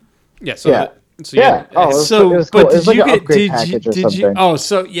 Yeah. So Yeah. So you Yeah. had- Oh, it was So, cool. but It was did like you an get upgrade did you package or did something. you? Oh,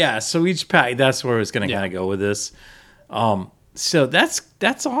 so yeah, so each pack. That's where I was going to kind of go with this. So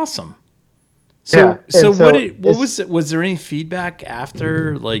that's awesome. So Yeah, and what was it? Was there any feedback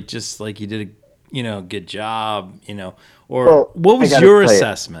after, like just like you did a good job, or Well, what I was gotta your tell you.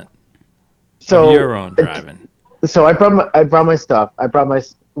 assessment So of your own driving? So I brought my stuff. I brought my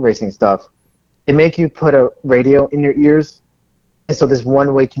racing stuff. They make you put a radio in your ears, and so there's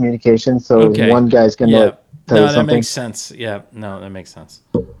one-way communication. So Okay. one guy's gonna Yeah, tell you no, that something. makes sense. Yeah, no, that makes sense.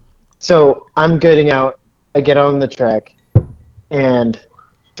 So I'm getting out. I get on the track, and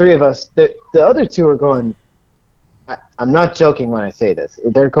three of us. The other two are going. I'm not joking when I say this.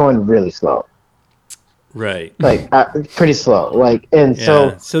 They're going really slow, Right. like pretty slow. Like, and Yeah.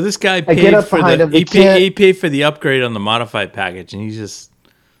 so So this guy I paid get up for behind the him. They he paid for the upgrade on the modified package, and he's just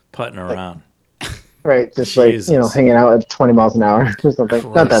putting around. right, just Jesus. like hanging out at 20 miles an hour or something.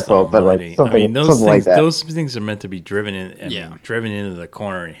 Not that Christ slow, but like almighty. something, I mean, those something things, like that. those things are meant to be driven in. Yeah. Driven into the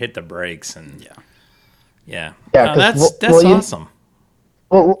corner and hit the brakes, and yeah. Yeah, Oh, 'cause, that's well, awesome.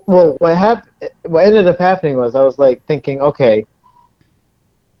 Well, what ended up happening was I was like thinking, okay,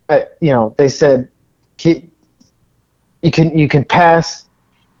 they said you can pass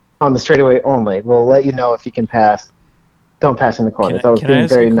on the straightaway only. We'll let you know if you can pass. Don't pass in the corners. I was can I being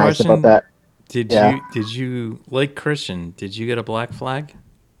ask you very a nice question? about that. Did you like Christian? Did you get a black flag?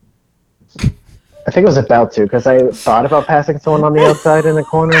 I think I was about to because I thought about passing someone on the outside in the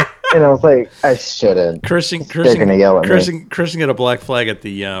corner, and I was like, I shouldn't. Christian gonna yell at me. Christian got a black flag at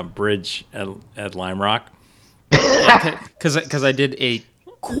the bridge at Lime Rock. because I did a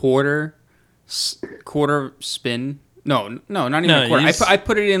quarter spin. No, not even No, a quarter. you just- I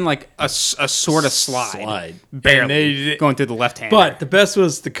put it in like a sort of slide, barely And they- going through the left hand. But the best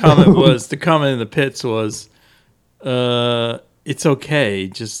was the comment in the pits was, it's okay,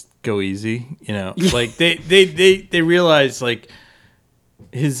 just go easy. Like they realized like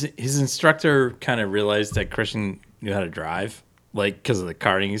his instructor kind of realized that Christian knew how to drive, like because of the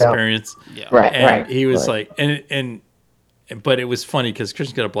karting experience. Yeah. Right, And right. he was right. like, but it was funny because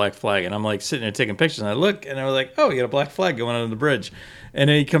Christian got a black flag, and I'm like sitting there taking pictures, and I look, and I was like, oh, you got a black flag going under the bridge, and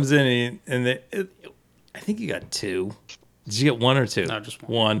then he comes in, I think you got two. Did you get one or two? No, just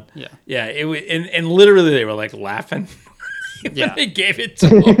one. one. Yeah. Yeah. It was, and literally they were like laughing. when Yeah. they gave it to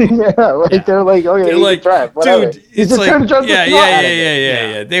him. They're like, okay, They're you like, can drive, whatever. dude, He's it's just like, trying to drive the yeah. snot out of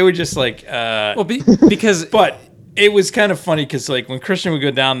it. Yeah. They were just like, Well, because but it was kind of funny because like when Christian would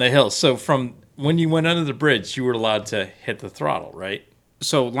go down the hill, so from when you went under the bridge, you were allowed to hit the throttle, right?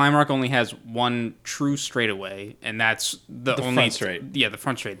 so Lime Rock only has one true straightaway, and that's the only front straight. Yeah, the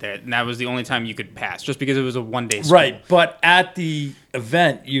front straight there, and that was the only time you could pass, just because it was a 1-day school. Right, but at the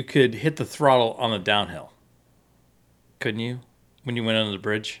event, you could hit the throttle on the downhill. Couldn't you? When you went under the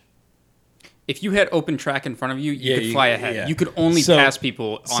bridge? If you had open track in front of you, you Yeah, could fly ahead. yeah. You could only So- pass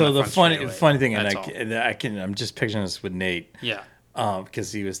people on So the the front funny straightaway. thing, and That's all. I'm just picturing this with Nate, Yeah.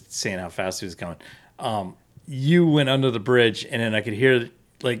 because he was saying how fast he was going. You went under the bridge, and then I could hear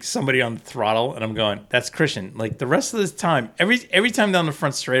like somebody on the throttle, and I'm going, "That's Christian." Like the rest of this time, every time down the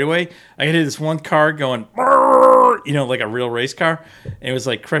front straightaway, I could hear this one car going, like a real race car, and it was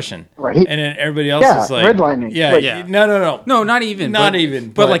like Christian, Right. And then everybody else Yeah, is like, redlining. yeah, Like- yeah, no. No, not even. Not but, even,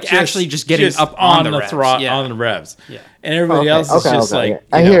 But like actually just getting up on the revs. throttle, Yeah. on the revs. Yeah. And everybody Okay, else is okay, just okay, like,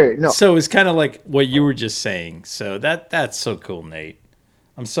 yeah. I you know, hear it, no. So it's kind of like what you were just saying. So that's so cool, Nate.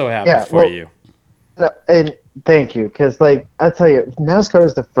 I'm so happy for you. And thank you, because like I tell you, NASCAR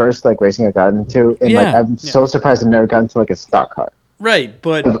is the first like racing I got into, and like Yeah. I'm so surprised I've never gotten to like a stock car. Right,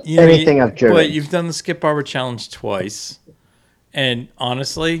 but Of you know, anything I've driven. But you've done the Skip Barber Challenge twice, and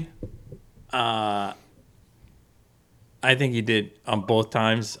honestly, I think you did on both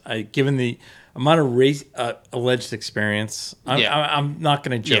times. Given the amount of race alleged experience, I'm not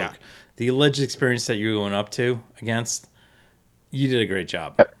going to joke. Yeah. The alleged experience that you're going up to against, you did a great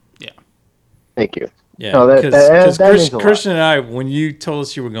job. Yeah. Thank you. Yeah, No, that because means a lot. Christian and I, when you told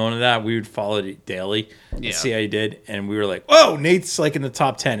us you were going to that, we would follow it daily and Yeah. see how you did, and we were like, "Whoa, Nate's like in the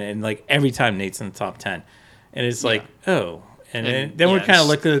top 10," and like every time Nate's in the top 10, and it's like, "Oh," and then we're yeah, kind of it's-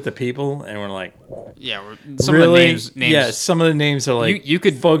 looking at the people, and we're like, Yeah. Some "Really?" of the names. Yeah, some of the names are like You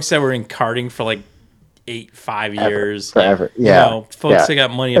could- folks that were in karting for like 5 years. Forever. Yeah. You know, folks that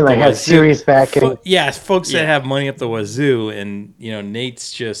got money up and the like have wazoo. serious backing. Folks that have money up the wazoo, and you know,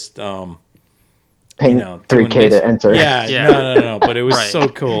 Nate's just paying doing $3K to enter. Yeah, Yeah. no. But it was Right. so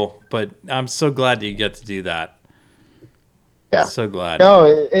cool. But I'm so glad that you get to do that. Yeah. So glad.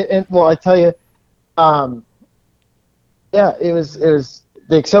 No, well, I tell you, it was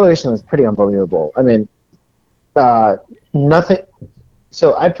the acceleration was pretty unbelievable. I mean, nothing.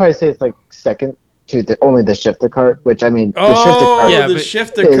 So I'd probably say it's like second to only the shifter cart, which I mean, the shifter cart. Yeah, the but-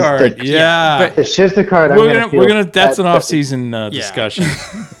 shifter is card. the- Yeah. but- The shifter cart. we're gonna. That's an off-season discussion.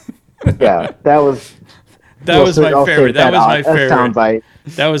 Yeah, that was. That was my I'll say favorite. That was my a favorite. soundbite.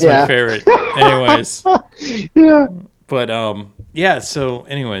 That was Yeah. my favorite. Anyways, Yeah. but yeah. So,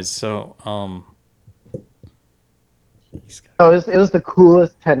 anyways, so Oh, it was the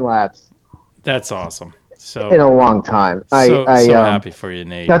coolest 10 laps that's awesome. So, in a long time. so I happy for you,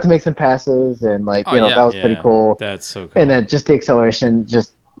 Nate. got to make some passes and like Oh, yeah. that was pretty cool. That's so cool. And then just the acceleration,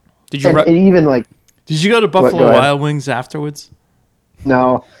 just Did you and rub, even like Did you go to Buffalo go ahead. Wild Wings afterwards?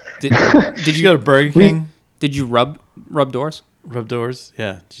 no. did, Did you go to Burger King? did you rub doors? Rub doors?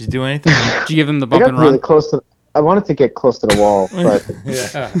 Yeah. Did you do anything? Did you give them the I bump got and really run? close to. I wanted to get close to the wall, but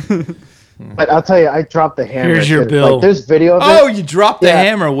Yeah. but I'll tell you, I dropped the hammer. Here's your Like, bill. there's video of Oh, it. you dropped the Yeah.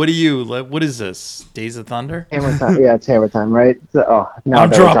 hammer. What are you? Like, what is this? Days of Thunder? Hammer time. Yeah, it's hammer time, right? So, now I'm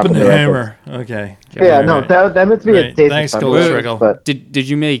that we're dropping the records. hammer. Okay. Yeah, All no, right. that meant to be a Right. Days Thanks, of Coach Thunder, Triggle. but Did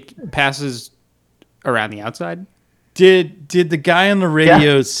you make passes around the outside? Did the guy on the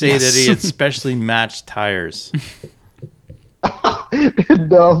radio Yeah. say that he had specially matched tires?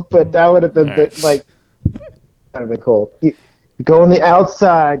 no, but that would have been All right. like kind of been cool. You go on the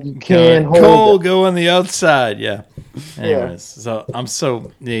outside, you can't hold Cole, it. go on the outside. Yeah. Anyways, so I'm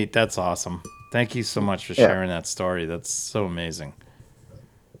so Nate. That's awesome. Thank you so much for Yeah. sharing that story. That's so amazing.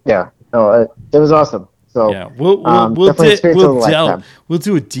 Yeah, no, it was awesome. So Yeah, we'll definitely experience of a lifetime. we'll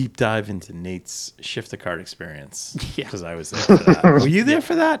do a deep dive into Nate's shifter cart experience. Yeah. Because I was there for that. Were you there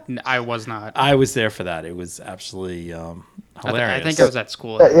for that? I was not. I was there for that. It was absolutely hilarious. I think I was at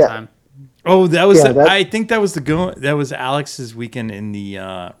school at the Yeah. time. Oh, that was. Yeah, I think that was that was Alex's weekend in the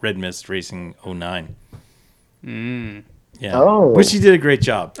Red Mist Racing 09. Yeah. Oh. Which he did a great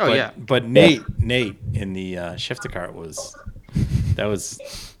job. Oh, but, yeah. But Nate in the shifter cart was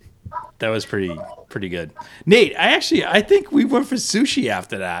pretty good. Nate, I think we went for sushi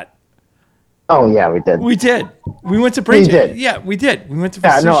after that. Oh yeah, we did. We did. We went to Bridget. did. Yeah, we did. We went to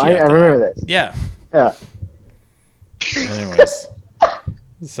Yeah, sushi. no, I after remember that. this. Yeah. Yeah. Anyways.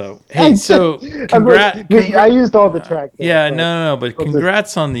 So hey, so I used all the track. there, Yeah, but- no, but What's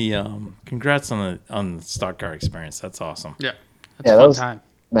congrats on the stock car experience. That's awesome. Yeah. That's Yeah, a that fun was time.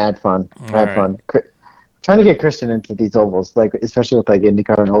 Mad fun. All Mad right. fun. Trying to get Christian into these ovals, like especially with like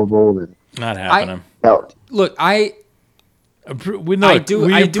IndyCar and oval and Not happening. Look, We I do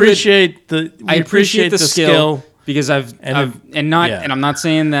it- appreciate the I appreciate the skill because And and I'm not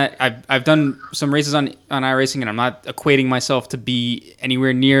saying that I've done some races on iRacing and I'm not equating myself to be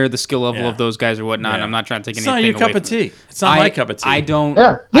anywhere near the skill level Yeah. of those guys or whatnot. Yeah. I'm not trying to take It's anything not your away cup of from it. tea. It's not my cup of tea. I don't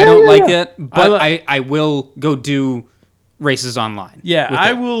Yeah. I Yeah, don't yeah, like yeah. it, but I will go do races online. Yeah, with I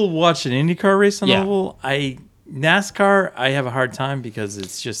it. will watch an IndyCar race on Yeah. oval. NASCAR, I have a hard time because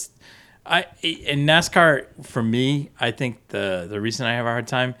it's just in NASCAR for me. I think the reason I have a hard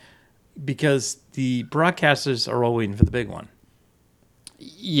time because the broadcasters are all waiting for the big one,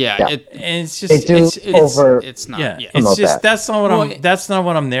 Yeah, Yeah. and it's They just do over- it's not. yeah, Yeah. it's Promote just that. that's not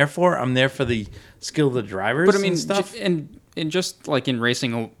what I'm there for. I'm there for the skill of the drivers. But I mean, and stuff. and just like in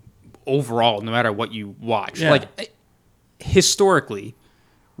racing overall, no matter what you watch, Yeah. like historically,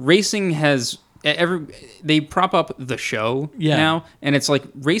 racing has they prop up the show Yeah. now, and it's like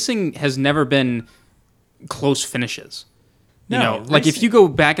racing has never been close finishes. You No, know, like if racing- you go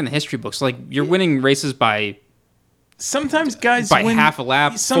back in the history books, like you're winning races by Sometimes guys by win, half a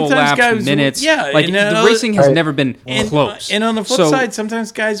lap, full sometimes laps, guys win- minutes. Yeah, like and the another- racing has Right. never been and, close. And on the flip So, side,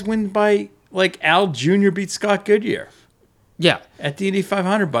 sometimes guys win by like Al Jr. beat Scott Goodyear yeah, at the Indy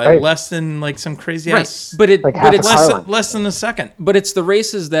 500 by Right. less than like some crazy right. ass. But Like half it's a less Island. less than a second. but it's the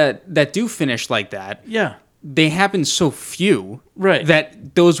races that do finish like that. Yeah. They happen so few Right.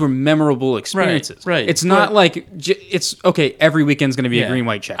 that those were memorable experiences. right. It's not But- like it's okay. Every weekend's going to be Yeah. a green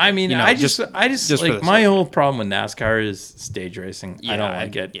white check. I mean, you know, I just just like for the my sake. whole problem with NASCAR is stage racing. I don't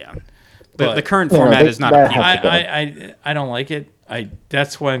like it. Yeah, But- the current Yeah, format they- is not that appealing. has- I don't like it.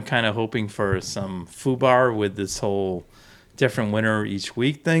 That's why I'm kind of hoping for some FUBAR with this whole different winner each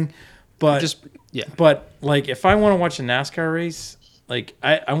week thing. But Just yeah, But like, if I want to watch a NASCAR race, like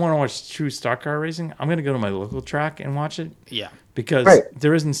I want to watch true stock car racing, I'm gonna go to my local track and watch it yeah. because Right.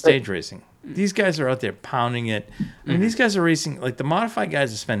 there isn't stage racing. These guys are out there pounding it. I mean, these guys are racing, like the modified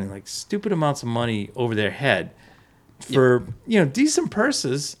guys are spending like stupid amounts of money over their head for, decent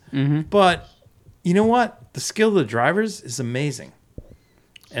purses. But you know what? The skill of the drivers is amazing.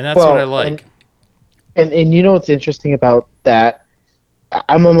 And that's what I like. And you know what's interesting about that?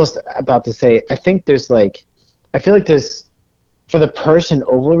 I'm almost about to say, I feel like there's, for the person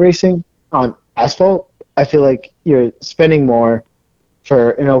oval racing on asphalt, I feel like you're spending more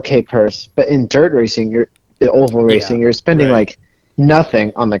for an okay purse, but in dirt racing, you're spending like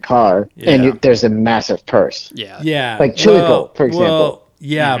nothing on the car, and there's a massive purse. Yeah. Like Chili Bowl, for example.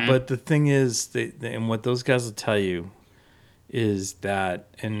 But the thing is, and what those guys will tell you is that,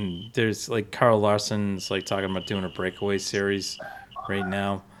 and there's like Carl Larson's like talking about doing a breakaway series right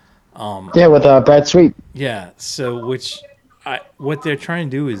now. With Brad Sweet. Yeah. So what they're trying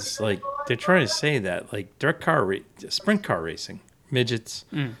to do is like they're trying to say that like sprint car racing, midgets,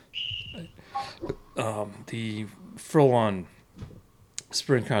 the full-on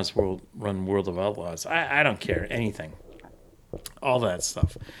sprint cars run World of Outlaws. I don't care anything, all that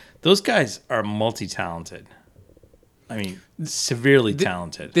stuff. Those guys are multi-talented. I mean, severely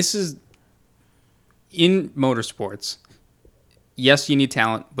talented. This is in motorsports. Yes, you need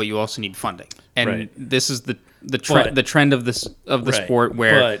talent, but you also need funding, and this is the trend of the sport.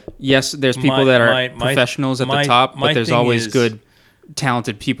 Where yes, there's people that are professionals at the top, but there's always good,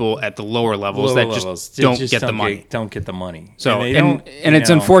 talented people at the lower levels that just don't get the money. Don't get the money. So and it's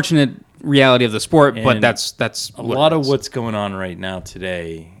unfortunate reality of the sport, but that's a lot of what's going on right now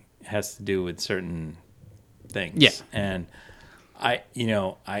today has to do with certain things. Yeah, and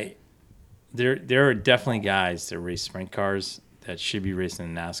there are definitely guys that race sprint cars that should be racing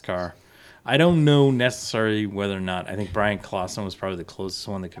in NASCAR. I don't know necessarily whether or not. I think Brian Clausen was probably the closest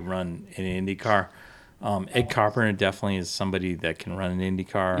one that could run an IndyCar. Ed Carpenter definitely is somebody that can run an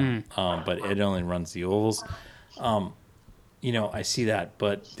IndyCar, but Ed only runs the ovals. I see that,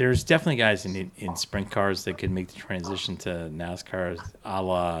 but there's definitely guys in sprint cars that could make the transition to NASCAR, a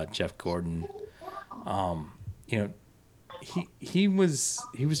la Jeff Gordon. He was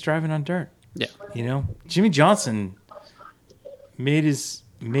driving on dirt. Yeah. Jimmy Johnson made his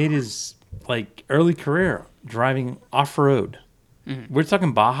like early career driving off road. We're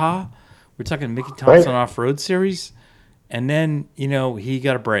talking Baja, we're talking Mickey Thompson off-road series, and then he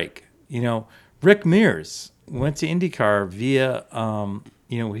got a break. Rick Mears went to IndyCar via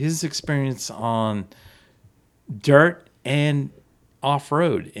his experience on dirt and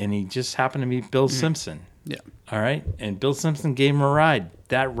off-road, and he just happened to meet Bill Simpson. Yeah. All right, and Bill Simpson gave him a ride.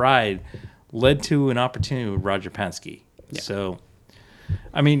 That ride led to an opportunity with Roger Penske. Yeah. So,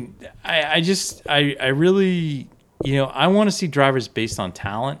 I mean, I really, I want to see drivers based on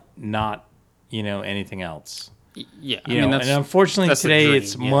talent, not, anything else. Yeah. And unfortunately today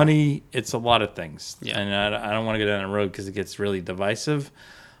it's money. It's a lot of things. Yeah. And I don't want to go down the road because it gets really divisive.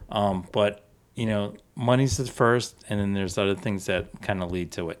 But, money's the first, and then there's other things that kind of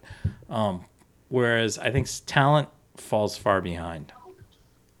lead to it. Whereas I think talent falls far behind.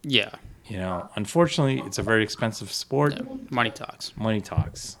 Yeah. Unfortunately, it's a very expensive sport. Yeah. Money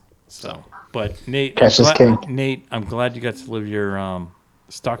talks. So, but Nate, I'm glad you got to live your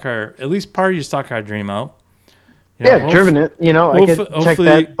stock car, at least part of your stock car dream out. Driven it. I could check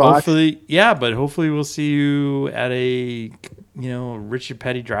that box. Hopefully we'll see you at a Richard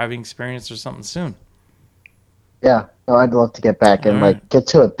Petty driving experience or something soon. Yeah, I'd love to get back and get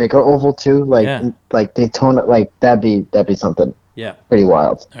to a bigger oval too, like Daytona, like that'd be something. Yeah, pretty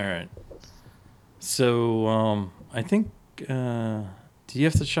wild. All right. So I think do you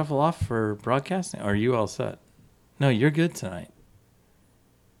have to shuffle off for broadcasting? Or are you all set? No, you're good tonight.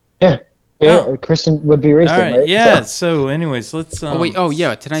 Yeah. Christian would be racing, right? Yeah. So anyways, let's.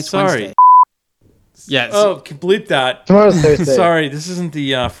 Tonight's Wednesday. Yes. Oh, bleep that. Tomorrow's Thursday. Sorry, this isn't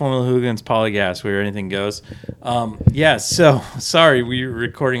the Formula Hooligans Polygas where anything goes. So sorry, we were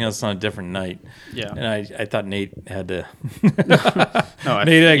recording us on a different night. Yeah. And I thought Nate had to. Nate had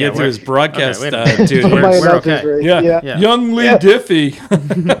to get to his broadcast duty. We're okay. Yeah. Young Lee Diffie.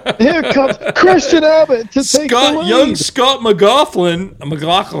 Here comes Christian Abbott to take the lead. Young Scott McLaughlin.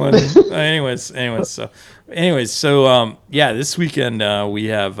 So this weekend we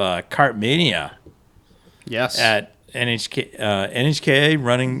have Kart Mania. Yes. At NHKA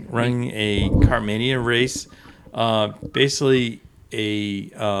running a Kartmania race. Basically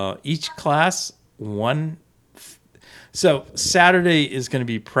each class one. So Saturday is going to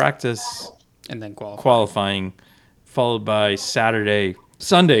be practice and then qualifying, followed by Sunday,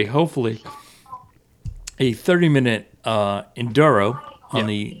 hopefully, a 30-minute enduro on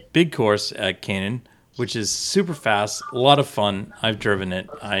the big course at Canaan which is super fast, a lot of fun. I've driven it.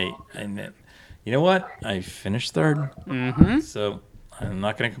 And you know what? I finished third, so I'm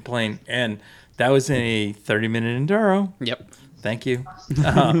not going to complain. And that was in a 30-minute enduro. Yep. Thank you.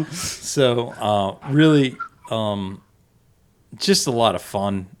 Really, just a lot of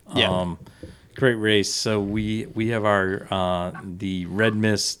fun. Yeah. Great race. So we have our the Red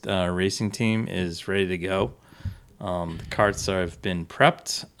Mist racing team is ready to go. The carts have been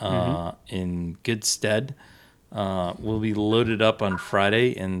prepped in good stead. We'll be loaded up on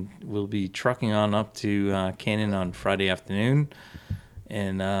Friday, and we'll be trucking on up to Canyon on Friday afternoon,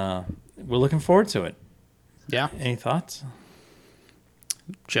 and we're looking forward to it. Yeah. Any thoughts?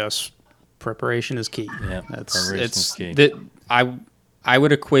 Just preparation is key. Yeah, preparation is key. I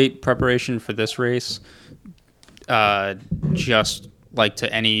would equate preparation for this race just like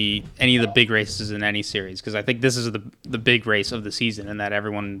to any of the big races in any series, because I think this is the big race of the season and that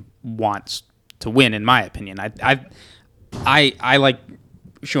everyone wants to win, in my opinion. I like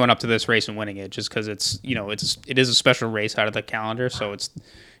showing up to this race and winning it just because it is a special race out of the calendar. So it's,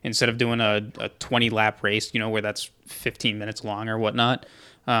 instead of doing a 20 lap race, where that's 15 minutes long or whatnot,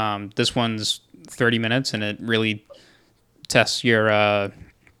 this one's 30 minutes, and it really tests your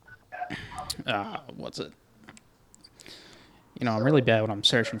what's it? I'm really bad when I'm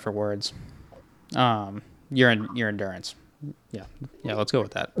searching for words. Your endurance. Yeah, let's go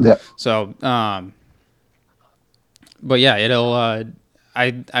with that. Yeah. So, but yeah, it'll.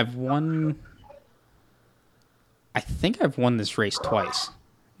 I've won. I think I've won this race twice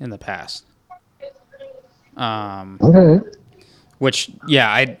in the past. Okay. Which,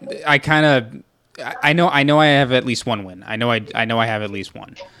 yeah, I kind of. I know I have at least one win. I know I have at least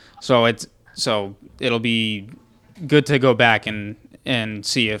one. So it'll be good to go back and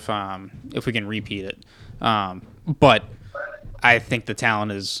see if we can repeat it. But I think the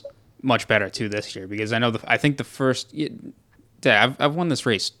talent is much better too this year, because I think the first I've won this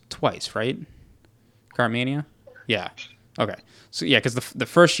race twice, right? Carmania? Yeah. Okay. So yeah, because the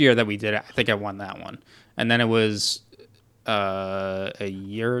first year that we did it, I think I won that one, and then it was a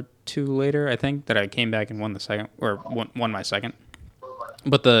year or two later, I think, that I came back and won the second, or won my second.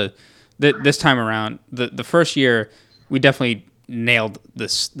 But this time around, the first year, we definitely nailed the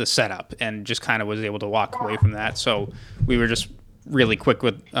setup and just kind of was able to walk away from that. So we were just really quick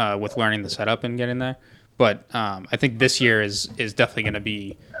with learning the setup and getting there. But I think this year is definitely going to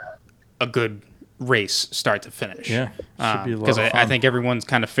be a good race start to finish. Yeah, should be a lot because of fun. I think everyone's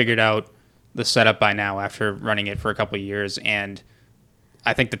kind of figured out the setup by now after running it for a couple of years, and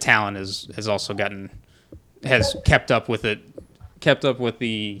I think the talent has kept up with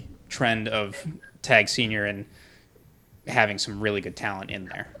the trend of Tag Senior and having some really good talent in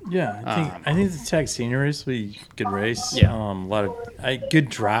there. Yeah, I think the Tag Senior race will be a good race. Yeah. A lot of good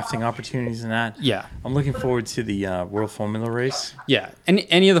drafting opportunities in that. Yeah. I'm looking forward to the World Formula race. Yeah, and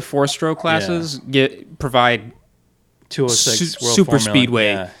any of the 4-stroke classes provide 206 World super Formula.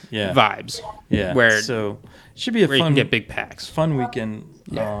 speedway Yeah. vibes. Yeah. Where So should be a you fun can get big packs. fun weekend.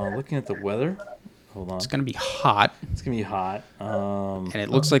 Looking at the weather. Hold on. It's gonna be hot, It's gonna be hot. and it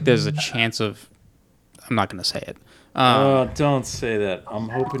looks like there's a chance of. I'm not gonna say it. Don't say that. I'm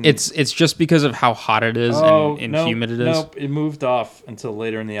hoping It's just because of how hot it is and nope, humid it is. Nope, it moved off until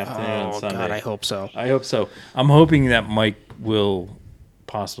later in the afternoon on Oh Sunday. God, I hope so. I hope so. I'm hoping that Mike will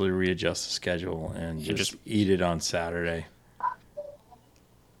possibly readjust the schedule and just eat it on Saturday.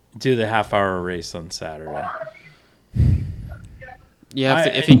 Do the half-hour race on Saturday. Yeah,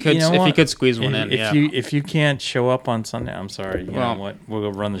 if he could squeeze one in. If you can't show up on Sunday, I'm sorry. You know what? We'll go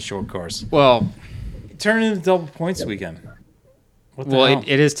run the short course. Well, Turn it into double points weekend. What the well, hell?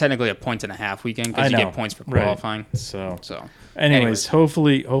 it is technically a point-and-a-half weekend I because you know. get points for Right. qualifying. So, So, anyways,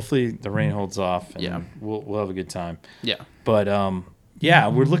 hopefully the rain holds off. And Yeah. we'll have a good time. yeah, But yeah,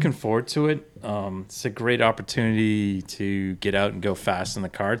 we're looking forward to it. It's a great opportunity to get out and go fast in the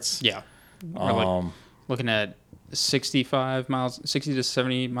karts. yeah. We're looking at 60 to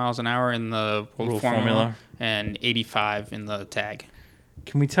 70 miles an hour in the World Formula and 85 in the tag.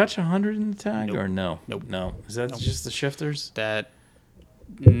 Can we touch 100 in the tag Nope. or no? Nope. No. Is that just the shifters? That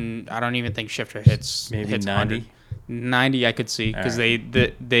I don't even think shifter hits Maybe hits 90? 100. 90 I could see because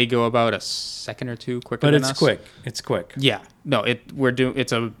Alright. they go about a second or two quicker But than it's us. quick. It's quick. Yeah. No,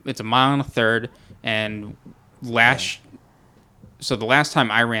 it's a mile and a third, and the last time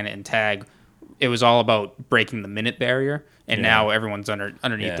I ran it in tag, it was all about breaking the minute barrier, and now everyone's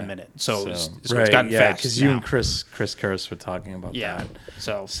underneath the minute. So it's gotten fast. Because you now. and Chris Curtis were talking about Yeah.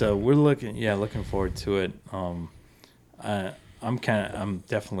 that. So We're looking forward to it. I'm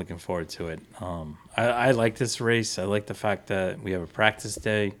definitely looking forward to it. I like this race. I like the fact that we have a practice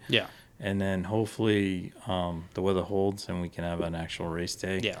day. yeah. and then hopefully the weather holds and we can have an actual race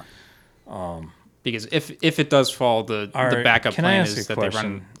day. Yeah. Because if it does fall, the backup plan is that they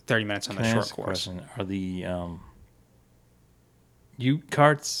run 30 minutes on the short course. Are the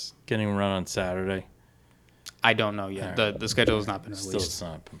karts getting run on Saturday? I don't know yet. Right. The schedule has not been released. Still, it's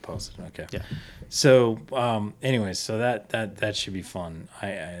not been posted. Okay. Yeah. So, anyways, so that should be fun.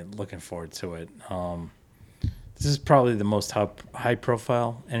 I looking forward to it. This is probably the most high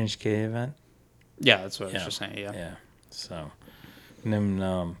profile NHK event. Yeah, that's what I was just saying. Yeah. Yeah. So, and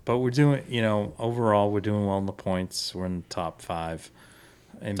then, but we're doing, overall, we're doing well in the points. We're in the top 5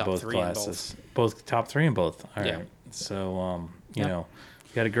 in Top both 3 in classes. Both top 3 in both. All right. So, you know,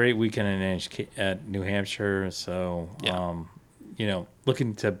 we got a great weekend in NHK at New Hampshire. So,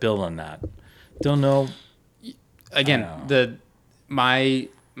 looking to build on that. Don't know. Again,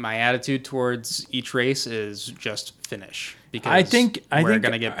 my attitude towards each race is just finish, because I think we're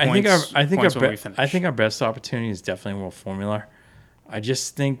going to get points. I think when we finish. I think our best opportunity is definitely World Formula. I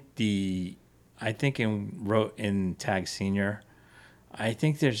just think in Tag Senior, I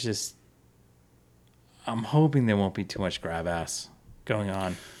think there's just, I'm hoping there won't be too much grab ass going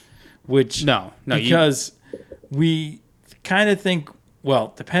on, which no, because we kind of think,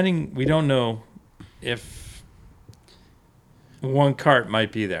 well, depending, we don't know if one kart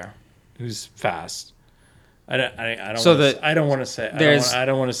might be there who's fast. I don't want to say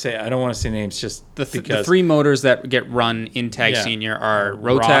names just the because 3 motors that get run in Tag Senior are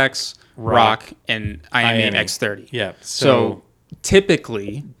Rotax, Rock, and IMSA X30. Yeah. So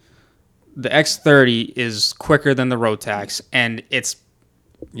typically, the X30 is quicker than the Rotax, and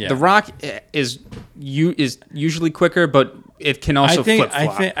the Rock is usually quicker, but it can also flip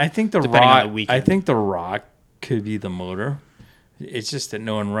flop. I think the Rock. I think the Rock could be the motor. It's just that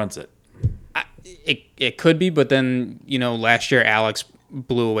no one runs it. It could be, but then last year Alex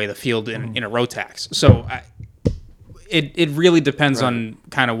blew away the field in a Rotax. So it really depends on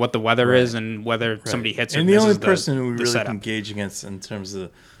kind of what the weather is and whether somebody hits it. And the only person who we really can gauge against in terms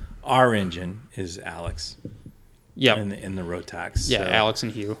of our engine is Alex. Yeah, in the Rotax. Yeah, so. Alex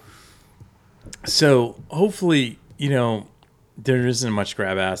and Hugh. So hopefully, there isn't much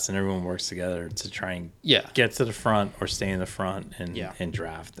grab ass and everyone works together to try and get to the front or stay in the front and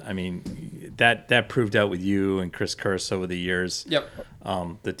draft. I mean, that proved out with you and Chris Curse over the years. Yep.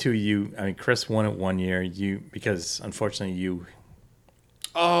 The two of you, I mean, Chris won it 1 year. Because unfortunately you.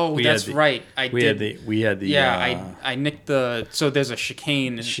 Oh, that's right. We had the. Yeah, I nicked the. So there's a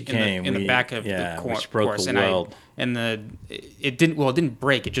chicane in the back of the course, broke the weld. And it didn't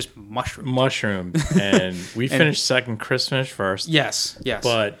break. It just mushroomed. And we finished second. Chris finished first. Yes.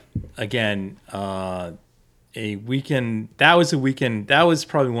 But again, a weekend. That was a weekend. That was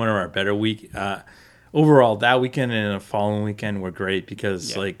probably one of our better week. Overall, that weekend and the following weekend were great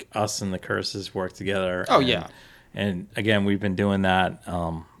because like us and the Curses worked together. Oh yeah. And again, we've been doing that.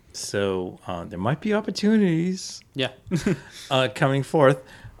 So there might be opportunities. Yeah. Coming forth,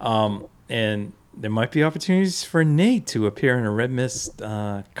 and there might be opportunities for Nate to appear in a Red Mist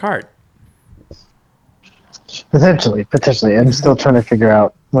kart. Potentially. I'm still trying to figure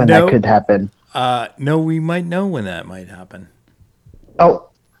out when that could happen. No, we might know when that might happen. Oh,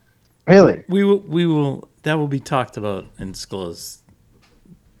 really? We will. That will be talked about and disclosed.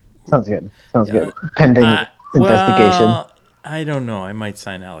 Sounds good. Pending investigation. Well, I don't know. I might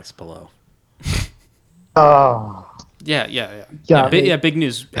sign Alex below. Oh. Yeah. Big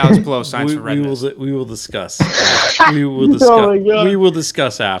news. Alex Below signs for Red Mist. We will discuss. We will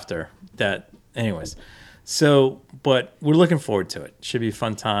discuss after that. Anyways, but we're looking forward to it. Should be a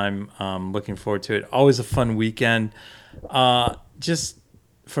fun time. Looking forward to it. Always a fun weekend. Just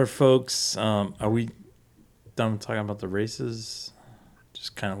for folks, are we done talking about the races?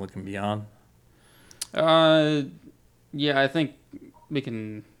 Just kind of looking beyond. Yeah, I think we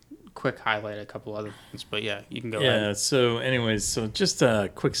can quick highlight a couple other things, but yeah, you can go ahead. Yeah, so anyways, just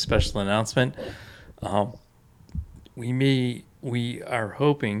a quick special announcement. We are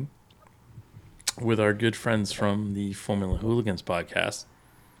hoping with our good friends from the Formula Hooligans podcast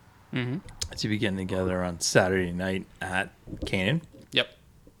to be getting together on Saturday night at Canaan. Yep.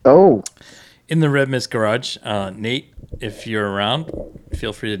 Oh. In the Red Mist Garage. Nate, if you're around,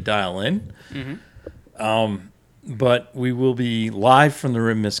 feel free to dial in. But we will be live from the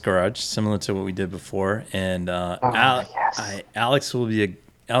Red Mist Garage, similar to what we did before. And Alex will be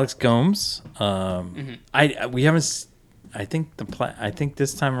Alex Gomes. We haven't. I think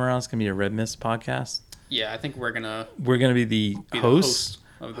this time around it's gonna be a Red Mist podcast. Yeah, I think we're gonna be the hosts.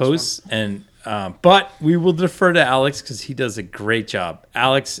 And but we will defer to Alex because he does a great job.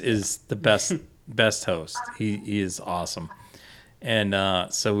 Alex is the best host. He is awesome.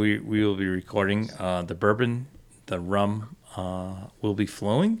 And so we will be recording the bourbon, the rum will be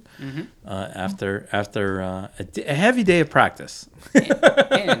flowing after a heavy day of practice.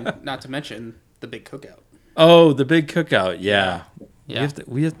 and not to mention the big cookout. Oh, the big cookout! Yeah. Yeah.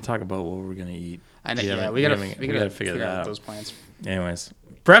 We have to talk about what we're gonna eat. I know. Yeah, We gotta figure that out. those plans. Anyways,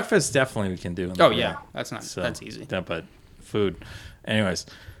 breakfast definitely we can do. Oh yeah, that's easy. But food, anyways,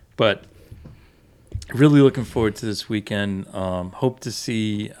 but really looking forward to this weekend. Hope to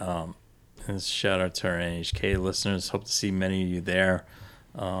see. And shout out to our NHK listeners. Hope to see many of you there.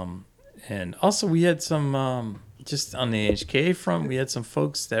 And also we had some just on the NHK front. We had some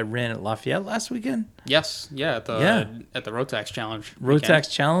folks that ran at Lafayette last weekend. Yes, at the Road Tax Challenge. Road Tax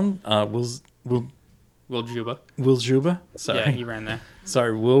Challenge. Will Juba. Sorry. Yeah, he ran there.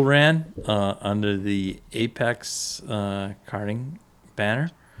 Sorry, Will ran under the Apex karting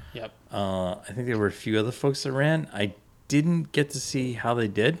banner. Yep. I think there were a few other folks that ran. I didn't get to see how they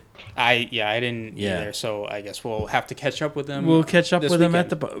did. I didn't either. So I guess we'll have to catch up with them. We'll catch up with them at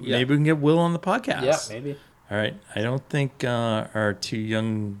the. Yeah. Maybe we can get Will on the podcast. Yeah, maybe. All right. I don't think our two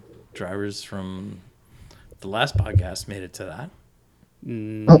young drivers from the last podcast made it to that.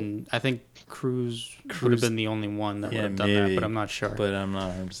 I think Cruz would have been the only one that would have done that, but I'm not sure. But I'm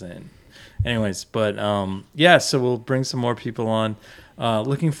not 100%. Anyways, but so we'll bring some more people on.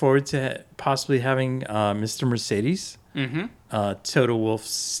 Looking forward to possibly having Mr. Mercedes, Toto Wolff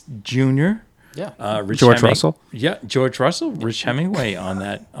Jr., Yeah. George Russell. Yeah, George Russell, Rich Hemingway on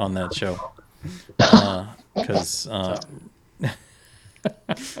that show. Because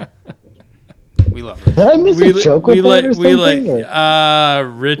we love it. Did I miss a joke with that or something?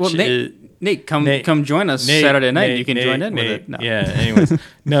 Rich. Well, Nate, come join us Saturday night. You can join in with it. No. Yeah. Anyways,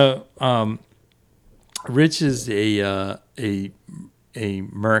 no. Rich is a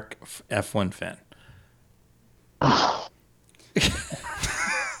Merc F1 fan.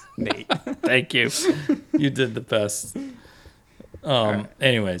 Nate, thank you. You did the best.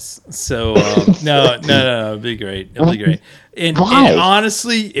 Anyways, so no, it'll be great. And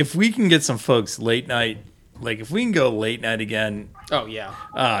honestly, if we can get some folks late night, like if we can go late night again. Oh yeah.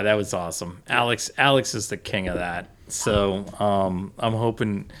 That was awesome. Alex is the king of that. So I'm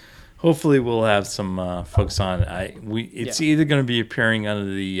hopefully we'll have some folks on. It's either going to be appearing under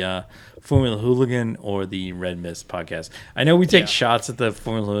the Formula Hooligan or the Red Mist podcast. I know we take shots at the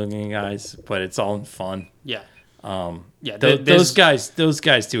Formula Hooligan guys, but it's all in fun. Yeah. Those guys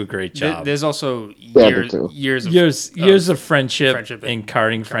do a great job. There's also years of friendship and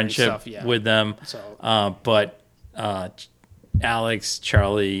karting friendship stuff, with them. So. But Alex,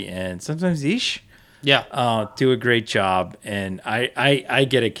 Charlie, and sometimes Ish, do a great job. And I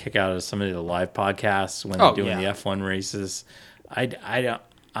get a kick out of some of the live podcasts when they're doing the F1 races. I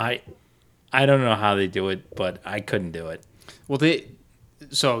don't know how they do it, but I couldn't do it. Well,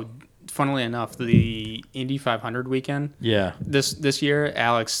 funnily enough, the Indy 500 weekend. Yeah. This year,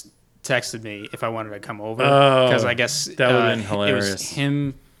 Alex texted me if I wanted to come over because I guess that would have been hilarious. It was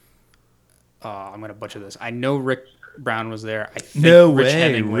him. I'm gonna butcher this. I know Rick Brown was there. I think no Rich way.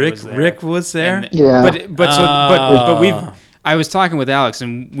 Hemingway was there. Rick was there. And, but we've. I was talking with Alex,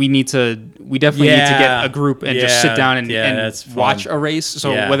 and we definitely need to get a group and just sit down and watch a race.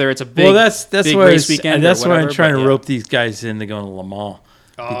 So whether it's a big, that's big why race weekend, that's whatever, why I'm trying to rope these guys in to go to Le Mans.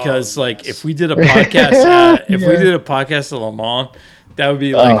 Because if we did a podcast, we did a podcast at Le Mans, that would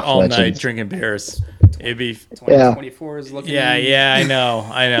be like all night drinking beers. It'd be 2024 is looking. Yeah, I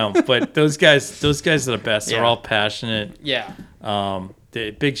know. But those guys are the best. They're all passionate. Yeah.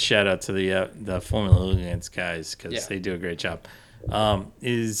 Big shout out to the Formula Hooligans guys because they do a great job.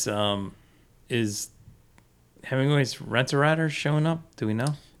 Is Hemingway's Rent-A-Rider showing up? Do we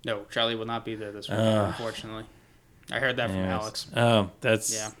know? No, Charlie will not be there this week, unfortunately. I heard that from Alex. Oh,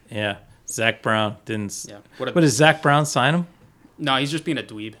 that's Zach Brown didn't. Yeah. What does Zach Brown sign him? No, he's just being a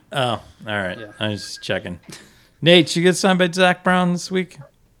dweeb. Oh, all right. Yeah. I was just checking. Nate, you get signed by Zach Brown this week?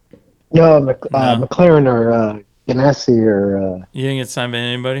 No, McLaren or Ganassi or. You didn't get signed by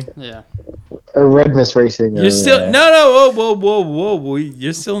anybody? Yeah. Or Red Mist Racing. You're still no. Whoa!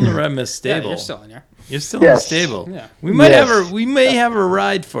 You're still in the Red Mist stable. Yeah, you're still in there. You're still in the stable. Yeah. We may have a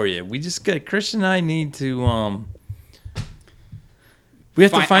ride for you. We just got Christian and I need to we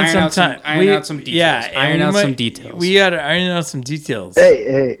have to find some time. Iron out some details. Yeah, iron out some details. We got to iron out some details.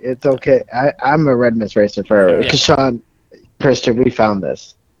 Hey, it's okay. I'm a Red Mist racer forever. Sean, Christian, we found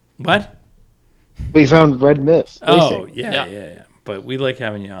this. What? We found Red Mist. Oh, yeah. But we like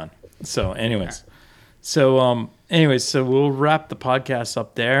having you on. So, anyways. So we'll wrap the podcast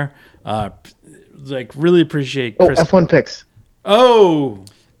up there. Really appreciate Chris. F1 picks. Oh.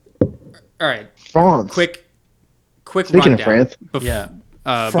 All right. France. Quick quick Speaking rundown. of France,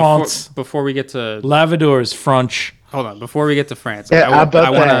 Yeah. France. Before we get to Lavador is French. hold on, before we get to France, yeah,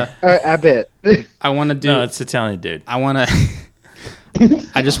 I want to I bet. I want to do No, it's Italian, dude. I want to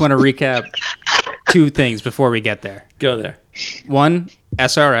I just want to recap two things before we get there. Go there. One,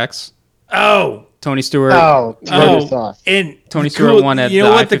 SRX, Oh. Tony Stewart. Oh, tartar sauce. And Tony the Stewart won at the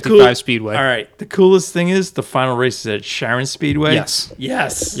I-55 Speedway. All right. The coolest thing is the final race is at Sharon Speedway. Yes.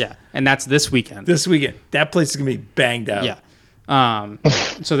 Yes. Yeah, and that's this weekend. This weekend. That place is going to be banged out. Yeah.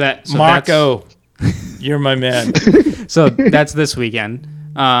 So Marco, you're my man. So that's this weekend.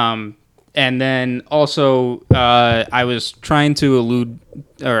 And then also, I was trying to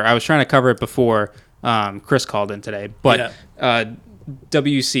cover it before Chris called in today. But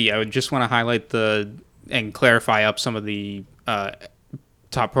WC, I would just want to highlight and clarify up some of the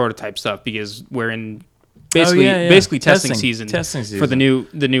top prototype stuff because we're in basically testing season for the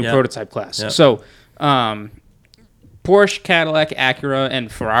new prototype class. Yeah. So, Porsche, Cadillac, Acura,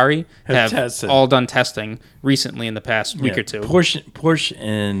 and Ferrari have all done testing recently in the past week or two. Porsche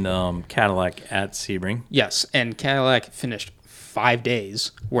and Cadillac at Sebring. Yes, and Cadillac finished 5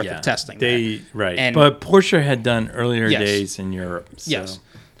 days worth of testing. But Porsche had done earlier days in Europe. So. Yes.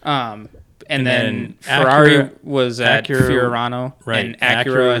 And then Ferrari was at Fiorano, and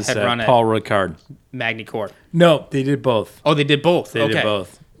Acura had run at Paul Ricard. Magny Court. No, they did both. Oh, they did both. They did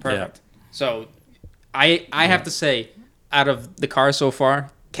both. Perfect. Yeah. So, I have to say, out of the cars so far,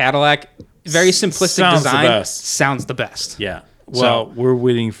 Cadillac, very simplistic design, sounds the best. Yeah. Well, we're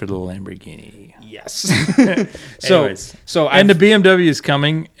waiting for the Lamborghini. Yes. So and the BMW is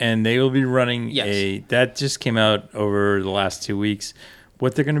coming, and they will be running that just came out over the last 2 weeks.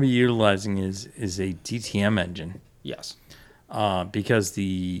 What they're going to be utilizing is a DTM engine. Yes. Because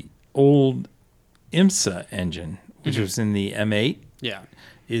the old IMSA engine, which was in the M8,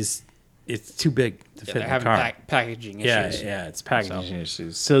 it's too big to fit in the car. Packaging issues. Yeah, it's packaging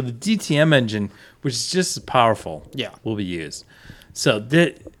issues. So the DTM engine, which is just as powerful, will be used. So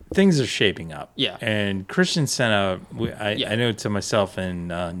things are shaping up. Yeah. And Christian sent out, I know to myself and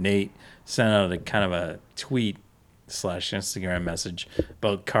Nate sent out a kind of a tweet / Instagram message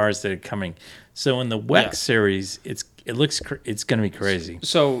about cars that are coming. So in the WEC series, it's going to be crazy.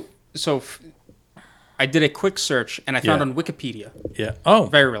 So I did a quick search and I found on Wikipedia. Yeah. Oh,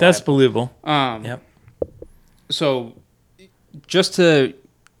 very reliable. That's believable. Yep. So just to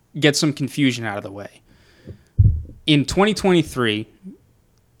get some confusion out of the way, in 2023,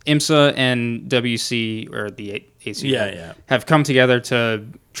 IMSA and WC or the ACO have come together to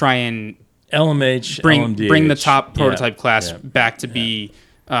try and LMH bring the top prototype class back to be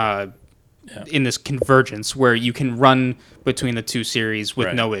in this convergence where you can run between the two series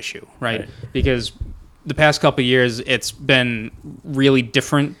with no issue, right? Because the past couple of years it's been really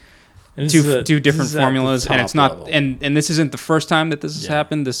different. Two different formulas, and it's not and this isn't the first time that this has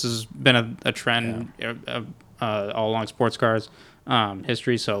happened. This has been a trend all along sports cars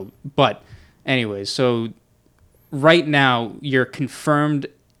history. So, but anyways, so right now your confirmed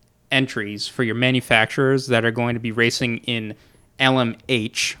entries for your manufacturers that are going to be racing in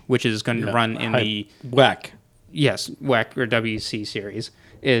LMH, which is going to run in the WEC. Yes, WEC or WC series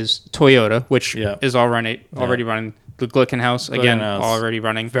is Toyota, which is already running. The Glickenhaus, again, already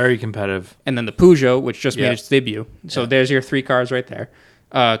running. Very competitive. And then the Peugeot, which just made its debut. So there's your three cars right there.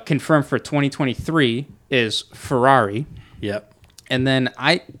 Confirmed for 2023 is Ferrari. Yep. And then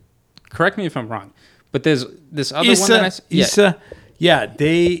correct me if I'm wrong, but there's this other one that IMSA. Yeah,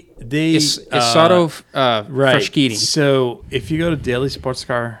 they Isato Frashkini. So if you go to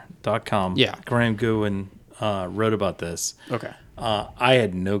dailysportscar.com, Graham Goodwin wrote about this. Okay. I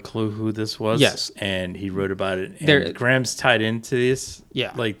had no clue who this was. Yes. And he wrote about it. And Graham's tied into this.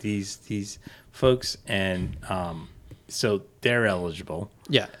 Yeah. Like these folks. And so they're eligible.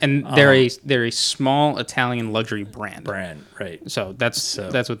 Yeah. And they're a small Italian luxury brand. Right. So that's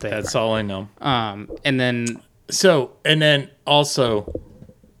what they That's all I know. And then also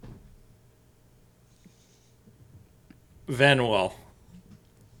Vanuel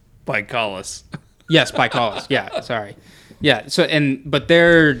by Collis. Yes, by Collis. Yeah, sorry. Yeah. So but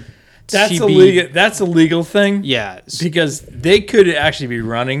they're that's a legal thing. Yeah, because they could actually be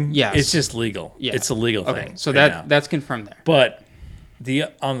running. Yes, it's just legal. Yeah, it's a legal thing. So that's confirmed there. But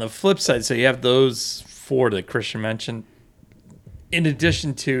on the flip side, so you have those four that Christian mentioned, in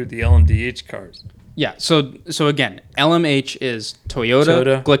addition to the LMDH cars. Yeah. So again, LMH is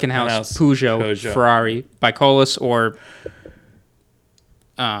Toyota, Glickenhaus, Peugeot, Ferrari, Bicolis, or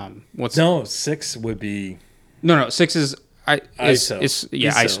 6 would be. No, 6 is ISO.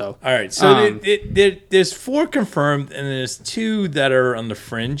 ISO. All right, so there's 4 confirmed, and there's 2 that are on the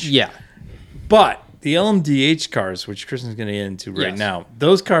fringe. Yeah, but the LMDH cars, which Kristen's going to get into right Yes. now,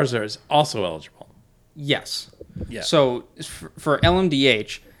 those cars are also eligible. Yes. Yeah. So for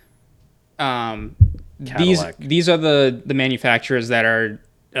LMDH, Cadillac. these are the manufacturers that are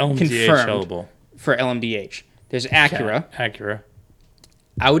LMDH confirmed eligible. for LMDH. There's Acura. Acura.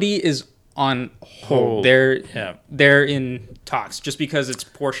 Audi is on hold. They're in talks just because it's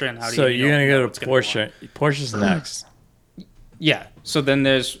Porsche and Audi. So and you you're don't going to know go what's to gonna Porsche. Porsche's next. Yeah. So then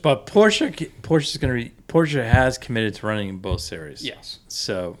there's But Porsche has committed to running in both series. yes.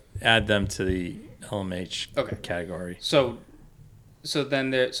 So add them to the LMH Okay. category. So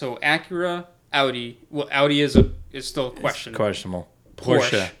then Acura, Audi. Well, Audi is still a question. Questionable.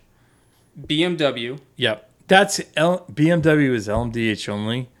 Porsche, BMW. Yep. BMW is LMDH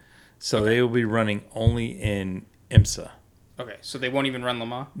only, so they will be running only in IMSA. Okay, so they won't even run Le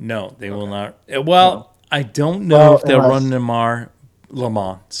Mans. No, they will not. Well, I don't know if they'll unless- run Le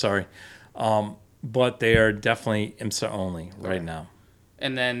Mans, sorry. But they are definitely IMSA only right now,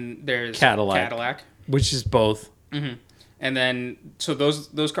 And then there's Cadillac. which is both. And then so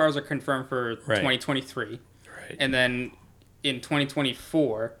those cars are confirmed for Right. 2023. Right. And then in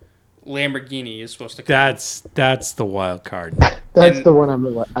 2024, Lamborghini is supposed to come. That's the wild card. That's And- the one I'm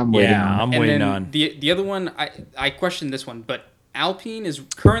waiting Yeah, on. I'm and waiting then on. the other one, I question this one, but Alpine is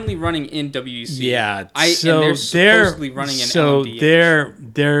currently running in WEC. Yeah, and they're supposedly running in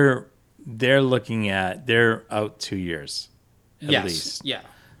LMDH. They're looking at they're out 2 years at Yes. least. Yeah.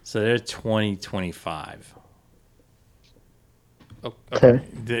 So they're 2025. Oh, Okay.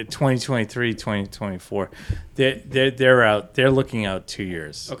 The 2023, 2024. They're out. They're looking out 2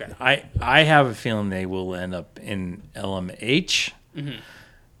 years. Okay. I have a feeling they will end up in LMH.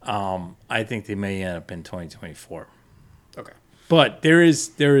 I think they may end up in 2024. Okay. But there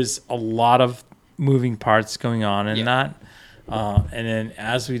is a lot of moving parts going on in that. And then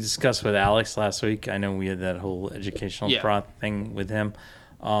as we discussed with Alex last week, I know we had that whole educational thing with him.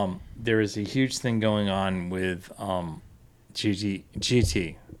 There is a huge thing going on with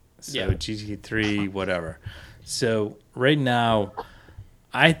GT. So GT3, whatever. So right now,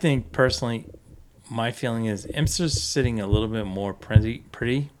 I think personally, my feeling is IMSA's sitting a little bit more pretty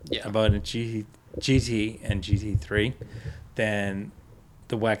about a GT and GT3 than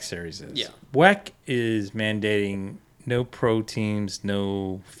the WEC series is. Yeah. WEC is mandating no pro teams,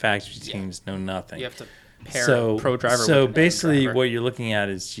 no factory teams, no nothing. You have to pair a pro driver with So a basically driver. what you're looking at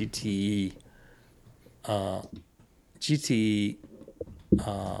is GTE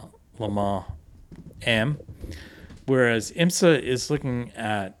Le Mans M, whereas IMSA is looking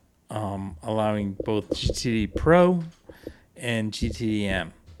at allowing both GTD Pro and GTD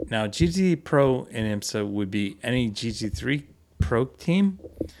M. Now, GTD Pro in IMSA would be any GT3 Pro team.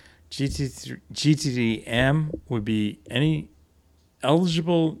 GTD M would be any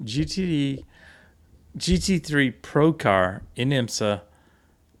eligible GT3 Pro car in IMSA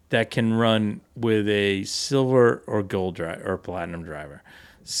that can run with a silver or gold driver or platinum driver.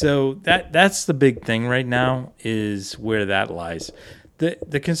 So that's the big thing right now is where that lies.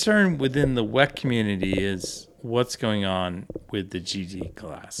 The concern within the WEC community is what's going on with the GT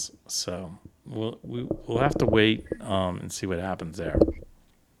class. So we'll have to wait and see what happens there.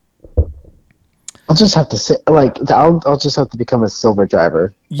 I'll just have to say, I'll just have to become a silver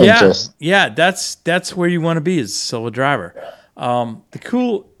driver. Yeah, that's where you want to be is silver driver.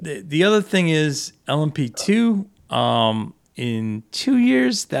 The other thing is LMP2. In 2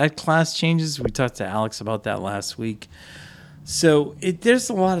 years, that class changes. We talked to Alex about that last week. So there's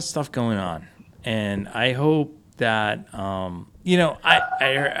a lot of stuff going on, and I hope that I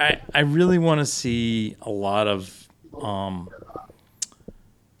really want to see a lot of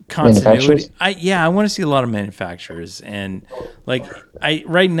continuity. I want to see a lot of manufacturers, and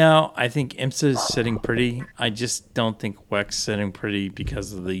right now I think IMSA is sitting pretty. I just don't think WEC's sitting pretty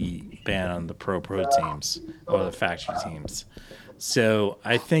because of the ban on the pro teams or the factory teams. So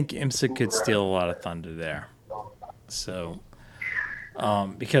I think IMSA could steal a lot of thunder there. So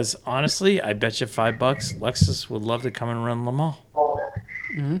because honestly, I bet you $5 Lexus would love to come and run Le Mans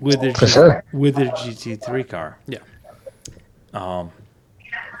with their GT3 car. Yeah. I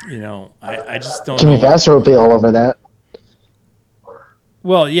just don't Jimmy know. Vasser will be all over that.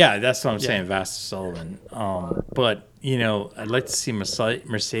 Well, yeah, that's what I'm saying, Vassar Sullivan. But I'd like to see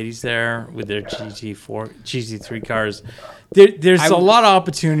Mercedes there with their GT3 cars. There's a lot of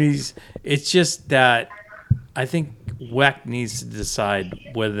opportunities. It's just that I think WEC needs to decide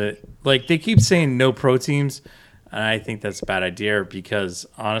whether, they keep saying no pro teams, and I think that's a bad idea because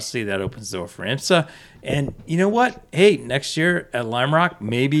honestly, that opens the door for IMSA. And you know what? Hey, next year at Lime Rock,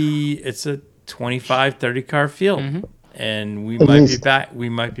 maybe it's a 25, 30 car field. and we At might be least- back. We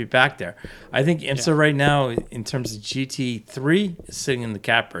might be back there. I think IMSA right now, in terms of GT3, is sitting in the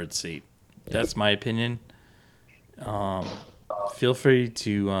catbird seat. That's my opinion. Feel free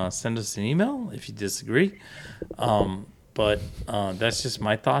to send us an email if you disagree. But that's just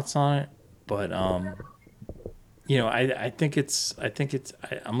my thoughts on it. But I think it's.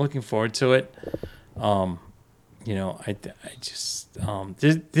 I'm looking forward to it.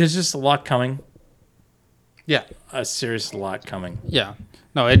 There's just a lot coming. Yeah. A serious lot coming. Yeah.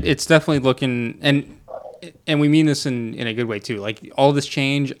 No, it's definitely looking, and we mean this in a good way too. Like all this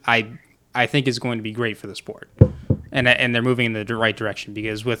change, I think is going to be great for the sport, and they're moving in the right direction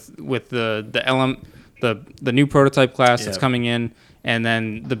because with the new prototype class that's coming in, and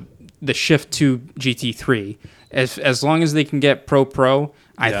then the shift to GT3, as long as they can get pro,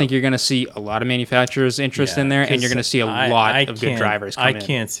 I think you're going to see a lot of manufacturers' interest in there, and you're going to see a lot of good drivers come in. I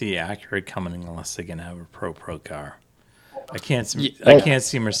can't see Acura coming unless they can have a pro car. I can't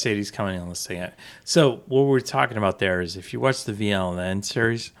see Mercedes coming unless they have. So what we're talking about there is if you watch the VLN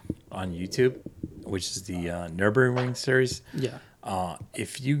series on YouTube, which is the Nürburgring series,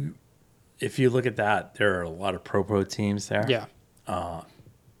 if you look at that, there are a lot of pro teams there. Yeah.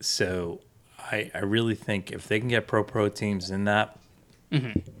 So I really think if they can get pro teams in that,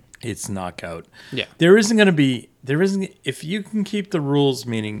 it's knockout. Yeah. There isn't if you can keep the rules,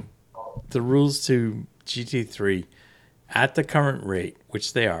 meaning the rules to GT3 at the current rate,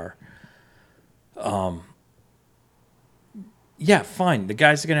 which they are, fine. The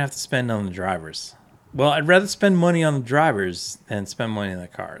guys are going to have to spend on the drivers. Well, I'd rather spend money on the drivers than spend money on the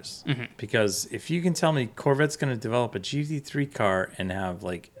cars. Because if you can tell me Corvette's going to develop a GT3 car and have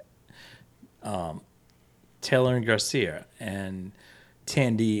like Taylor and Garcia and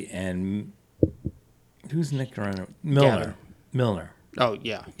Tandy and who's Nick runner? Milner. Oh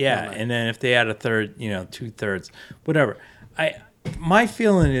yeah. Yeah, and then if they add a third, 2/3, whatever. My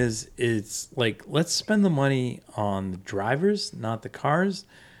feeling is it's like let's spend the money on the drivers, not the cars,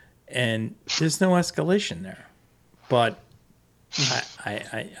 and there's no escalation there. But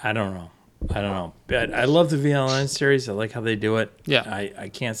I don't know. But I love the VLN series. I like how they do it. Yeah. I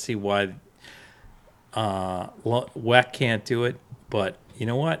can't see why WEC can't do it. But you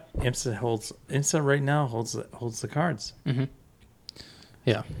know what? IMSA right now holds the cards. Mm-hmm.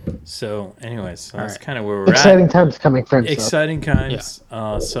 Yeah. So, anyways, that's right. kind of where we're Exciting at. times coming for himself. Exciting times.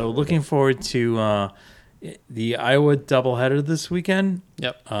 So, looking forward to the Iowa doubleheader this weekend.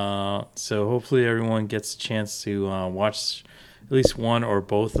 Yep. So, hopefully, everyone gets a chance to watch at least one or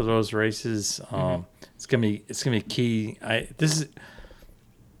both of those races. It's gonna be key.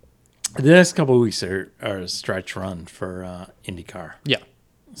 The next couple of weeks are a stretch run for IndyCar. Yeah.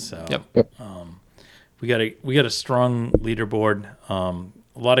 So. Yep. We got a strong leaderboard. A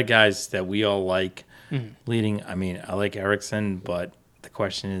lot of guys that we all like leading. I mean, I like Ericsson, but the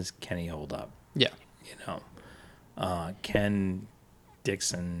question is, can he hold up? Yeah. Can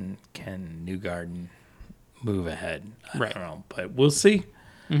Dixon, can Newgarden move ahead? I don't know, but we'll see.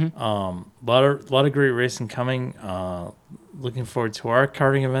 A lot of great racing coming. Looking forward to our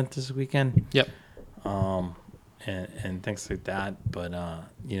karting event this weekend. Yep. And things like that. But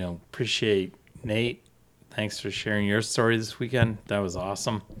appreciate Nate. Thanks for sharing your story this weekend. That was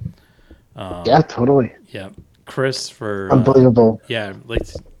awesome. Yeah, totally. Yeah. Chris for Unbelievable.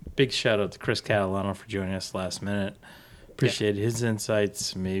 Big shout out to Chris Catalano for joining us last minute. Appreciate his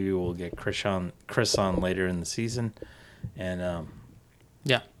insights. Maybe we'll get Chris on later in the season. And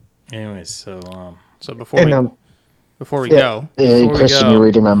anyways, so before we go, Christian, you're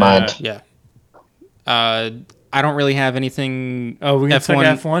reading my mind. Yeah. I don't really have anything we're gonna talk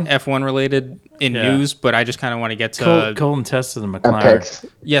F1 related in news, but I just kind of want to get to Colton tested the McLaren.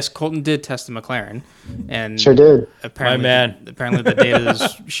 Yes, Colton did test the McLaren, and sure did. Apparently, apparently the data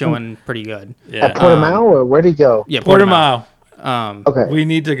is showing pretty good. Yeah, At Portimao, or where'd he go? Yeah, Portimao. Okay, we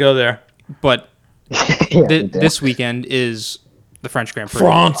need to go there. But this weekend is the French Grand Prix.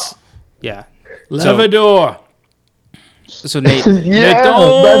 France. Yeah. Lavador. So Nate, So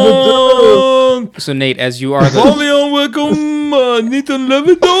Nate, as you are the welcome, Nathan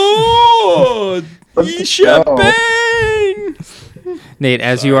Lavador. Champagne. Nate,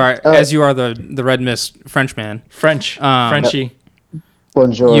 as you are the Red Mist Frenchman. Frenchie.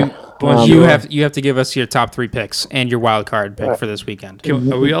 Bonjour. You have to give us your top 3 picks and your wild card pick for this weekend.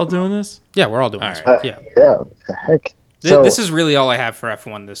 Are we all doing this? Yeah, we're all doing this. Right. Yeah. What the heck? This is really all I have for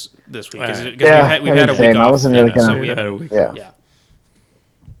F1 this week. Because we've had a week off. I wasn't really so gonna. we had a week. Yeah.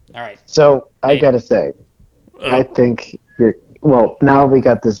 All right. So I gotta say, I think now we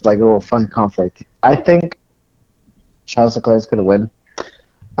got this like a little fun conflict. I think Charles Leclerc is gonna win,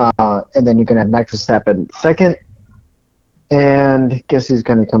 and then you're gonna have Max Verstappen second, And guess who's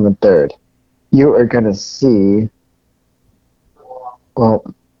going to come in third? You are going to see. Well,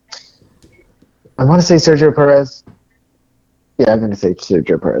 I want to say Sergio Perez. Yeah, I'm going to say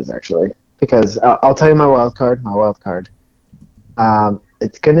Sergio Perez actually, because I'll tell you my wild card.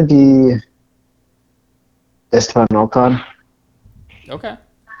 It's going to be Esteban Ocon. Okay.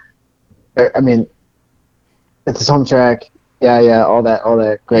 I mean, it's his home track. Yeah, all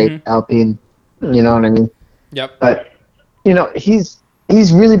that great Alpine. You know what I mean? Yep. But he's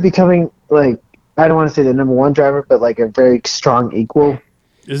really becoming like, I don't want to say the number one driver, but like a very strong equal.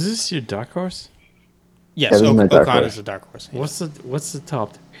 Is this your dark horse? Yes, Yeah, this is my dark Ocon horse. is a dark horse. What's the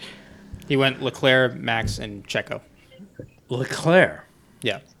top? He went Leclerc, Max, and Checo. Leclerc.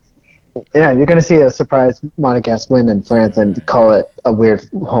 Yeah. Yeah, you're gonna see a surprise Monegasque win in France and call it a weird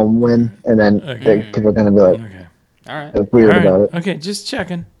home win, and then people are gonna be like, Okay. All right. weird All right. about it. Okay, just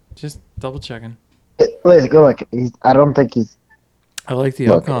checking. Just double checking. Look, I don't think he's. I like the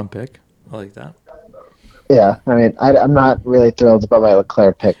Look. Ocon pick. I like that. Yeah, I mean, I'm not really thrilled about my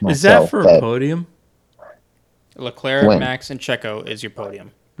Leclerc pick myself. Is that for a but podium? Leclerc, Win. Max, and Checo is your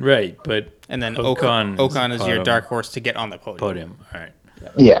podium. Right, but And then Ocon Ocon is your bottom. dark horse to get on the podium. podium. All right.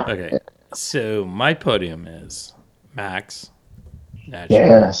 Yeah. Okay. So my podium is Max. Naturally.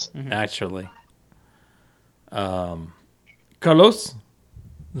 Yes. Naturally. Carlos,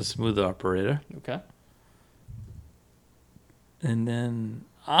 the smooth operator. Okay. And then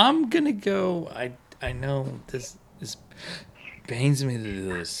I'm gonna go. I know this pains me to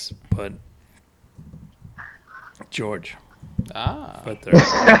do this, but George. Ah. But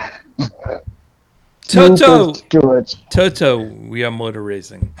Toto, Lucas George. Toto, we are motor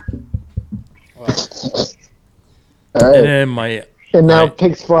racing. All And right. then And now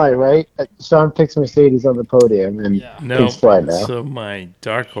pigs fly, right? Sean picks Mercedes on the podium, and no, pigs fly now. so my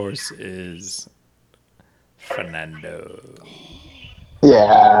dark horse is Fernando. Yeah,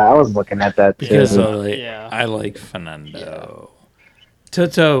 I was looking at that too. Because Yeah. I like Fernando.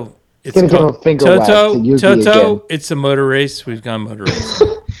 Toto, it's Gonna give him a called finger wag to Yuki Toto. again. It's a motor race. We've gone motor racing.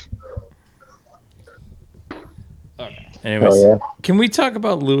 Okay. Anyways, Oh, yeah. can we talk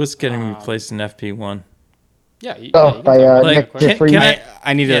about Lewis getting replaced in FP1? Yeah. You Oh, can by talk about Like, Nick it. can DeFries. I-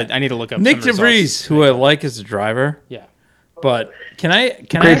 I need Yeah. to. I need to look up Nick some DeVries, results. who I like as a driver, Yeah. but can I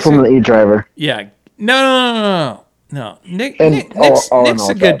Great ask Formula E driver. Yeah. No. Nick's And all in Nick's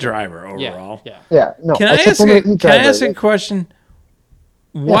all a good driver. driver Yeah. overall. Yeah. Yeah, no. Can I it's a ask Formula E can I driver. ask a question?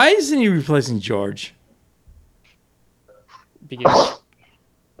 Why isn't he replacing George? Because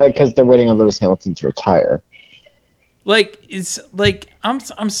Because they're waiting on Lewis Hamilton to retire. Like it's like I'm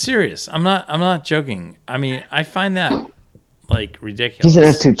serious. I'm not joking. I mean, I find that like ridiculous. He's an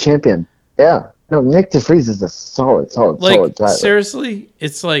F2 champion. Yeah. No, Nick DeFries is a solid Like driver. seriously,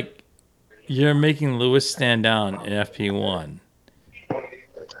 it's like you're making Lewis stand down in FP1,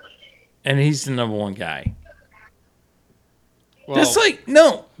 and he's the number one guy. well,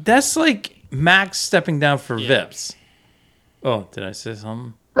 That's like Max stepping down for Yeah. Vips. Oh, did I say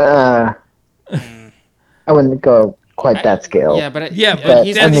something? I wouldn't go quite that scale. Yeah, but Yeah, but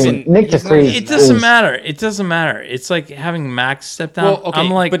he's I not mean, even. Nick he's not DeFries- even It doesn't is- matter. It doesn't matter. It's like having Max step down. Well, okay,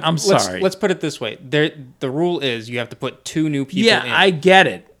 I'm like, but I'm sorry. Let's put it this way. The rule is you have to put two new people Yeah, in. I get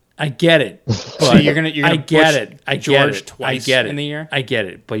it. But So you're gonna I get push it. I George get it. twice I get it. in the year? I get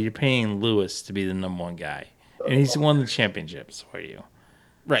it. But you're paying Lewis to be the number one guy, and he's won the championships for you.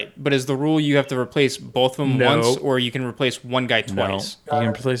 Right, but is the rule you have to replace both of them No. once, or you can replace one guy twice? No, you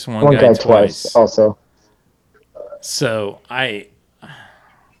can replace one, One guy, guy twice. also. So I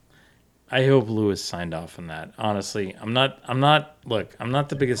hope Lewis signed off on that. Honestly, I'm not. Look, I'm not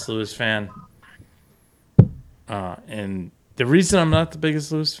the biggest Lewis fan, and the reason I'm not the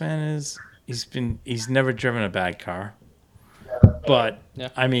biggest Lewis fan is he's never driven a bad car. But Yeah.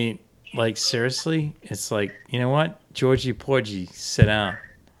 I mean, like seriously, it's like, you know what, Georgie Porgy, sit down.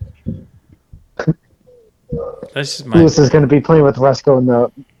 That's just my. Lewis is going to be playing with Roscoe in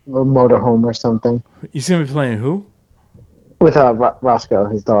the motorhome or something. He's gonna be playing who? With Roscoe,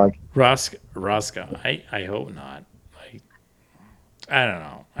 his dog. Roscoe. I hope not. I don't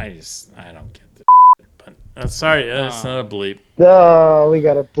know. I don't get the. But sorry, that's not a bleep. Oh, we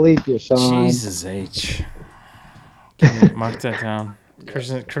got to bleep you, Sean. Jesus H. Can you mark that down?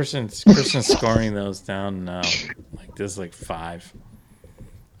 Christian's scoring those down now. Like there's like 5.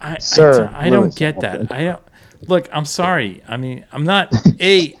 Sir, I don't Lewis get that. Hamilton. I don't. Look, I'm sorry. I mean, I'm not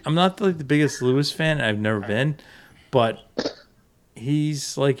like the biggest Lewis fan. I've never been, but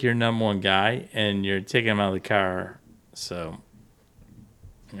he's like your number one guy, and you're taking him out of the car. So,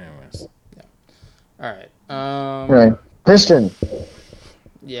 anyways, All right. Right. Christian.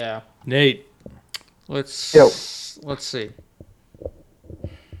 Yeah. Nate, Let's see.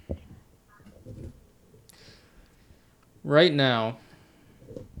 Right now,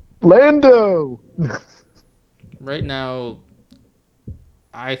 Lando.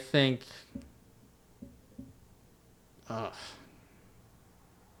 I think.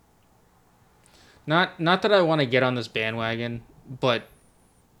 Not that I want to get on this bandwagon, but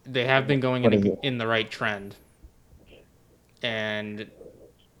they have been going in the right trend, and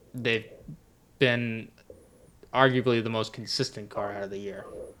they've been arguably the most consistent car out of the year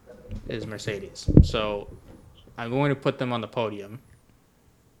is Mercedes. So I'm going to put them on the podium,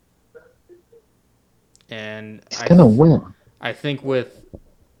 and He's gonna win. I think with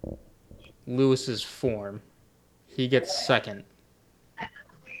Lewis's form, he gets second.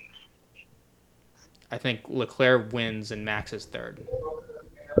 I think Leclerc wins and Max is third.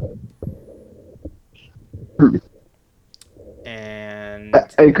 And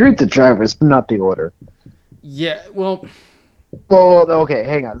I agree with the drivers, but not the order. Yeah, well, okay,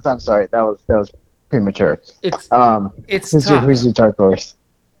 hang on. I'm sorry. That was premature. It's who's tough. Who's your dark horse?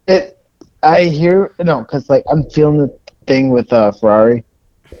 Because like I'm feeling the thing with Ferrari,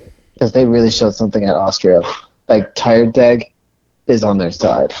 because they really showed something at Austria. Like tire drag is on their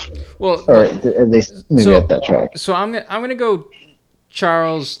side. Well, or at least maybe at that track. So I'm gonna go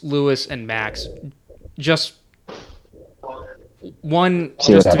Charles, Lewis, and Max. Just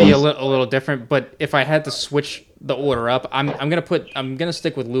to be a little different. But if I had to switch the order up, I'm gonna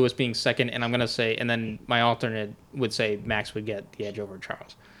stick with Lewis being second, and I'm gonna say, and then my alternate would say Max would get the edge over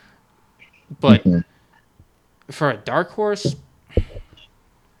Charles. But for a dark horse,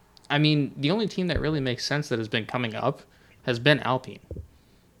 I mean, the only team that really makes sense that has been coming up has been Alpine.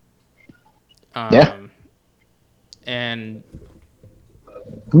 And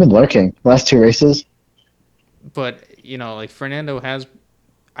I've been lurking last two races. But, like Fernando has,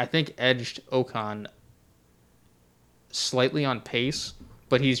 I think, edged Ocon slightly on pace,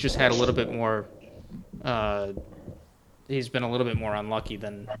 but he's just had a little bit more, he's been a little bit more unlucky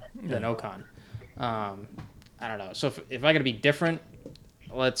than Ocon. I don't know. So if I got to be different,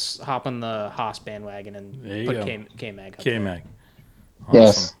 let's hop on the Haas bandwagon and put K-Mag. K-Mag. Awesome.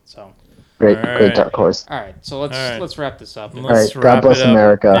 Yes. So great dark horse. All right. So let's wrap this up. All right. God bless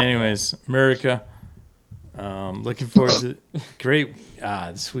America. Anyways, America. Looking forward to great.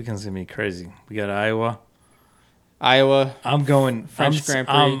 This weekend's gonna be crazy. We got Iowa. I'm going French Grand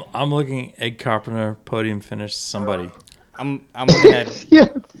Prix. I'm looking Ed Carpenter podium finish. Somebody. I'm looking at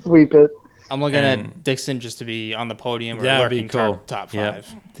sweep it. I'm looking at Dixon just to be on the podium or that'd lurking be cool. top 5. Yep.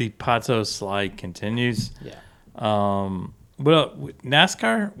 The Pato slide continues. Yeah.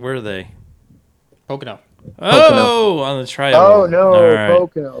 NASCAR? Where are they? Pocono. Oh, on the trial. Oh no, right.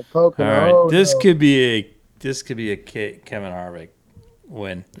 Pocono. All right. Oh, this no. could be a Kevin Harvick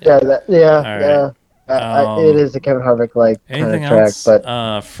win. Yeah. Right. It is a Kevin Harvick like kind of Anything track, else?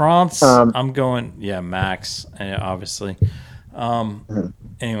 but France. I'm going. Yeah, Max. Obviously.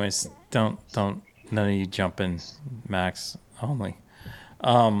 Anyways, don't none of you jump in, Max only.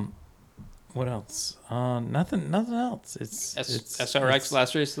 What else? Nothing else. It's SRX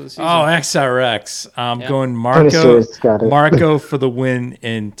last race of the season. Oh, XRX. I'm going Marco for the win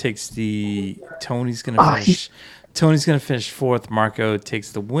and takes the. Tony's gonna finish. Tony's gonna finish fourth. Marco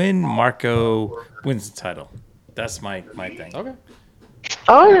takes the win. Marco wins the title. That's my thing. Okay.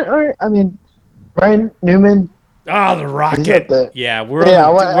 All right. I mean, Ryan Newman. Oh, the rocket! Yeah, we're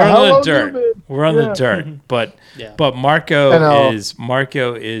on the dirt. Newman. We're on the dirt, but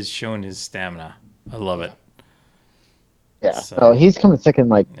Marco is showing his stamina. I love it. Yeah. So he's coming second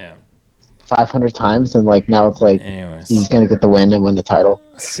 500 times, and now it's he's gonna get the win and win the title.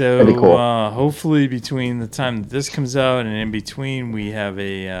 So cool. Hopefully between the time that this comes out and in between, we have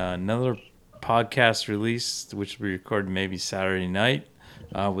another podcast release, which will be recorded maybe Saturday night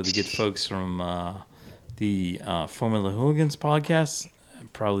with the good folks from the Formula Hooligans podcast,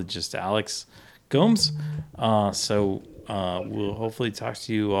 probably just Alex Gomes. So we'll hopefully talk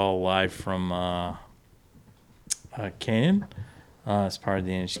to you all live from Canyon as part of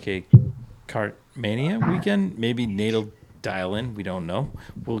the NHK Kart Mania weekend. Maybe Nate'll dial in. We don't know.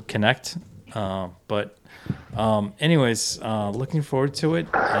 We'll connect. Anyways, looking forward to it.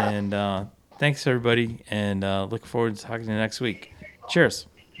 And thanks, everybody. And look forward to talking to you next week. Cheers.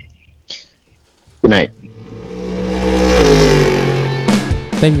 Good night.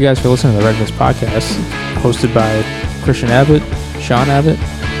 Thank you guys for listening to the Red Mist Podcast, hosted by Christian Abbott, Sean Abbott,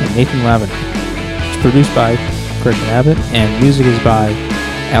 and Nathan Lavin. It's produced by Christian Abbott, and music is by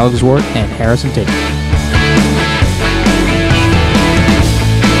Alex Wart and Harrison Tate.